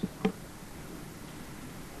requirements.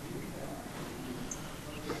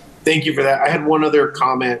 Thank you for that. I had one other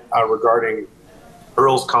comment regarding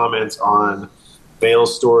Earl's comments on Vail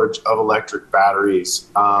storage of electric batteries.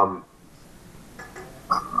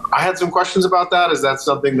 I had some questions about that. Is that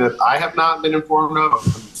something that I have not been informed of?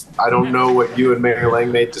 I don't know what you and Mayor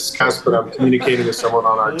Lang may discuss, but I'm communicating with someone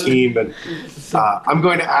on our team, and I'm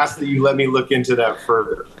going to ask that you let me look into that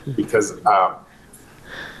further, because I'm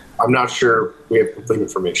not sure we have complete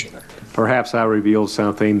information. Perhaps I revealed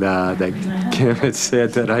something that Kim had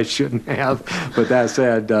said that I shouldn't have, but that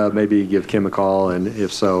said, maybe give Kim a call, and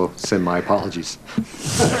if so, send my apologies.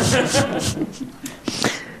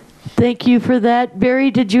 Thank you for that. Barry,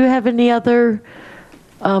 did you have any other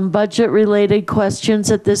budget-related questions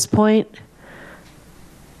at this point?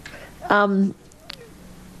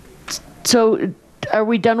 So are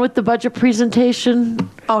we done with the budget presentation?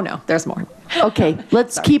 Oh, no, there's more. Okay,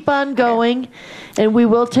 let's keep on going, and we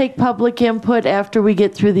will take public input after we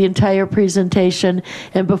get through the entire presentation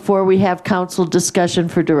and before we have council discussion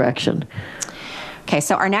for direction. Okay,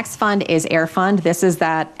 so our next fund is Air Fund. This is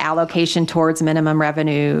that allocation towards minimum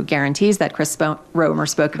revenue guarantees that Chris Romer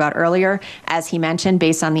spoke about earlier. As he mentioned,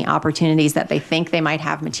 based on the opportunities that they think they might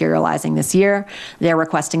have materializing this year, they're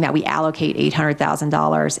requesting that we allocate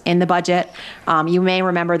 $800,000 in the budget. You may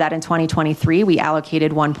remember that in 2023, we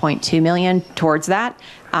allocated $1.2 million towards that.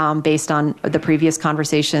 Based on the previous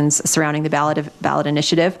conversations surrounding the ballot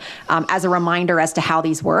initiative. As a reminder as to how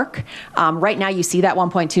these work, right now you see that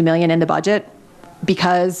 $1.2 million in the budget.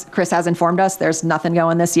 Because Chris has informed us there's nothing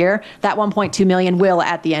going this year, that $1.2 million will,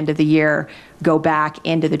 at the end of the year, go back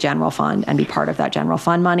into the general fund and be part of that general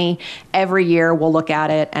fund money. Every year, we'll look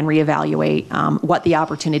at it and reevaluate what the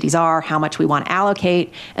opportunities are, how much we want to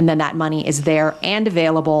allocate, and then that money is there and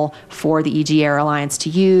available for the EG Air Alliance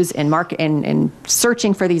to use in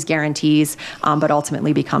searching for these guarantees, but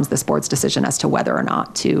ultimately becomes this board's decision as to whether or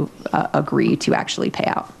not to agree to actually pay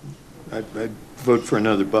out. I'd vote for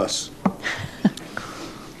another bus.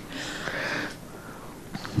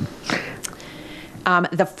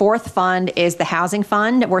 The fourth fund is the housing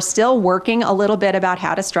fund. We're still working a little bit about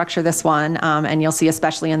how to structure this one, and you'll see,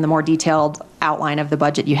 especially in the more detailed outline of the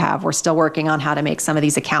budget you have, we're still working on how to make some of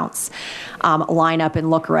these accounts line up and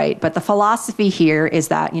look right. But the philosophy here is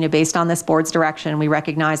that, based on this board's direction, we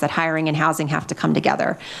recognize that hiring and housing have to come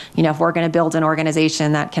together. If we're going to build an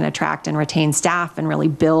organization that can attract and retain staff and really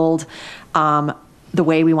build the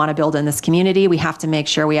way we want to build in this community, we have to make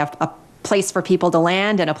sure we have a place for people to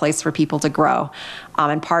land and a place for people to grow.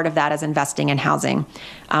 And part of that is investing in housing.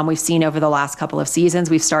 We've seen over the last couple of seasons,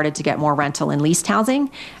 we've started to get more rental and leased housing.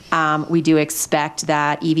 We do expect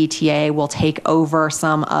that EVTA will take over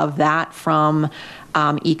some of that from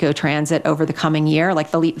Eco-Transit over the coming year.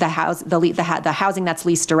 Like the housing that's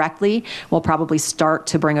leased directly will probably start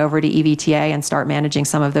to bring over to EVTA and start managing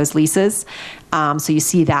some of those leases. So you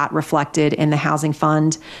see that reflected in the housing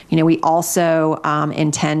fund. We also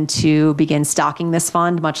intend to begin stocking this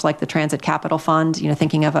fund, much like the Transit Capital Fund,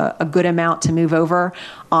 thinking of a good amount to move over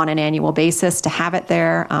on an annual basis to have it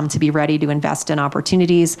there, to be ready to invest in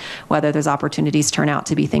opportunities, whether those opportunities turn out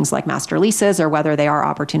to be things like master leases or whether they are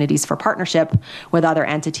opportunities for partnership with other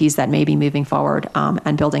entities that may be moving forward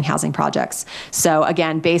and building housing projects. So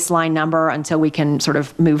again, baseline number until we can sort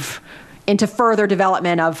of move into further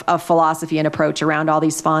development of philosophy and approach around all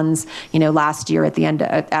these funds. Last year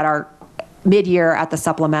at our mid-year at the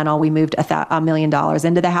supplemental, we moved $1 million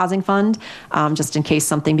into the housing fund, just in case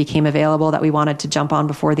something became available that we wanted to jump on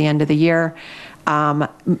before the end of the year.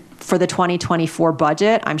 For the 2024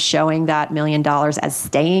 budget, I'm showing that $1 million as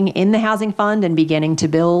staying in the housing fund and beginning to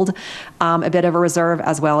build a bit of a reserve,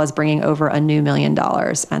 as well as bringing over a new $1 million.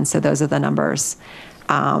 And so those are the numbers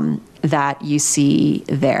that you see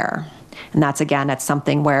there. And that's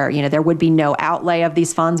something where, there would be no outlay of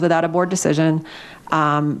these funds without a board decision,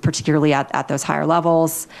 particularly at those higher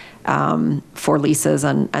levels for leases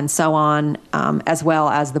and so on, as well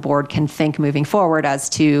as the board can think moving forward as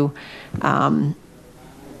to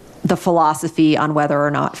the philosophy on whether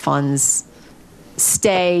or not funds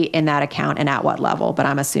stay in that account and at what level. But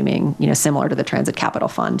I'm assuming, similar to the Transit Capital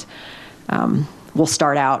Fund, we'll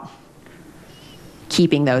start out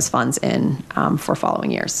keeping those funds in for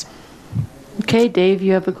following years. Okay, Dave,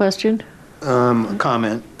 you have a question? A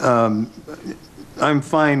comment. I'm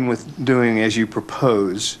fine with doing as you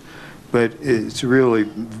propose, but it's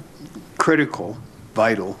really critical,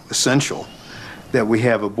 vital, essential that we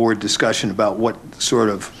have a board discussion about what sort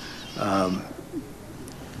of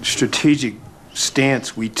strategic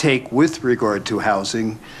stance we take with regard to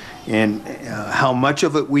housing and how much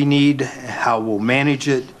of it we need, how we'll manage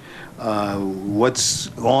it,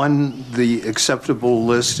 what's on the acceptable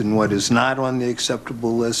list and what is not on the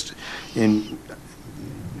acceptable list. And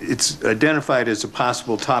it's identified as a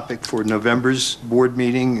possible topic for November's board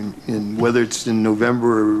meeting, and whether it's in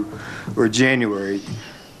November or January,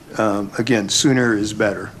 again, sooner is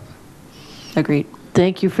better. Agreed.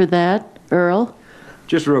 Thank you for that. Earl?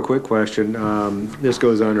 Just a real quick question. This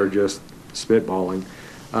goes under just spitballing.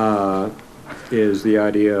 Is the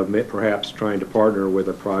idea of perhaps trying to partner with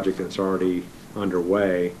a project that's already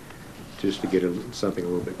underway just to get something a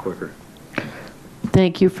little bit quicker?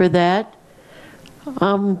 Thank you for that.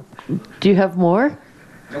 Do you have more?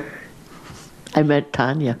 Nope. I meant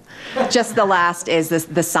Tanya. Just the last is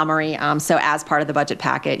the summary. So as part of the budget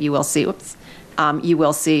packet, you will see,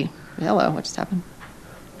 hello, what just happened?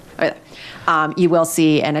 You will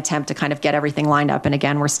see an attempt to kind of get everything lined up. And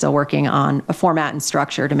again, we're still working on a format and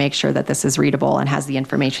structure to make sure that this is readable and has the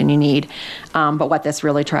information you need. But what this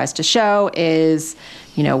really tries to show is,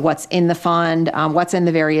 what's in the fund, what's in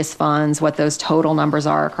the various funds, what those total numbers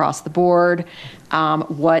are across the board,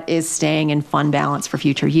 what is staying in fund balance for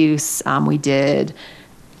future use. We did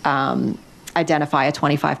identify a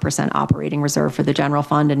 25% operating reserve for the general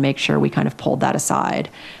fund and make sure we kind of pulled that aside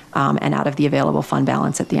and out of the available fund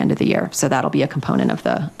balance at the end of the year. So that'll be a component of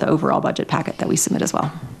the overall budget packet that we submit as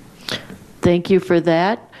well. Thank you for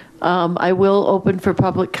that. I will open for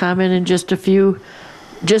public comment in just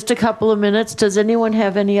a couple of minutes. Does anyone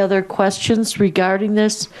have any other questions regarding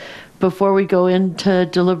this before we go into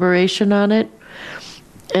deliberation on it?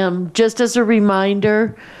 Just as a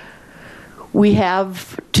reminder, we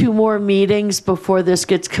have 2 more meetings before this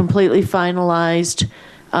gets completely finalized.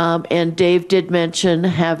 And Dave did mention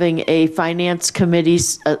having a finance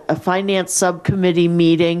subcommittee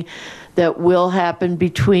meeting that will happen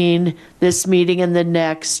between this meeting and the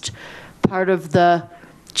next. Part of the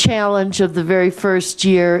challenge of the very first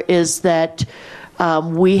year is that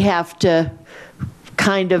we have to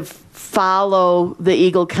kind of follow the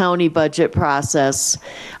Eagle County budget process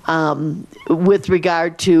with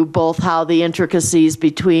regard to both how the intricacies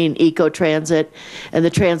between Eco-Transit and the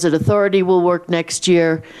Transit Authority will work next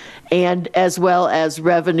year, and as well as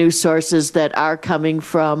revenue sources that are coming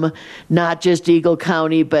from not just Eagle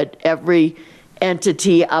County, but every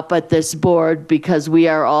entity up at this board, because we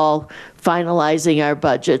are all finalizing our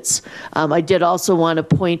budgets. I did also want to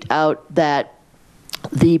point out that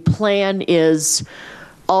the plan is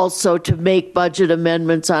also to make budget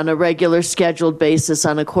amendments on a regular scheduled basis,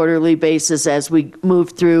 on a quarterly basis as we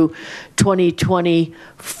move through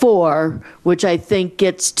 2024, which I think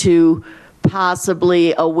gets to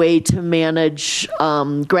possibly a way to manage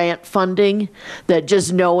grant funding, that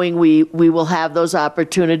just knowing we will have those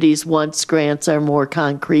opportunities once grants are more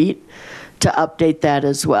concrete to update that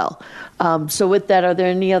as well. So with that, are there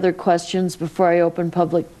any other questions before I open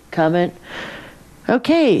public comment?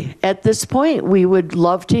 Okay, at this point, we would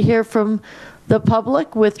love to hear from the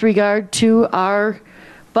public with regard to our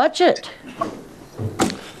budget.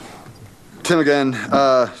 Tim again.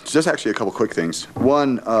 Just actually a couple quick things.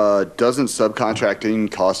 One, doesn't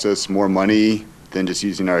subcontracting cost us more money than just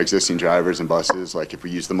using our existing drivers and buses? Like if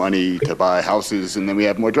we use the money to buy houses and then we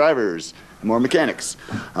have more drivers and more mechanics.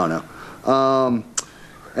 I don't know.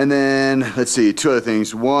 And then, let's see, two other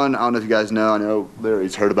things. One, I don't know if you guys know, I know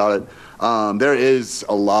Larry's heard about it. There is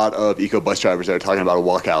a lot of eco bus drivers that are talking about a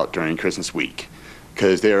walkout during Christmas week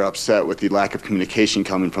because they are upset with the lack of communication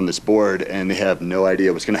coming from this board, and they have no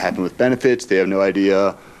idea what's going to happen with benefits. They have no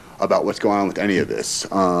idea about what's going on with any of this.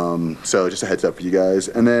 So just a heads up for you guys.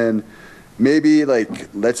 And then maybe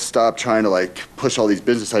let's stop trying to push all these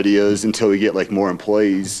business ideas until we get more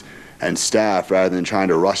employees and staff rather than trying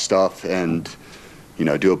to rush stuff and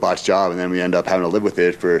do a botched job, and then we end up having to live with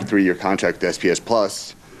it for a 3-year contract with SPS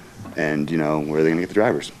Plus, and where are they going to get the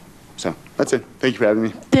drivers? So that's it. Thank you for having me.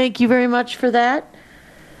 Thank you very much for that.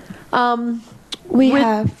 We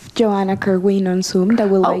have Joanna Kerwin on Zoom that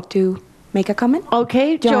would like to make a comment.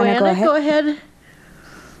 Okay, Joanna, go ahead.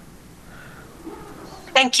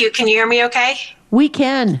 Thank you. Can you hear me okay? We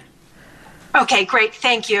can. Okay, great.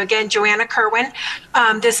 Thank you. Again, Joanna Kerwin.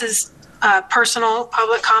 This is personal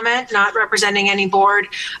public comment, not representing any board.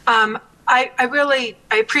 I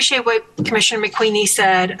appreciate what Commissioner McQueenie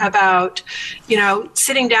said about,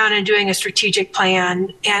 sitting down and doing a strategic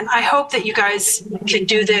plan. And I hope that you guys can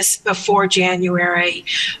do this before January.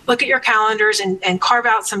 Look at your calendars and carve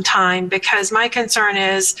out some time, because my concern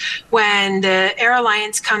is when the Air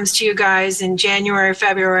Alliance comes to you guys in January or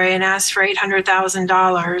February and asks for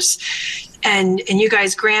 $800,000, and you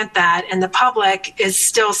guys grant that, and the public is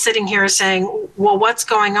still sitting here saying, well, what's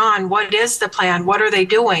going on? What is the plan? What are they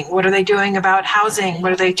doing? What are they doing about housing?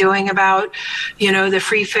 What are they doing about, the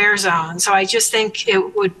free fare zone? So I just think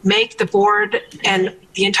it would make the board and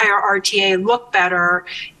the entire RTA look better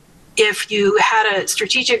if you had a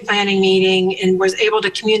strategic planning meeting and was able to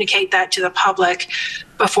communicate that to the public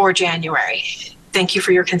before January. Thank you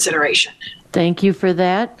for your consideration. Thank you for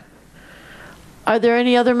that. Are there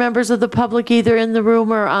any other members of the public, either in the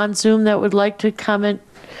room or on Zoom, that would like to comment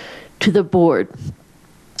to the board?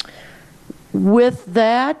 With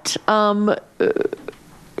that,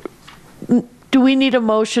 do we need a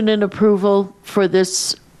motion and approval for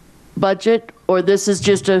this budget? Or this is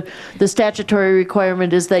just the statutory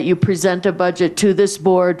requirement is that you present a budget to this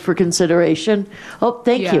board for consideration? Oh,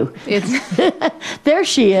 thank you. There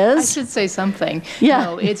she is. I should say something. Yeah.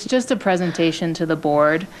 No, it's just a presentation to the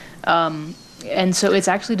board. And so it's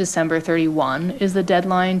actually December 31 is the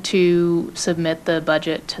deadline to submit the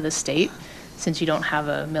budget to the state, since you don't have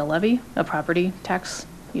a mill levy, a property tax,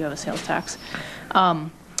 you have a sales tax.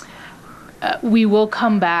 We will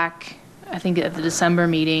come back, I think, at the December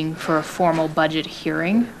meeting for a formal budget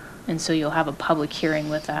hearing. And so you'll have a public hearing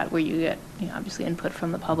with that where you get, obviously input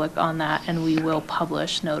from the public on that, and we will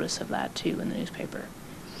publish notice of that too in the newspaper.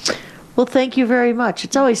 Well, thank you very much.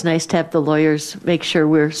 It's always nice to have the lawyers make sure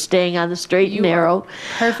we're staying on the straight and narrow.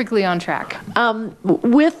 Perfectly on track.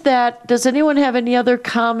 With that, does anyone have any other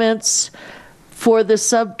comments for the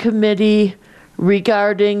subcommittee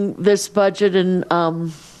regarding this budget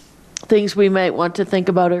and things we might want to think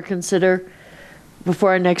about or consider before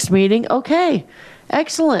our next meeting? Okay,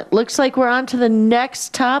 excellent. Looks like we're on to the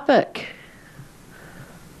next topic.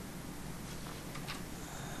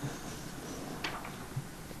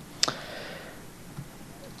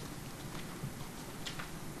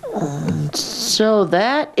 So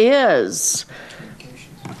that is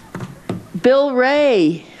Bill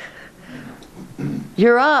Ray.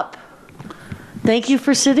 You're up. Thank you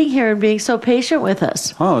for sitting here and being so patient with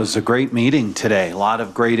us. Oh, it was a great meeting today. A lot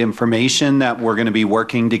of great information that we're going to be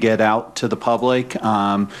working to get out to the public.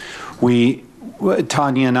 Tanya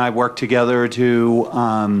and I worked together to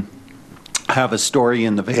have a story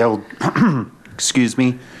in the Vail, excuse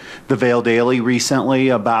me, the Vail Daily recently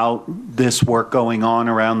about this work going on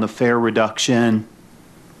around the fare reduction,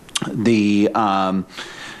 the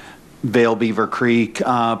Vail Beaver Creek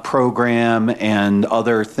program and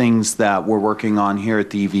other things that we're working on here at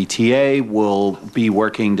the EVTA. We'll be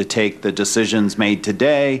working to take the decisions made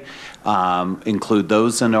today, include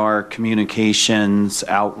those in our communications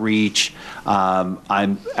outreach.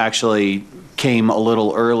 I'm actually came a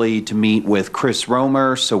little early to meet with Chris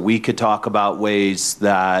Romer so we could talk about ways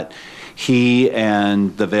that he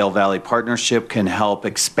and the Vail Valley Partnership can help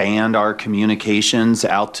expand our communications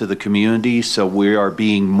out to the community, so we are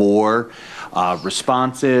being more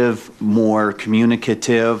responsive, more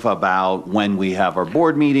communicative about when we have our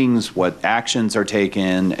board meetings, what actions are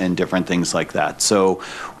taken, and different things like that. So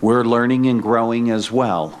we're learning and growing as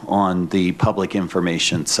well on the public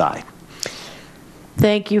information side.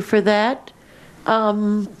 Thank you for that.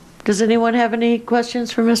 Does anyone have any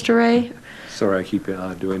questions for Mr. Ray? Sorry I keep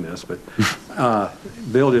doing this, but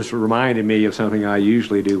Bill just reminded me of something I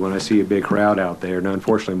usually do when I see a big crowd out there, and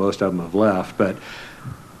unfortunately most of them have left, but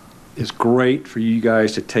it's great for you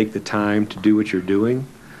guys to take the time to do what you're doing,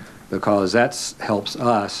 because that helps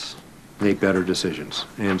us make better decisions.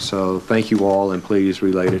 And so thank you all, and please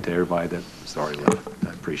relate it to everybody that's already left. I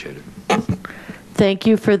appreciate it. Thank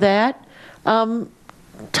you for that.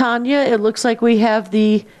 Tanya, it looks like we have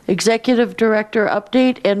the executive director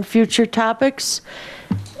update and future topics,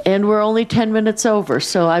 and we're only 10 minutes over,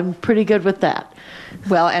 so I'm pretty good with that.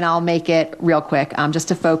 Well, and I'll make it real quick, just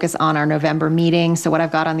to focus on our November meeting. So what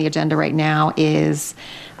I've got on the agenda right now is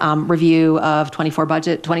review of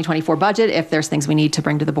 2024 budget, if there's things we need to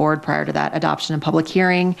bring to the board prior to that adoption and public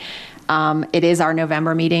hearing. It is our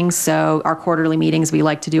November meeting, so our quarterly meetings, we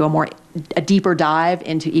like to do a deeper dive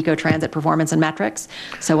into eco-transit performance and metrics.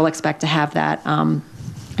 So we'll expect to have that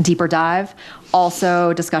deeper dive.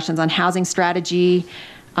 Also, discussions on housing strategy,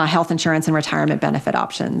 health insurance, and retirement benefit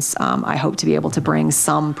options. I hope to be able to bring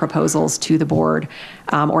some proposals to the board,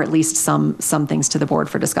 or at least some things to the board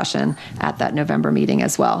for discussion at that November meeting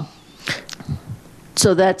as well.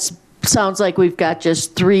 So that sounds like we've got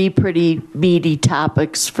just 3 pretty meaty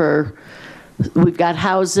topics for, we've got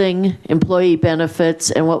housing, employee benefits,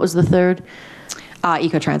 and what was the third?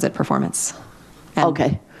 Eco-transit performance.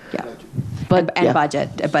 Okay. Yeah. But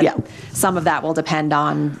budget. But some of that will depend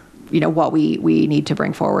on what we need to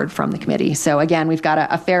bring forward from the committee. So again, we've got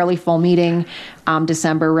a fairly full meeting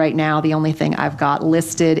December right now. The only thing I've got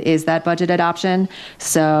listed is that budget adoption.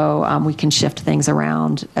 So we can shift things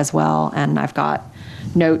around as well. And I've got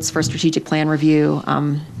notes for strategic plan review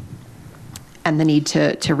and the need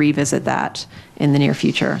to revisit that in the near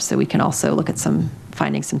future. So we can also look at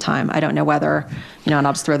finding some time. I don't know whether, and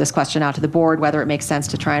I'll just throw this question out to the board, whether it makes sense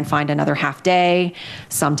to try and find another half day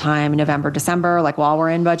sometime November, December, like while we're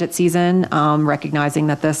in budget season, recognizing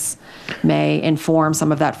that this may inform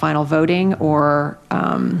some of that final voting, or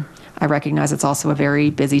I recognize it's also a very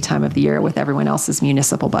busy time of the year with everyone else's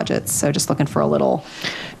municipal budgets. So just looking for a little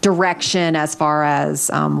direction as far as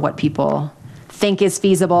what people think is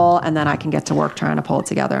feasible, and then I can get to work trying to pull it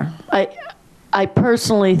together. I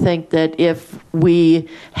personally think that if we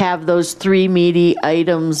have those 3 meaty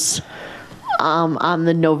items on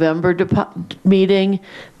the November meeting,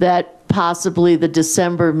 that possibly the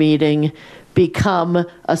December meeting become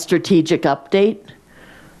a strategic update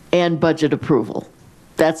and budget approval.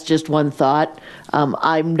 That's just one thought.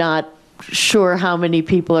 I'm not sure how many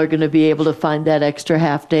people are going to be able to find that extra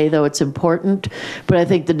half day, though it's important. But I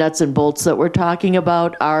think the nuts and bolts that we're talking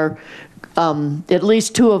about are, at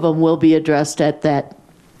least 2 of them will be addressed at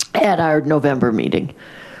our November meeting.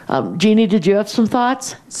 Jeannie, did you have some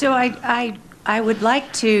thoughts? So I would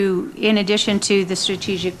like to, in addition to the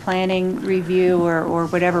strategic planning review or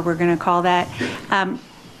whatever we're going to call that,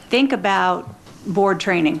 think about board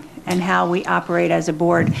training and how we operate as a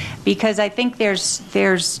board, because I think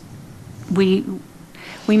we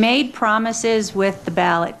made promises with the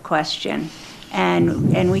ballot question,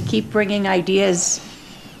 and we keep bringing ideas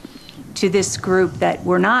to this group that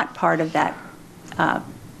were not part of that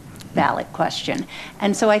ballot question.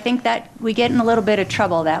 And so I think that we get in a little bit of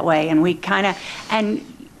trouble that way, and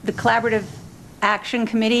and the Collaborative Action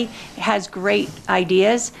Committee has great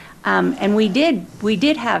ideas, and we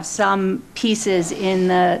did have some pieces in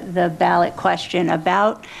the ballot question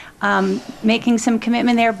about making some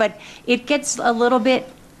commitment there, but it gets a little bit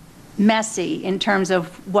messy in terms of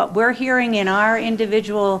what we're hearing in our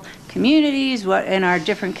individual communities, what in our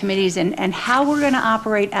different committees, and how we're going to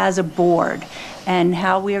operate as a board and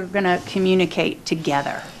how we're going to communicate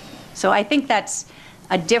together. So I think that's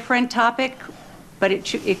a different topic, but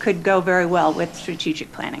it could go very well with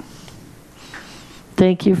strategic planning.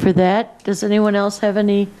 Thank you for that. Does anyone else have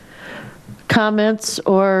any comments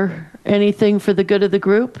or anything for the good of the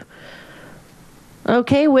group?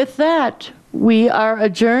 Okay, with that, We are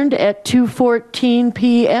adjourned at 2:14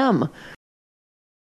 p.m.